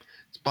Man.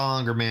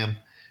 Sponger Man.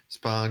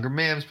 Sponger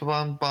Man.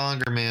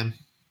 Sponger Man.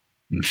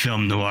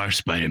 Film noir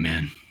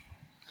Spider-Man.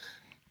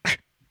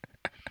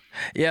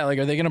 Yeah, like,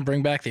 are they going to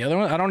bring back the other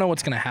one? I don't know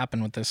what's going to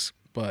happen with this,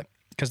 but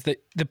because the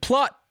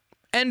plot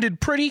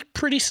ended pretty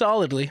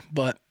solidly,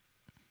 but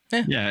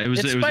Yeah, it was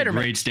It's a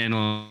Spider-Man. great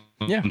standalone.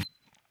 Yeah.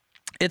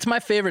 It's my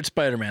favorite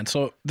Spider-Man.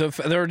 So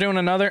they're doing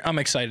another. I'm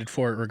excited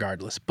for it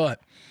regardless,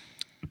 but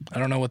I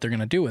don't know what they're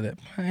going to do with it.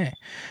 Hey.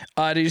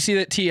 Did you see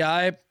that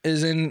T.I.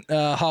 is in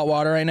hot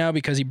water right now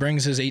because he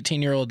brings his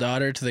 18-year-old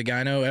daughter to the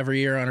gyno every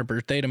year on her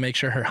birthday to make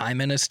sure her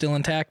hymen is still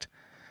intact?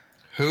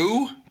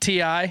 Who?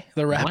 T.I.,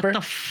 the rapper. What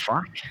the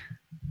fuck?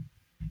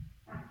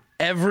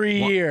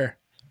 Every year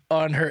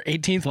on her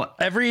 18th, What?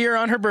 every year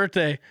on her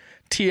birthday,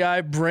 T.I.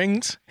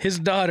 brings his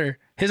daughter,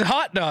 his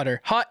hot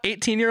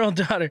 18-year-old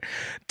daughter,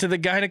 to the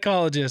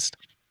gynecologist.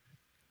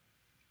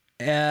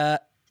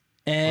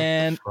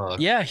 And fuck?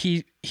 yeah,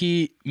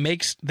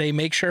 they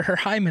make sure her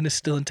hymen is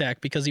still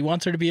intact because he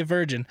wants her to be a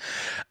virgin.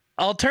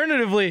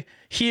 Alternatively,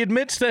 he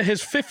admits that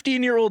his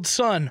 15-year-old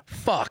son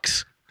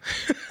fucks.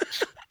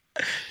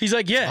 He's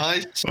like, yeah.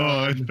 My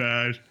son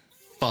bad.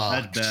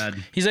 fucked. That's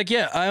bad. He's like,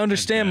 yeah, I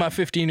understand my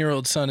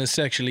 15-year-old son is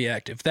sexually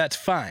active. That's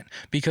fine.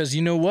 Because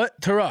you know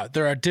what, Tara,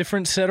 there are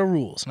different set of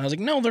rules. And I was like,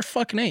 no, there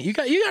fucking ain't. You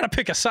got to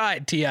pick a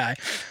side, T.I.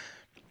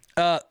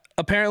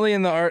 Apparently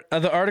in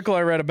the article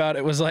I read about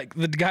it was like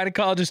the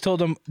gynecologist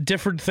told him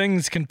different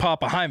things can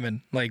pop a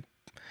hymen, like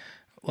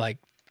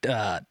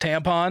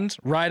tampons,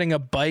 riding a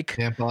bike,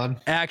 Tampon.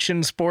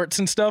 action sports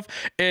and stuff.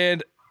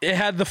 And it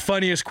had the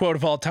funniest quote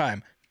of all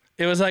time.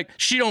 It was like,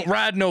 she don't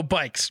ride no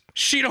bikes.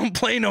 She don't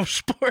play no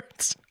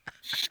sports.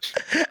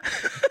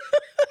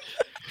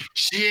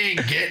 She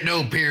ain't get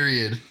no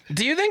period.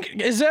 Do you think,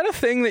 is that a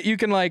thing that you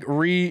can like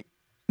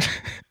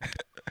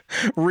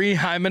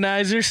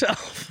rehymenize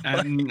yourself?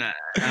 You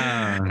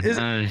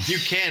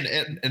can,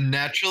 and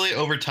naturally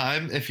over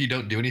time, if you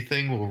don't do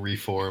anything, will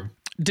reform.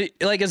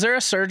 Is there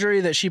a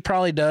surgery that she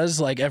probably does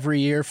like every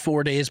year,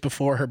 4 days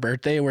before her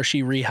birthday, where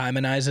she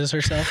rehymenizes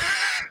herself?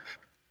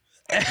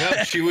 No,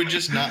 she would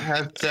just not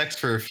have sex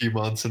for a few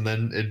months, and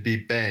then it'd be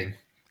bang.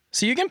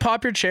 So you can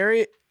pop your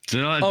cherry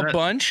a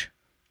bunch.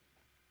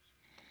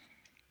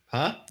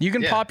 Huh? You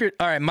can Yeah. pop your.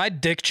 All right, my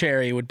dick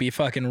cherry would be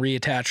fucking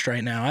reattached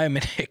right now. I am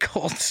in a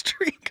cold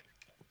streak.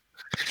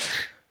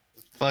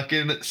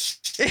 Fucking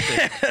sick.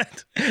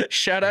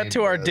 Shout out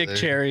to our dick brother.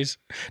 cherries.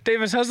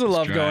 Davis, how's the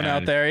love going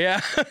out there?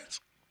 Yeah.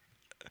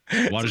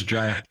 Water's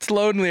dry. It's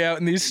lonely out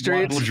in these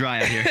streets. Water's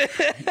dry out here.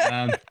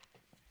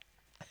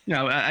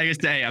 I guess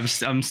hey,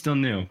 I'm still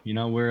new. You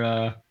know,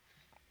 we're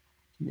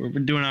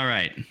doing all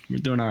right. We're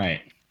doing all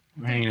right.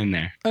 We're hanging in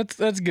there.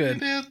 That's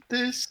good.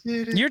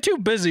 You're too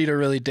busy to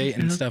really date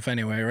and stuff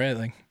anyway, right?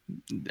 Like,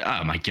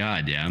 Oh my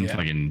god, yeah, I'm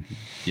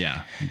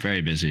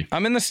very busy.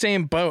 I'm in the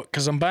same boat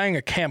because I'm buying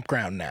a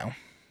campground now.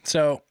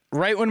 So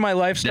right when my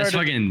life started, That's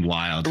fucking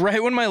wild.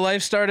 right when my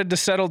life started to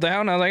settle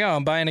down, I was like, oh,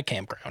 I'm buying a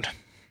campground.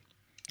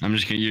 I'm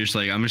just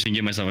gonna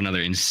give myself another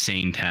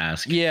insane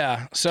task.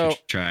 Yeah. So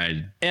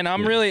Tried. and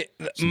I'm Yeah, really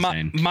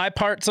insane. my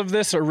parts of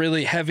this are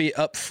really heavy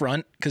up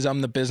front because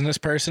I'm the business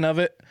person of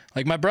it.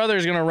 Like my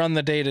brother's gonna run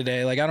the day to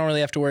day. Like I don't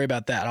really have to worry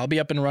about that. I'll be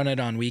up and run it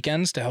on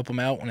weekends to help him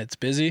out when it's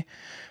busy.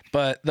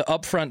 But the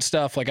upfront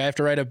stuff, like I have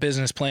to write a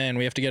business plan.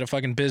 We have to get a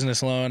fucking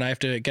business loan. I have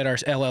to get our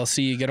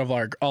LLC, get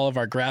all of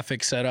our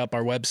graphics set up,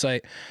 our website.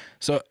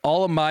 So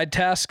all of my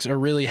tasks are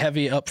really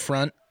heavy up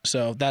front.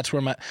 So that's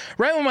where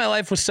right when my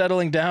life was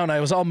settling down, I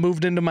was all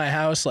moved into my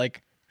house.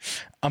 Like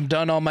I'm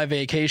done all my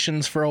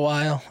vacations for a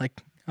while. Like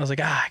I was like,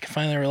 I can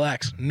finally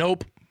relax.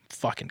 Nope.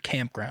 Fucking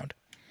campground.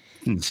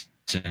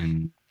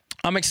 Insane.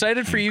 I'm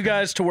excited for you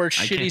guys to work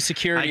shitty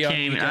security on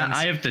weekends.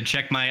 I have to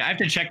check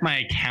my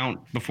account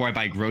before I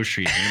buy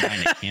groceries. I'm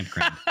buying a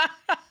campground.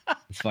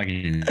 It's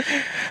fucking.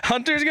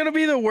 Hunter's gonna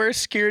be the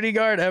worst security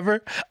guard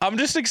ever. I'm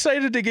just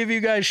excited to give you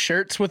guys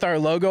shirts with our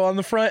logo on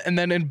the front and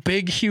then in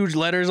big, huge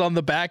letters on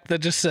the back that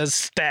just says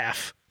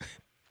staff.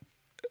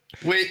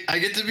 Wait, I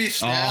get to be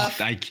staff?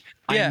 I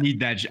Yeah. need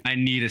that. I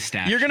need a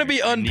staff. You're gonna shirt.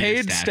 be I need a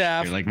unpaid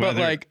staff, shirt. but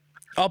like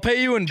I'll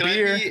pay you in Can I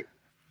beer be-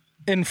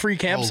 and free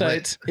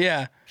campsites.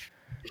 Yeah.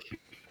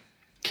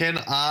 Can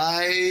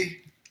I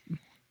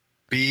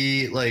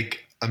be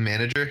like a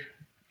manager?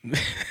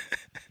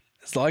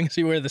 As long as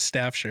you wear the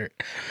staff shirt.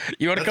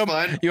 You wanna That's come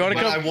fine. you wanna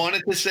but I come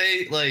wanted to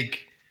say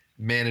like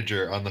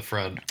manager on the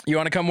front. you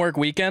wanna come work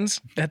weekends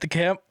at the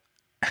camp?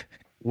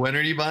 When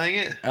are you buying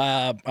it?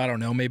 I don't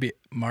know, maybe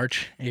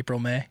March, April,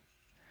 May.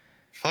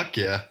 Fuck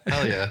yeah.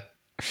 Hell yeah.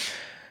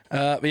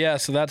 But yeah,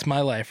 so that's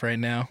my life right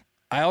now.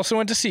 I also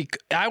went to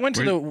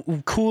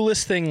the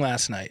coolest thing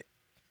last night.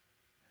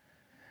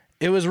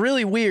 It was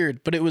really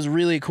weird, but it was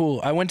really cool.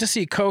 I went to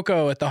see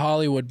Coco at the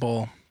Hollywood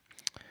Bowl,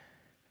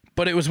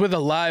 but it was with a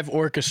live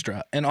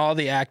orchestra and all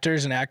the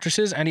actors and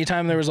actresses.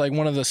 Anytime there was like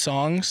one of the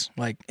songs,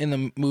 like in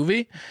the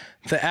movie,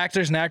 the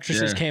actors and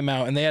actresses came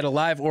out and they had a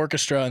live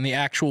orchestra and the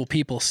actual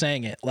people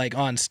sang it like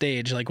on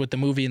stage, like with the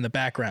movie in the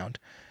background.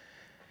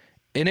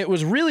 And it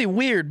was really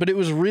weird, but it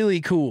was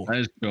really cool. That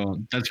is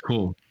cool. That's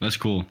cool. That's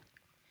cool.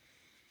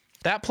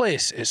 That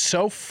place is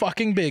so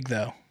fucking big,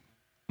 though.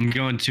 I'm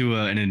going to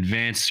an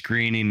advanced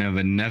screening of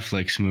a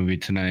Netflix movie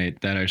tonight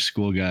that our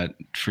school got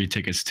free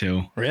tickets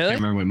to. Really? I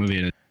can't remember what movie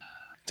it is.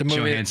 It's a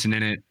movie. Johansson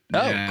in it.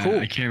 Oh, Yeah, cool.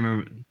 I can't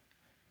remember.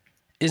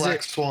 Is Black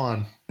it?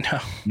 Swan. No.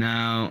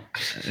 No,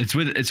 it's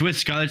with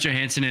Scarlett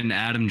Johansson and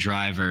Adam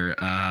Driver.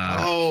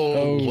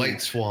 Oh,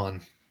 White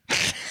Swan.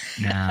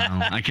 No,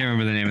 I can't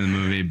remember the name of the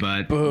movie,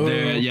 but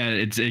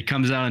it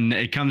comes out on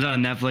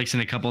Netflix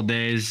in a couple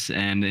days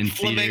and in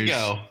theaters.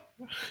 Flamingo.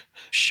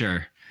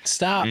 Sure.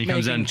 Stop And it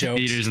comes out making in jokes.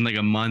 theaters in like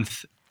a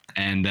month,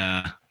 and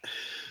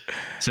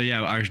so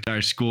yeah,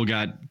 our school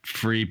got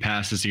free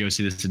passes to go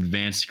see this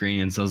advanced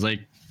screen, and so I was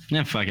like,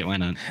 yeah, fuck it, why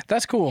not?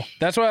 That's cool.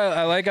 That's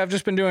why I've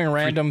just been doing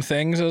random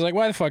things. I was like,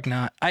 why the fuck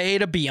not? I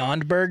ate a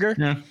Beyond Burger.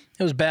 Yeah.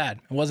 It was bad.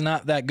 It was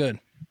not that good.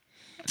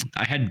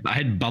 I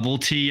had bubble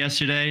tea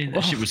yesterday.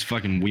 That shit was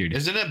fucking weird.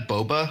 Isn't it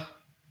boba?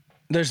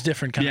 There's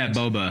different kinds. Yeah,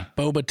 boba.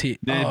 Boba tea.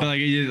 But Oh, like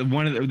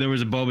there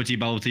was a boba tea,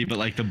 bubble tea, but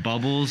like the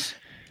bubbles,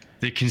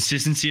 the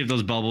consistency of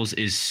those bubbles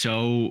is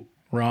so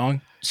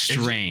wrong.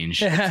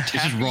 strange. It's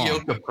just wrong.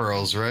 Tapioca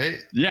pearls, right?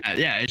 Yeah.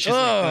 It's just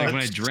like when I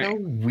That's drank.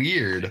 so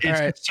weird. All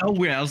right. It's so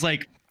weird. I was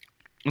like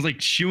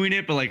chewing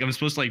it, but like I'm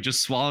supposed to like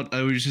just swallow it.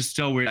 It was just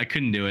so weird. I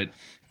couldn't do it.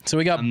 So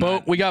we got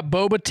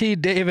Boba Tea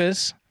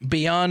Davis,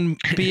 Beyond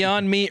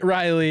Meat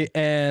Riley,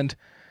 and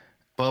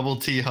Bubble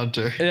tea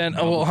Hunter.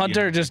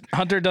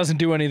 Hunter doesn't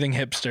do anything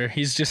hipster.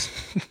 He's just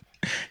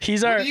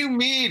he's our. What do you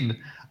mean?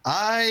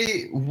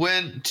 I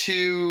went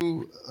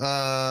to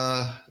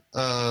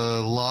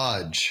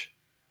lodge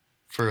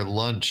for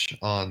lunch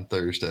on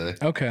Thursday.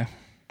 Okay.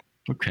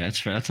 Okay, that's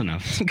fair. That's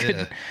enough.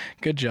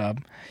 Good job.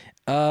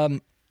 Do I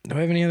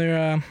have any other?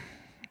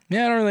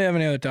 Yeah, I don't really have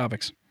any other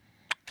topics.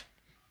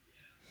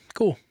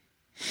 Cool.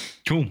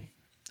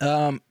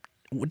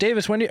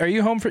 Davis, are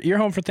you home you're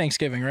home for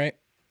Thanksgiving, right?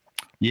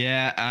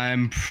 Yeah,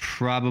 I'm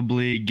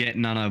probably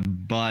getting on a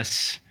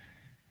bus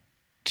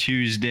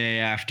Tuesday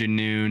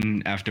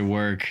afternoon after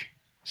work.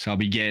 So I'll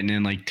be getting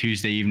in like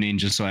Tuesday evening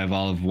just so I have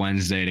all of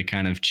Wednesday to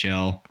kind of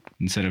chill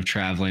instead of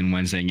traveling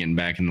Wednesday and getting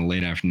back in the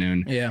late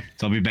afternoon. Yeah.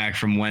 So I'll be back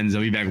from Wednesday.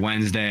 I'll be back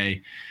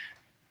Wednesday,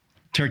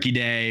 Turkey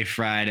Day,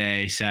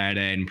 Friday,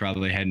 Saturday, and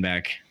probably heading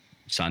back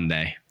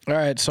Sunday. All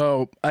right,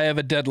 so I have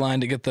a deadline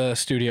to get the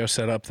studio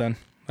set up then.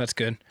 That's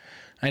good.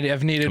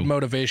 I've needed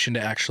motivation to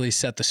actually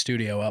set the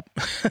studio up.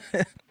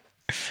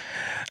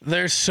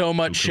 There's so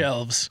much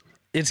shelves.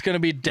 It's going to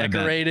be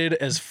decorated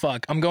as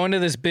fuck. I'm going to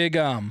this big,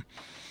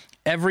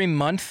 every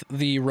month,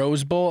 the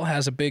Rose Bowl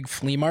has a big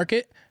flea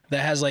market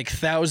that has like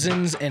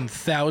thousands and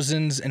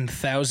thousands and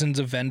thousands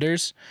of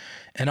vendors.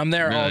 And I'm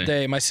there all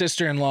day. My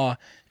sister-in-law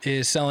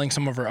is selling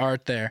some of her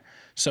art there.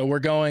 So we're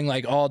going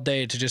like all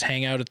day to just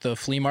hang out at the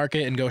flea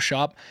market and go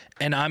shop.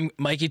 And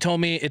Mikey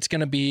told me it's going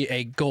to be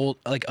a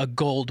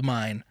gold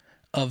mine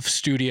of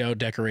studio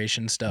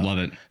decoration stuff. Love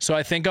it. So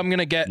I think I'm going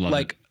to get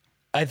like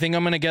a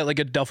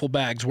duffel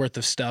bag's worth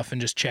of stuff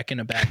and just check in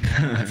a bag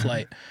on my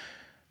flight.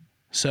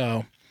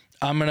 So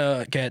I'm going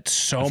to get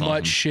so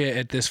much shit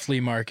at this flea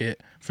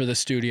market for the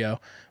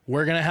studio.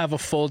 We're going to have a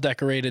full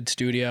decorated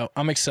studio.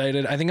 I'm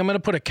excited. I think I'm going to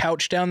put a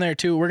couch down there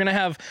too. We're going to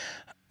have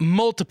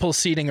multiple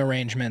seating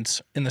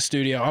arrangements in the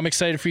studio. I'm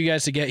excited for you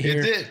guys to get here.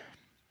 Is it?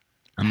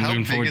 I'm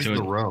looking How forward big is to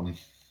the it. room?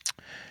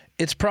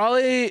 It's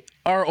probably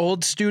our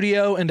old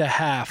studio and a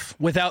half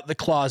without the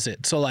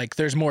closet. So like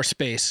there's more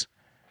space.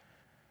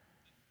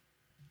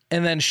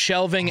 And then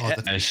shelving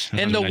Nice.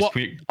 and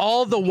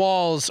all the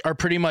walls are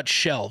pretty much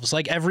shelves.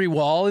 Like every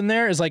wall in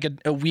there is like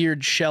a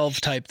weird shelf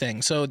type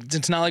thing. So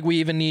it's not like we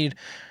even need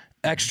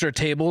extra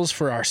tables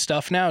for our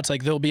stuff now. It's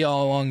like they'll be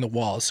all along the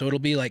walls. So it'll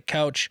be like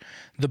couch.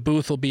 The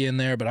booth will be in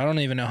there, but I don't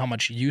even know how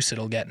much use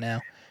it'll get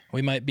now.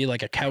 We might be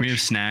like a couch. We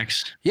have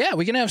snacks. Yeah,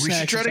 we can have We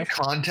snacks. should try and to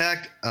stuff.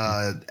 contact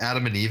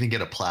Adam and Eve and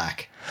get a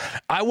plaque.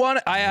 I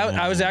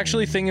was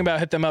actually thinking about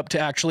hit them up to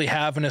actually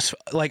have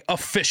like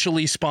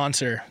officially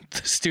sponsor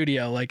the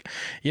studio. Like,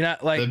 you know,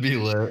 like That'd be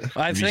lit.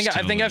 I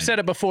think I've said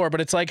it before,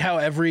 but it's like how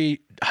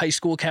every high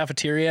school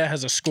cafeteria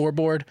has a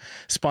scoreboard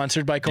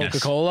sponsored by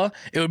Coca-Cola.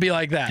 It would be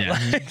like that. Yeah.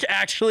 Like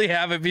actually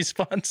have it be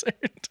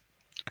sponsored.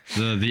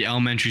 The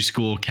elementary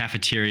school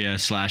cafeteria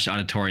 /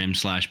 auditorium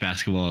 /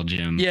 basketball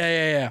gym.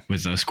 Yeah.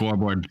 With a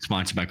scoreboard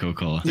sponsored by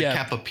Coca-Cola. Yeah.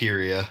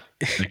 Capaperia.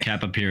 The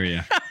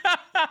Capaperia.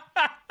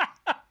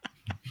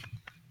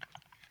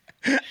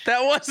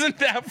 That wasn't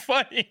that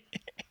funny.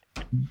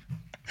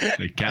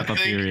 The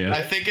Capaperia.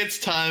 I think it's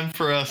time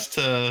for us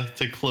to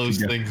close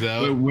things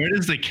out. Where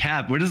does the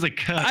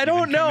cut? I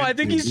don't know. I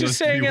think he's just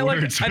saying it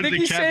like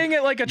saying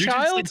it like a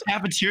child. You just said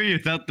cafeteria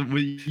without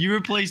you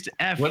replaced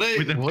F What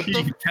with a the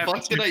P.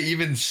 fuck did I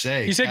even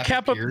say? You said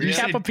Capaperia?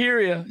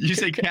 Capaperia. You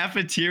said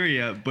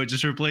cafeteria, but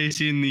just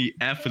replacing the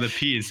F with a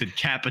P and said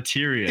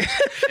capateria,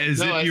 as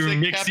No, if you were said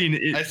mixing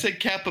it. I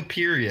said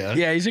Capaperia.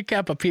 Yeah, he's a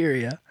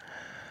Capaperia.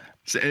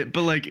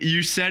 But like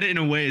you said it in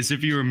a way as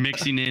if you were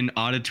mixing in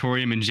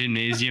auditorium and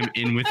gymnasium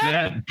in with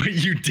that, but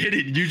you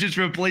didn't. You just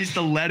replaced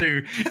the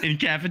letter in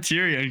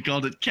cafeteria and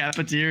called it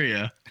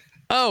capateria.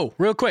 Oh,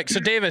 real quick.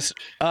 So Davis,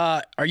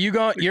 you're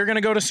going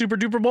to go to Super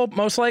Duper Bowl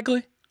most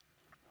likely?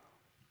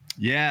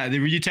 Yeah,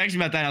 when you texted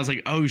me about that, I was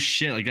like, "Oh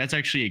shit!" Like that's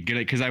actually a good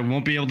because I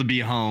won't be able to be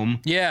home.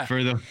 Yeah.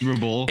 For the Super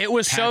Bowl. It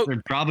was Pats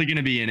are probably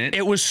gonna be in it.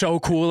 It was so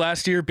cool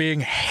last year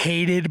being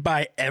hated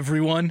by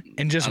everyone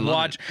and just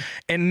watch.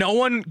 And no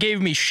one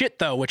gave me shit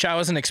though, which I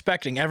wasn't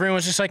expecting. Everyone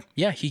was just like,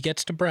 "Yeah, he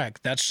gets to brag.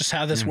 That's just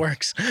how this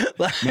works."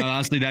 No,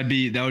 honestly, that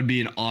would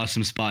be an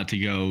awesome spot to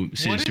go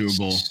see the Super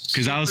Bowl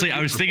because I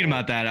was thinking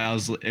about that.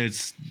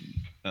 It's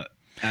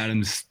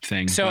Adam's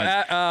thing. So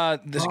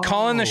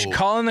calling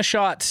the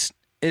shots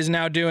is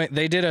now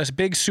they did a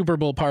big Super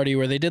Bowl party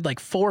where they did like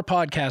 4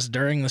 podcasts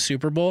during the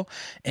Super Bowl,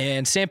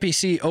 and Sam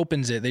PC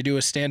opens it. They do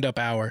a stand-up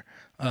hour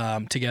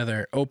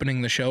together,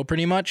 opening the show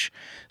pretty much.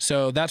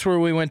 So that's where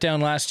we went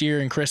down last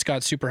year, and Chris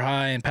got super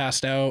high and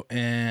passed out,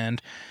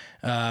 and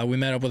we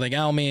met up with like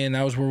Almy, and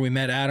that was where we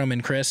met Adam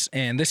and Chris.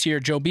 And this year,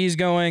 Joe B's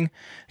going.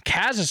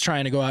 Kaz is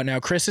trying to go out now.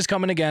 Chris is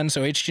coming again,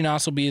 so HG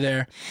Nos will be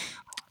there.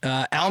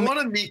 I want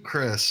to meet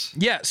Chris.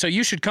 Yeah, so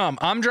you should come.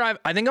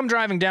 I think I'm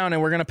driving down,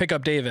 and we're gonna pick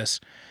up Davis.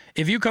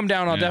 If you come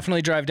down, I'll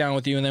definitely drive down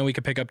with you, and then we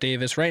could pick up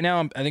Davis. Right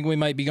now, I think we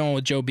might be going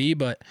with Joe B,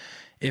 but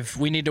if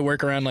we need to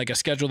work around like a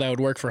schedule that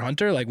would work for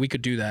Hunter, like we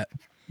could do that.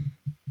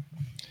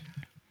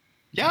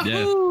 Yeah.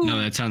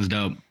 No, that sounds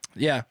dope.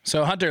 Yeah.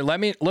 So Hunter, let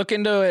me look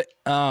into it.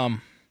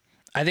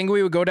 I think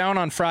we would go down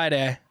on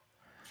Friday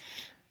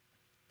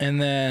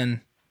and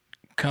then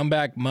come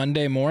back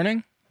Monday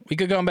morning. We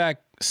could come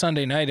back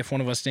Sunday night if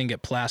one of us didn't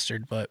get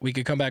plastered, but we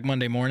could come back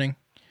Monday morning.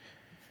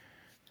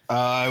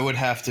 I would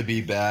have to be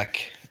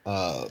back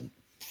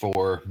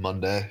for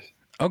Monday.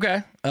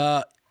 Okay.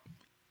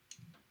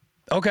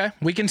 Okay.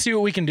 We can see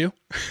what we can do.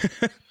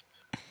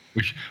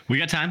 We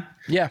got time.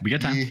 Yeah. We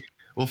got time.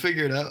 We'll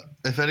figure it out.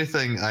 If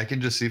anything, I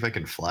can just see if I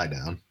can fly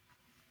down.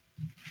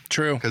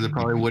 True. Because it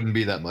probably wouldn't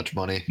be that much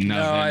money.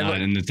 No,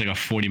 and it's like a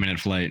 40-minute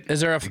flight. Is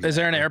there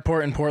an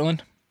airport in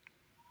Portland?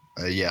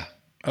 Yeah.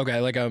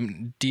 Okay, like a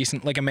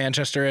decent, like a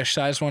Manchester-ish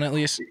sized one at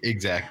least.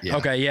 Exactly. Yeah.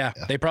 Okay, yeah.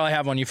 They probably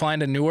have one. You flying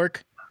to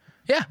Newark?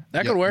 Yeah,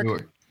 that could work.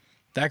 Newark.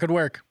 That could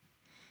work.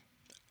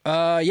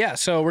 Yeah.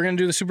 So we're gonna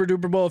do the Super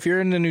Duper Bowl. If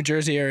you're in the New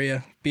Jersey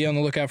area, be on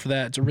the lookout for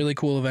that. It's a really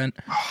cool event.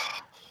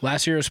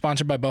 Last year it was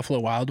sponsored by Buffalo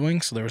Wild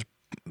Wings, so there was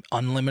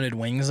unlimited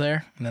wings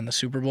there, and then the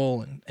Super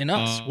Bowl and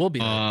us will be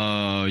there.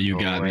 Oh, you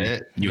got me.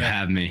 You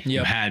have me. Yep.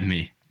 You had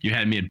me. You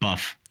had me at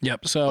Buff.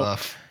 Yep. So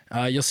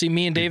you'll see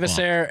me and Davis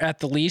there at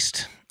the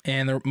least,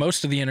 and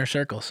most of the inner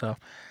circle. So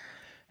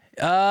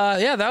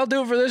yeah, that'll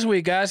do it for this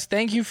week, guys.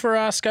 Thank you for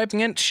Skyping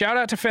in. Shout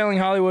out to Failing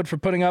Hollywood for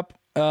putting up,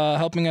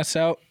 helping us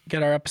out,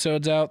 get our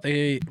episodes out.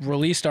 They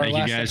released our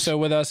last episode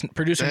with us.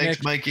 Producer Thanks,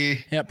 Nick,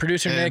 Mikey. Yeah,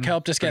 producer Nick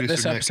helped us get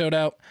this episode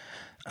out.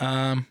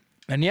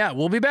 And yeah,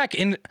 we'll be back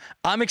in.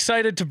 I'm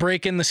excited to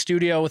break in the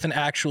studio with an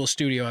actual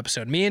studio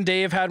episode. Me and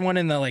Dave had one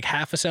in the like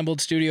half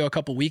assembled studio a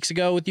couple weeks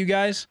ago with you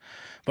guys,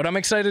 but I'm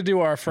excited to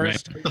do our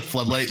first. The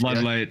floodlight.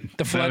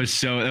 That was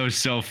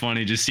so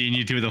funny. Just seeing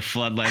you two with a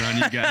floodlight on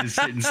you guys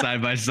sitting side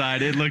by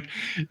side. It looked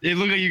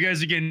like you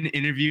guys are getting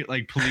interviewed,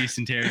 like police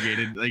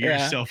interrogated. Like you're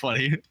so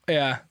funny.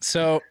 Yeah.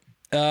 So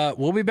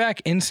we'll be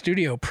back in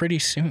studio pretty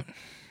soon,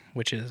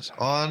 which is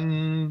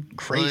on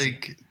crazy.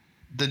 Like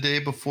the day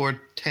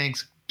before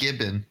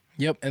Thanksgiving.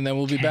 Yep, and then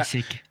we'll be back.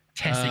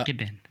 I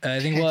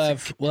think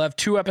we'll have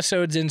 2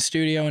 episodes in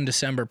studio in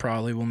December.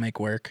 Probably we'll make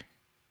work.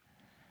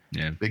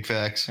 Yeah, big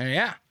facts. And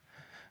yeah,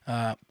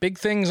 big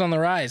things on the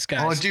rise,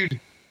 guys. Oh,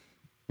 dude,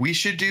 we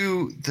should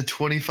do the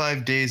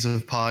 25 days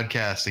of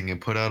podcasting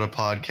and put out a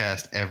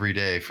podcast every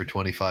day for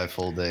 25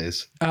 full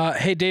days.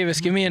 Hey,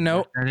 Davis, give me a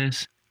note. That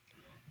is.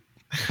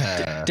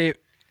 Dave.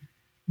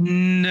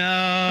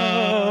 No.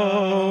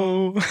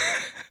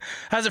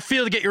 How's it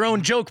feel to get your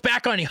own joke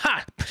back on you?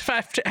 Ha!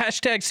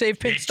 Hashtag save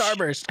pink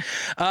starburst.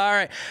 All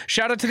right.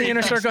 Shout out to the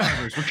Inner Circle.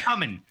 We're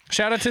coming.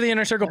 Shout out to the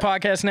Inner Circle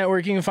Podcast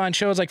Network. You can find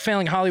shows like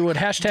Failing Hollywood.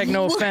 Hashtag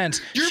no offense.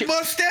 Your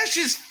mustache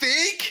is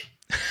fake?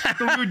 I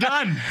thought we were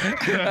done.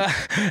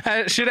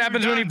 Shit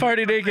happens when you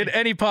party naked.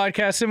 Any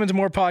podcast. Simmons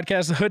More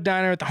Podcast. The Hood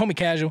Diner at the Homie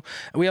Casual.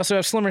 We also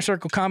have Slimmer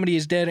Circle Comedy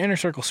is Dead. Inner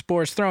Circle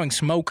Sports. Throwing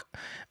Smoke.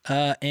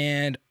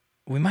 And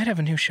we might have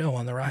a new show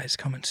on the rise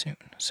coming soon.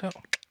 So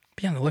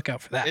be on the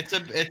lookout for that. It's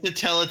a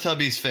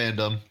Teletubbies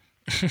fandom.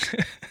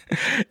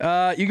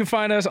 You can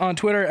find us on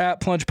Twitter at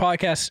Plunge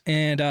Podcast.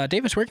 And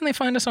Davis, where can they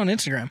find us on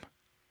Instagram?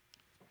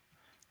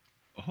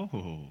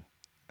 Oh,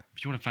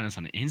 if you want to find us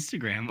on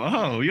Instagram,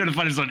 you want to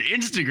find us on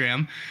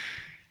Instagram?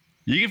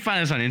 You can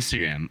find us on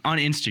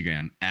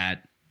Instagram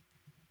at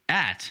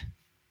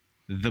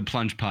the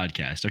Plunge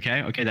Podcast.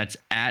 Okay, that's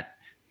at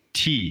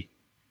THE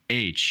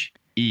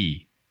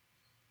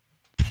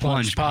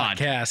Plunge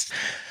Podcast.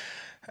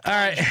 All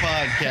right.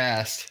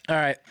 Podcast. All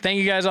right. Thank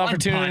you guys all for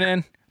tuning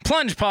in.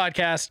 Plunge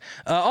Podcast.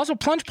 Also,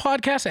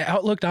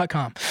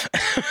 plungepodcast@outlook.com.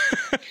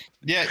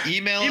 Yeah,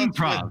 email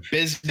Improv. us with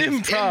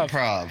business.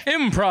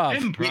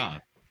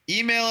 Improv.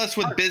 Email us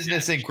with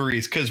business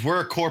inquiries because we're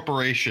a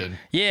corporation.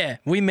 Yeah,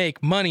 we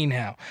make money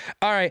now.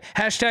 All right.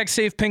 Hashtag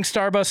save pink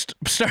starburst.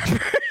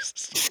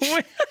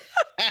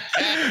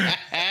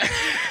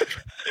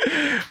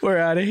 We're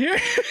out of here.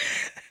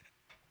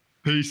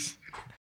 Peace.